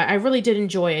show. I really did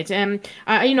enjoy it, and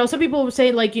some people would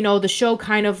say like the show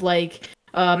kind of like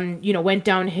went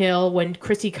downhill when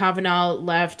Chrissy Cavanaugh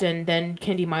left, and then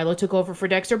Candy Milo took over for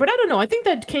Dexter. But I don't know. I think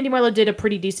that Candy Milo did a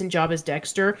pretty decent job as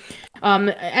Dexter.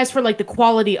 As for like the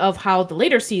quality of how the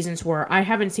later seasons were, I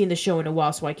haven't seen the show in a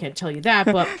while, so I can't tell you that.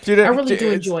 But I really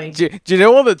do enjoy. Do you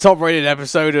know what the top-rated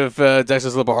episode of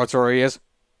Dexter's Laboratory is?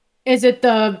 Is it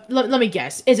the? Let me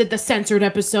guess. Is it the censored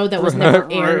episode that was never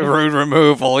aired? Rude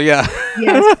removal, yeah.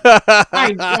 Yes.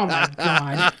 Oh my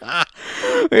god.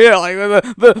 Yeah, like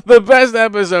the best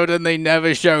episode, and they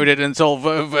never showed it until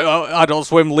Adult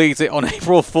Swim leaked it on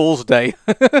April Fool's Day.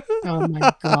 Oh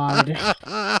my god.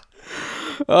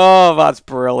 Oh, that's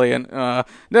brilliant.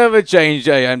 Never change,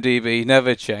 AMDB.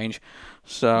 Never change.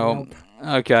 So. Nope.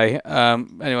 Okay.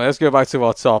 Anyway, let's go back to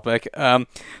our topic.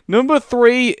 Number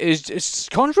 3 is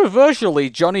controversially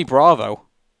Johnny Bravo.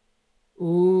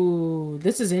 Ooh,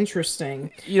 this is interesting.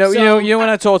 You know when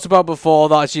I talked about before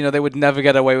that they would never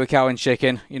get away with Cow and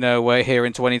Chicken. We're here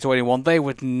in 2021, they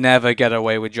would never get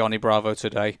away with Johnny Bravo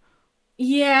today.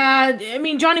 Yeah, I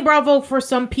mean, Johnny Bravo for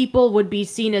some people would be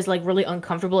seen as like really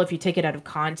uncomfortable if you take it out of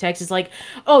context. It's like,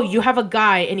 oh, you have a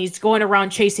guy and he's going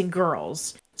around chasing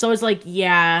girls. So it's like,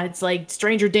 yeah, it's like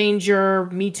Stranger Danger,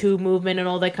 Me Too movement, and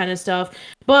all that kind of stuff.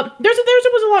 But there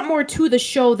was a lot more to the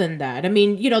show than that. I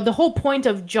mean, the whole point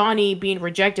of Johnny being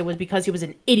rejected was because he was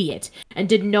an idiot and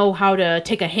didn't know how to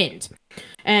take a hint.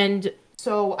 And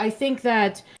so I think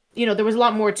that there was a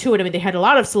lot more to it. I mean, they had a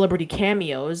lot of celebrity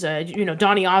cameos.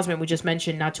 Donny Osmond, we just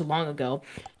mentioned not too long ago.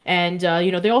 And,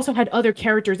 they also had other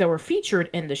characters that were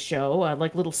featured in the show,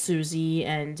 like Little Susie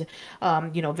and,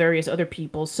 various other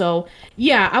people. So,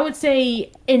 yeah, I would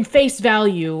say in face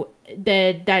value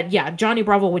that Johnny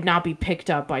Bravo would not be picked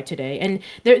up by today. And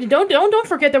don't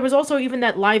forget, there was also even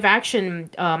that live action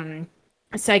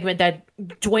segment that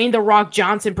Dwayne "The Rock"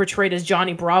 Johnson portrayed as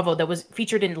Johnny Bravo that was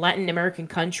featured in Latin American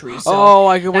countries. So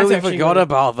I completely forgot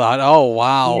about that. Oh,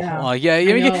 wow. Yeah,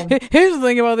 Here's the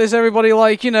thing about this, everybody.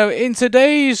 Like, in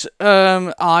today's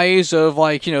eyes of,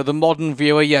 like, the modern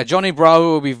viewer, Johnny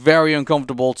Bravo would be very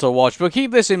uncomfortable to watch. But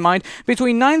keep this in mind.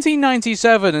 Between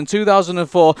 1997 and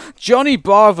 2004, Johnny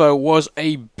Bravo was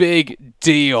a big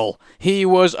deal. He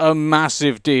was a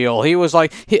massive deal. He was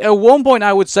like, at one point,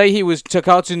 I would say he was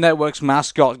Cartoon Network's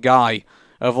mascot guy.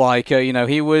 Of like,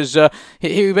 he was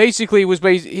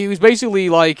basically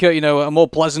like, a more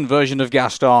pleasant version of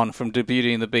Gaston from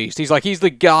Beauty and the Beast. He's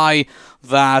the guy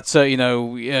that,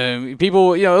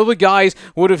 people, other guys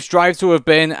would have strived to have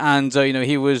been, and,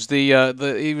 he was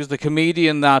the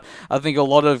comedian that I think a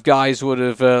lot of guys would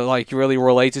have, really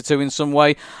related to in some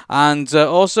way. And,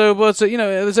 also, but,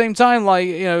 at the same time, like,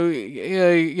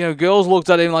 girls looked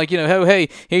at him like, oh, hey,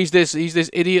 he's this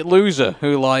idiot loser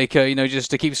who, like, just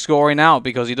to keep scoring out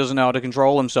because he doesn't know how to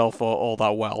control himself all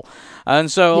that well. And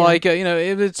so,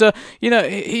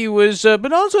 he was,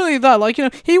 but not only that, like,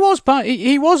 he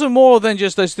wasn't more than than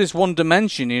just this one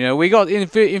dimension. We got in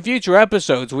future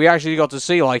episodes, we actually got to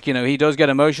see, like, he does get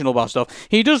emotional about stuff.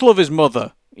 He does love his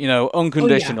mother,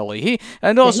 unconditionally. He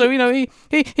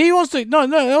wants to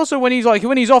no. Also, when he's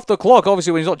off the clock,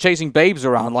 obviously when he's not chasing babes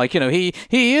around, like,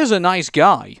 he is a nice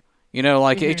guy.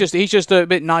 He's just a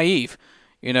bit naive,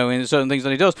 in certain things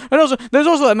that he does. And also, there's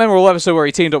also that memorable episode where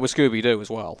he teamed up with Scooby-Doo as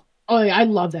well. Oh, yeah, I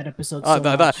love that episode so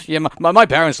much. My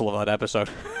parents love that episode.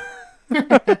 They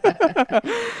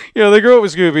grew up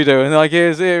with Scooby-Doo, and like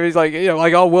it was like,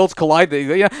 like our worlds collide.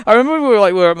 I remember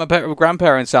we were at my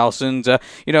grandparents' house, and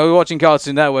we were watching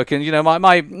Cartoon Network, and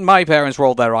my parents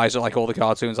rolled their eyes at like all the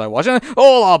cartoons I watched, and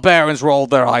all our parents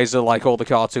rolled their eyes at like all the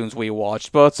cartoons we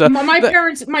watched. But my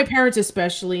parents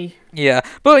especially. Yeah,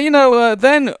 but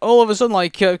then all of a sudden,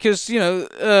 like, because I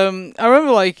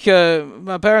remember, like,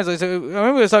 my parents. I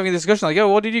remember us having a discussion, like, "Oh,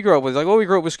 what did you grow up with?" Like, "Well, we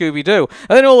grew up with Scooby-Doo."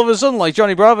 And then all of a sudden, like,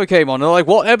 Johnny Bravo came on, and they're like,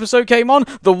 "What episode came on?"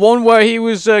 The one where he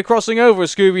was crossing over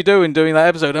Scooby-Doo and doing that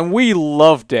episode, and we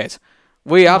loved it.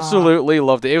 We absolutely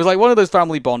loved it. It was like one of those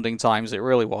family bonding times. It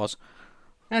really was.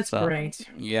 That's great.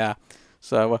 Yeah.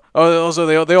 So, also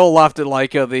they all laughed at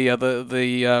like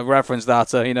the reference that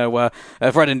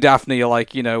Fred and Daphne are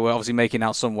like obviously making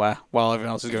out somewhere while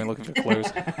everyone else is going looking for clues.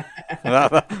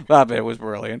 that bit was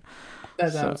brilliant.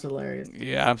 That was hilarious.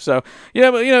 Yeah. So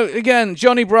but again,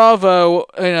 Johnny Bravo,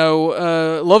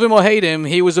 love him or hate him,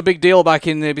 he was a big deal back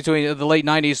in between the late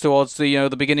 '90s towards the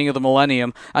beginning of the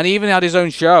millennium, and he even had his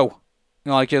own show,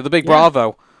 like the Big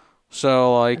Bravo.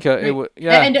 So, like,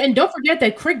 And don't forget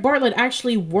that Craig Bartlett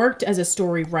actually worked as a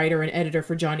story writer and editor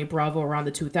for Johnny Bravo around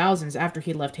the 2000s after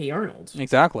he left Hey Arnold.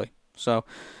 Exactly. So,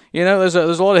 there's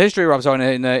a lot of history wrapped around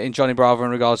in Johnny Bravo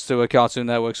in regards to a Cartoon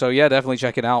Network. So, yeah, definitely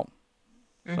check it out.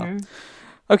 Mm-hmm. So.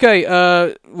 Okay,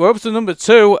 we're up to number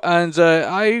 2, and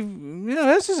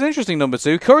this is an interesting number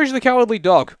 2. Courage the Cowardly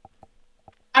Dog.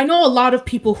 I know a lot of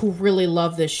people who really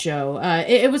love this show.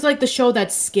 It was like the show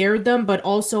that scared them, but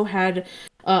also had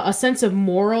a sense of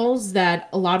morals that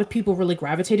a lot of people really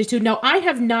gravitated to. Now, I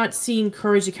have not seen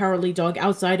Courage the Cowardly Dog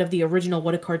outside of the original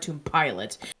What a Cartoon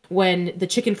pilot, when the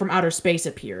chicken from outer space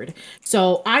appeared.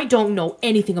 So I don't know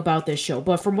anything about this show,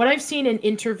 but from what I've seen in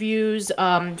interviews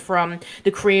from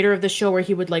the creator of the show, where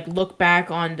he would like look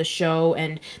back on the show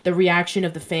and the reaction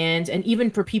of the fans, and even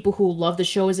for people who loved the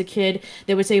show as a kid,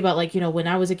 they would say about like, when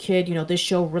I was a kid, this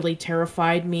show really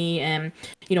terrified me, and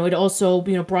it also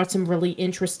brought some really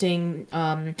interesting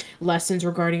lessons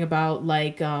regarding about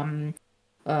like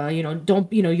you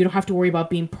don't have to worry about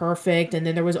being perfect. And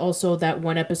then there was also that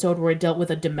one episode where it dealt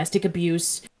with a domestic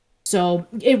abuse. So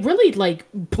it really like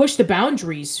pushed the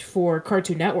boundaries for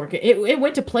Cartoon Network. It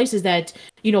went to places that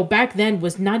back then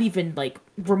was not even like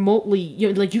remotely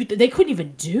they couldn't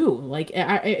even do. Like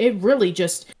it really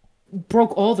just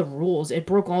broke all the rules. It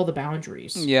broke all the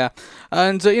boundaries. Yeah,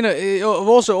 and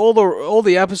also all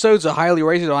the episodes are highly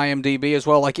rated on IMDb as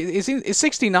well. Like it's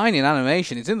 69 in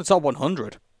animation. It's in the top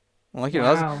 100. Like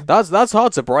Wow. that's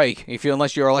hard to break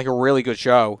unless you're like a really good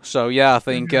show. So yeah, I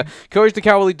think Courage the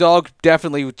Cowardly Dog,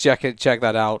 definitely check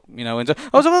that out. And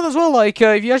also as well, like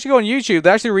if you actually go on YouTube,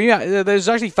 there's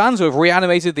actually fans who have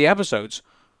reanimated the episodes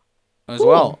as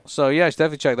well. So yeah,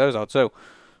 definitely check those out too.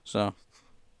 So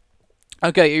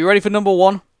okay, are you ready for number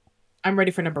 1? I'm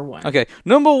ready for number 1. Okay,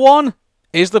 number 1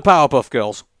 is the Powerpuff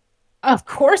Girls. Of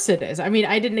course it is. I mean,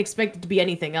 I didn't expect it to be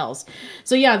anything else.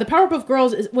 So yeah, the Powerpuff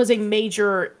Girls was a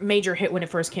major hit when it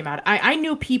first came out. I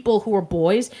knew people who were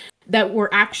boys that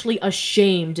were actually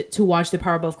ashamed to watch the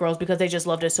Powerpuff Girls because they just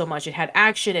loved it so much. It had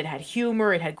action, it had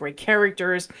humor, it had great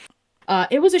characters.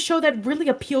 It was a show that really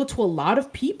appealed to a lot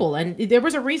of people, and there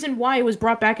was a reason why it was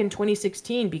brought back in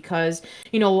 2016 because,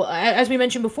 as we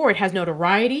mentioned before, it has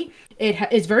notoriety,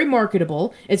 it's very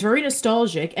marketable, it's very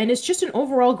nostalgic, and it's just an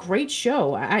overall great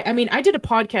show. I mean, I did a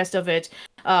podcast of it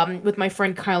with my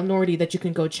friend Kyle Nordy that you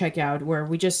can go check out, where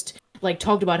we just like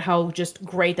talked about how just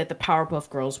great that the Powerpuff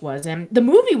Girls was, and the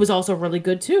movie was also really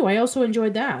good too. I also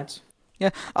enjoyed that. Yeah,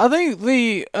 I think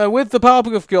with the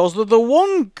Powerpuff Girls, the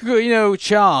one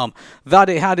charm that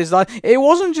it had is that it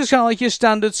wasn't just kind of like your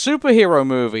standard superhero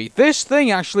movie. This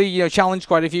thing actually challenged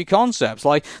quite a few concepts.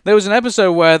 Like there was an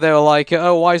episode where they were like,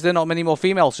 oh, why is there not many more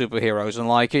female superheroes? And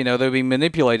like they were being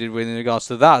manipulated with in regards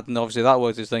to that, and obviously that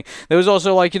was his thing. There was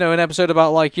also like an episode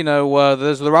about like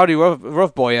there's the Rowdy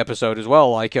Rough Boy episode as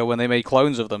well, like when they made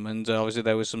clones of them, and obviously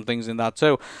there was some things in that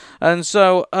too. And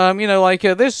so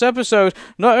this episode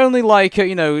not only like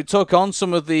it took on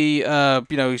some of the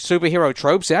superhero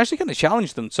tropes, it actually kind of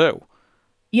challenged them too.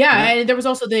 Yeah, and there was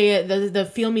also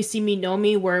the Feel Me, See Me, Know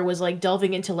Me, where it was like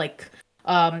delving into like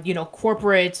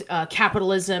corporate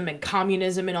capitalism and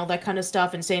communism and all that kind of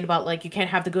stuff, and saying about like you can't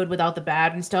have the good without the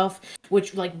bad and stuff,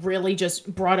 which like really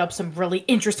just brought up some really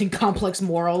interesting complex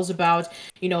morals about,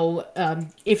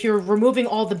 if you're removing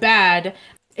all the bad,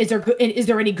 is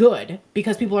there any good,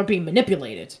 because people are being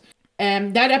manipulated.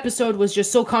 And that episode was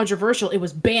just so controversial, it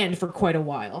was banned for quite a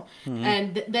while. Mm-hmm.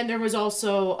 And then there was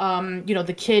also,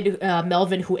 the kid,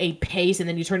 Melvin, who ate paste, and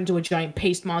then he turned into a giant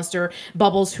paste monster.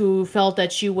 Bubbles, who felt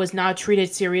that she was not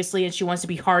treated seriously, and she wants to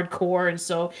be hardcore. And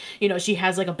so, she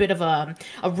has like a bit of a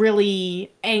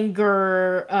really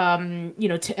angry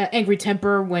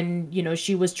temper when,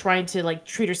 she was trying to like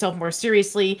treat herself more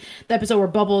seriously. The episode where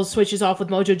Bubbles switches off with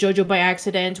Mojo Jojo by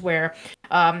accident, where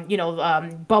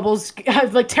Bubbles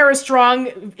like Tara Strong,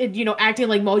 acting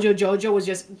like Mojo Jojo was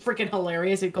just freaking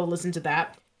hilarious. Go listen to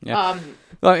that. Yeah.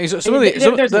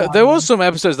 There was some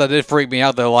episodes that did freak me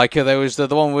out though. Like there was the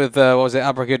one with what was it,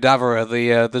 Abracadabra,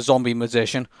 the zombie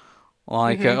magician.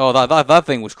 Like that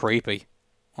thing was creepy.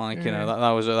 Like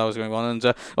that was going on, and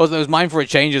there was Mime for a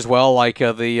Change as well. Like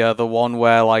the one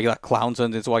where like that clown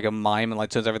turns into like a mime and like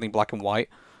turns everything black and white.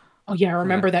 Oh, yeah, I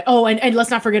remember that. Oh, and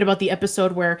let's not forget about the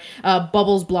episode where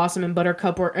Bubbles, Blossom, and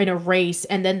Buttercup were in a race,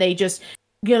 and then they just,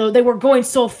 they were going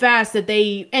so fast that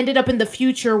they ended up in the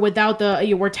future without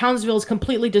where Townsville is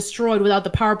completely destroyed without the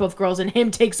Powerpuff Girls, and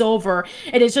him takes over,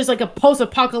 and it's just like a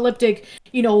post-apocalyptic,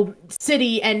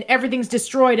 city, and everything's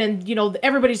destroyed, and,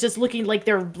 everybody's just looking like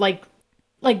they're, like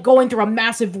going through a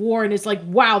massive war, and it's like,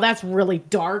 wow, that's really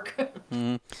dark.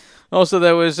 Mm-hmm. Also,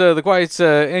 there was the quite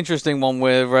interesting one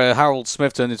where Harold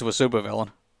Smith turned into a supervillain.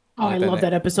 Oh, I love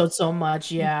that episode so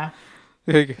much, yeah.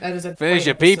 That is a Finish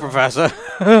your pee, Professor.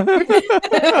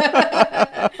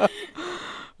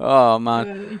 Oh,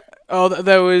 man.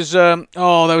 There was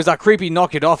that creepy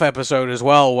Knock It Off episode as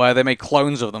well, where they made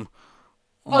clones of them.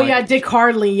 Yeah, Dick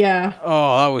Hardley, yeah.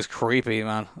 Oh, that was creepy,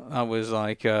 man. That was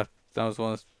like, that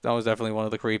was definitely one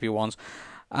of the creepy ones.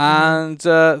 And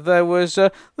there was they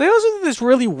also did this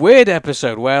really weird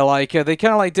episode where like they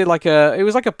kind of like did like it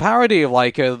was like a parody of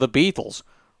like the Beatles,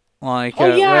 like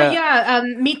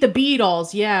Meet the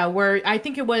Beatles, where I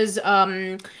think it was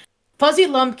Fuzzy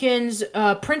Lumpkins,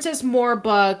 Princess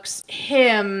Morbucks,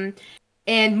 him,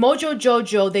 and Mojo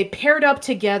Jojo. They paired up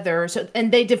together,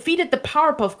 and they defeated the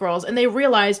Powerpuff Girls, and they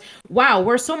realized, wow,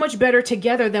 we're so much better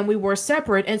together than we were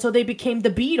separate, and so they became the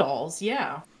Beatles.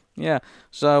 Yeah,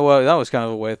 so that was kind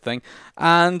of a weird thing.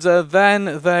 And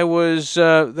then there was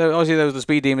obviously there was the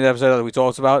Speed Demon episode that we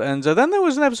talked about, and then there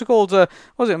was an episode called Mojo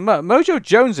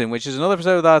Jonesing, which is another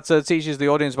episode that teaches the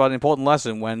audience about an important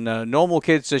lesson. When normal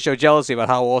kids show jealousy about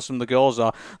how awesome the girls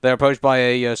are, they're approached by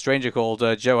a stranger called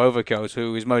Joe Overcoat,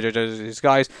 who is Mojo Jones in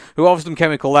disguise, who offers them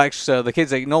chemical X.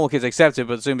 The normal kids accept it,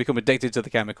 but soon become addicted to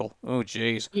the chemical. Oh,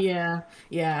 jeez. Yeah.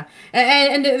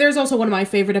 And there's also one of my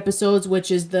favorite episodes, which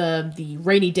is the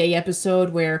rainy day episode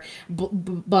where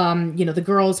the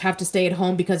girls have to stay at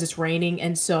home because it's raining,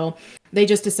 and so they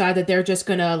just decide that they're just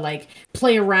gonna like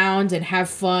play around and have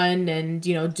fun and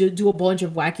do a bunch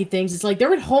of wacky things. It's like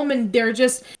they're at home and they're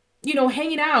just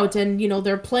hanging out, and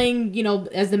they're playing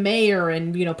as the mayor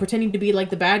and pretending to be like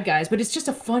the bad guys, but it's just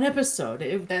a fun episode.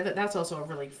 That's also a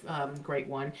really great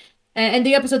one. And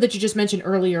the episode that you just mentioned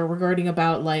earlier regarding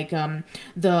about like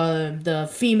the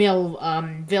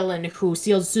female villain who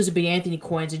steals Susan B. Anthony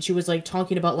coins, and she was like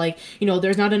talking about like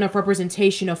there's not enough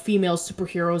representation of female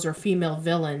superheroes or female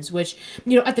villains, which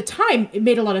at the time it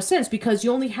made a lot of sense because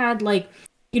you only had like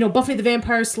Buffy the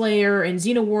Vampire Slayer and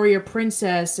Xena Warrior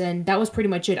Princess, and that was pretty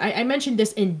much it. I mentioned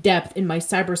this in depth in my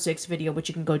Cyber 6 video, which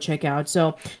you can go check out.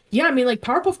 So, yeah, I mean, like,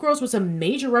 Powerpuff Girls was a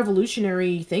major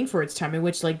revolutionary thing for its time, in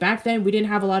which, like, back then, we didn't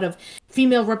have a lot of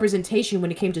female representation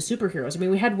when it came to superheroes. I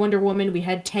mean, we had Wonder Woman, we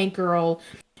had Tank Girl,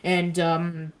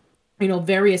 and,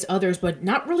 various others, but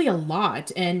not really a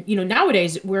lot. And,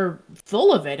 nowadays we're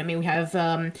full of it. I mean, we have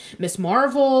Miss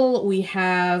Marvel, we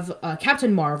have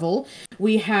Captain Marvel,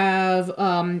 we have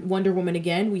Wonder Woman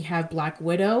again, we have Black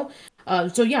Widow.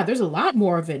 So yeah, there's a lot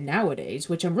more of it nowadays,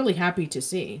 which I'm really happy to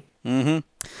see. Mm-hmm.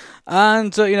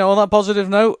 And, on that positive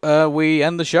note, we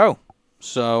end the show.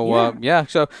 So,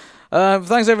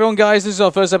 thanks everyone, guys. This is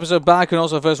our first episode back, and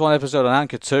also our first episode on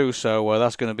Anchor too, so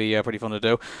that's going to be pretty fun to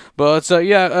do. But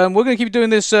we're going to keep doing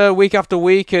this week after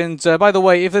week, and by the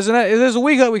way, if there's a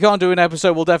week that we can't do an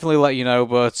episode, we'll definitely let you know,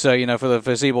 but for the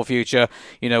foreseeable future,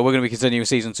 we're going to be continuing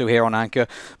Season 2 here on Anchor.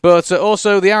 But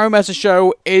also, the Arrow Meta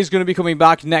Show is going to be coming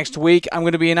back next week. I'm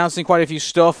going to be announcing quite a few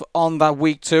stuff on that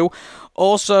week too.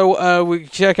 Also, we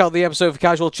check out the episode for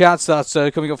Casual Chats that's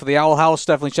coming up for the Owl House.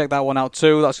 Definitely check that one out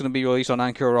too. That's going to be released on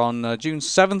Anchor on June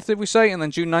 7th, did we say? And then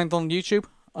June 9th on YouTube,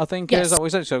 I think. Yes. Is that what we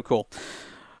said? So cool.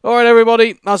 All right,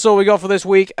 everybody, that's all we got for this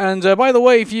week. And by the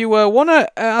way, if you want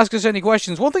to ask us any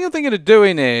questions, one thing I'm thinking of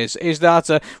doing is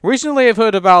that recently I've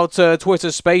heard about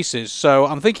Twitter Spaces. So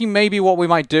I'm thinking maybe what we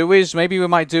might do is maybe we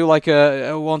might do like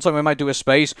one time we might do a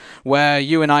space where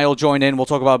you and I will join in. We'll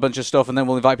talk about a bunch of stuff, and then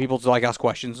we'll invite people to like ask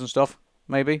questions and stuff.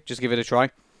 Maybe just give it a try.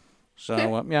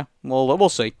 So yeah, we'll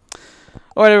see.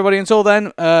 All right, everybody. Until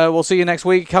then, we'll see you next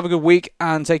week. Have a good week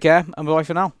and take care. And bye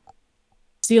for now.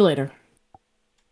 See you later.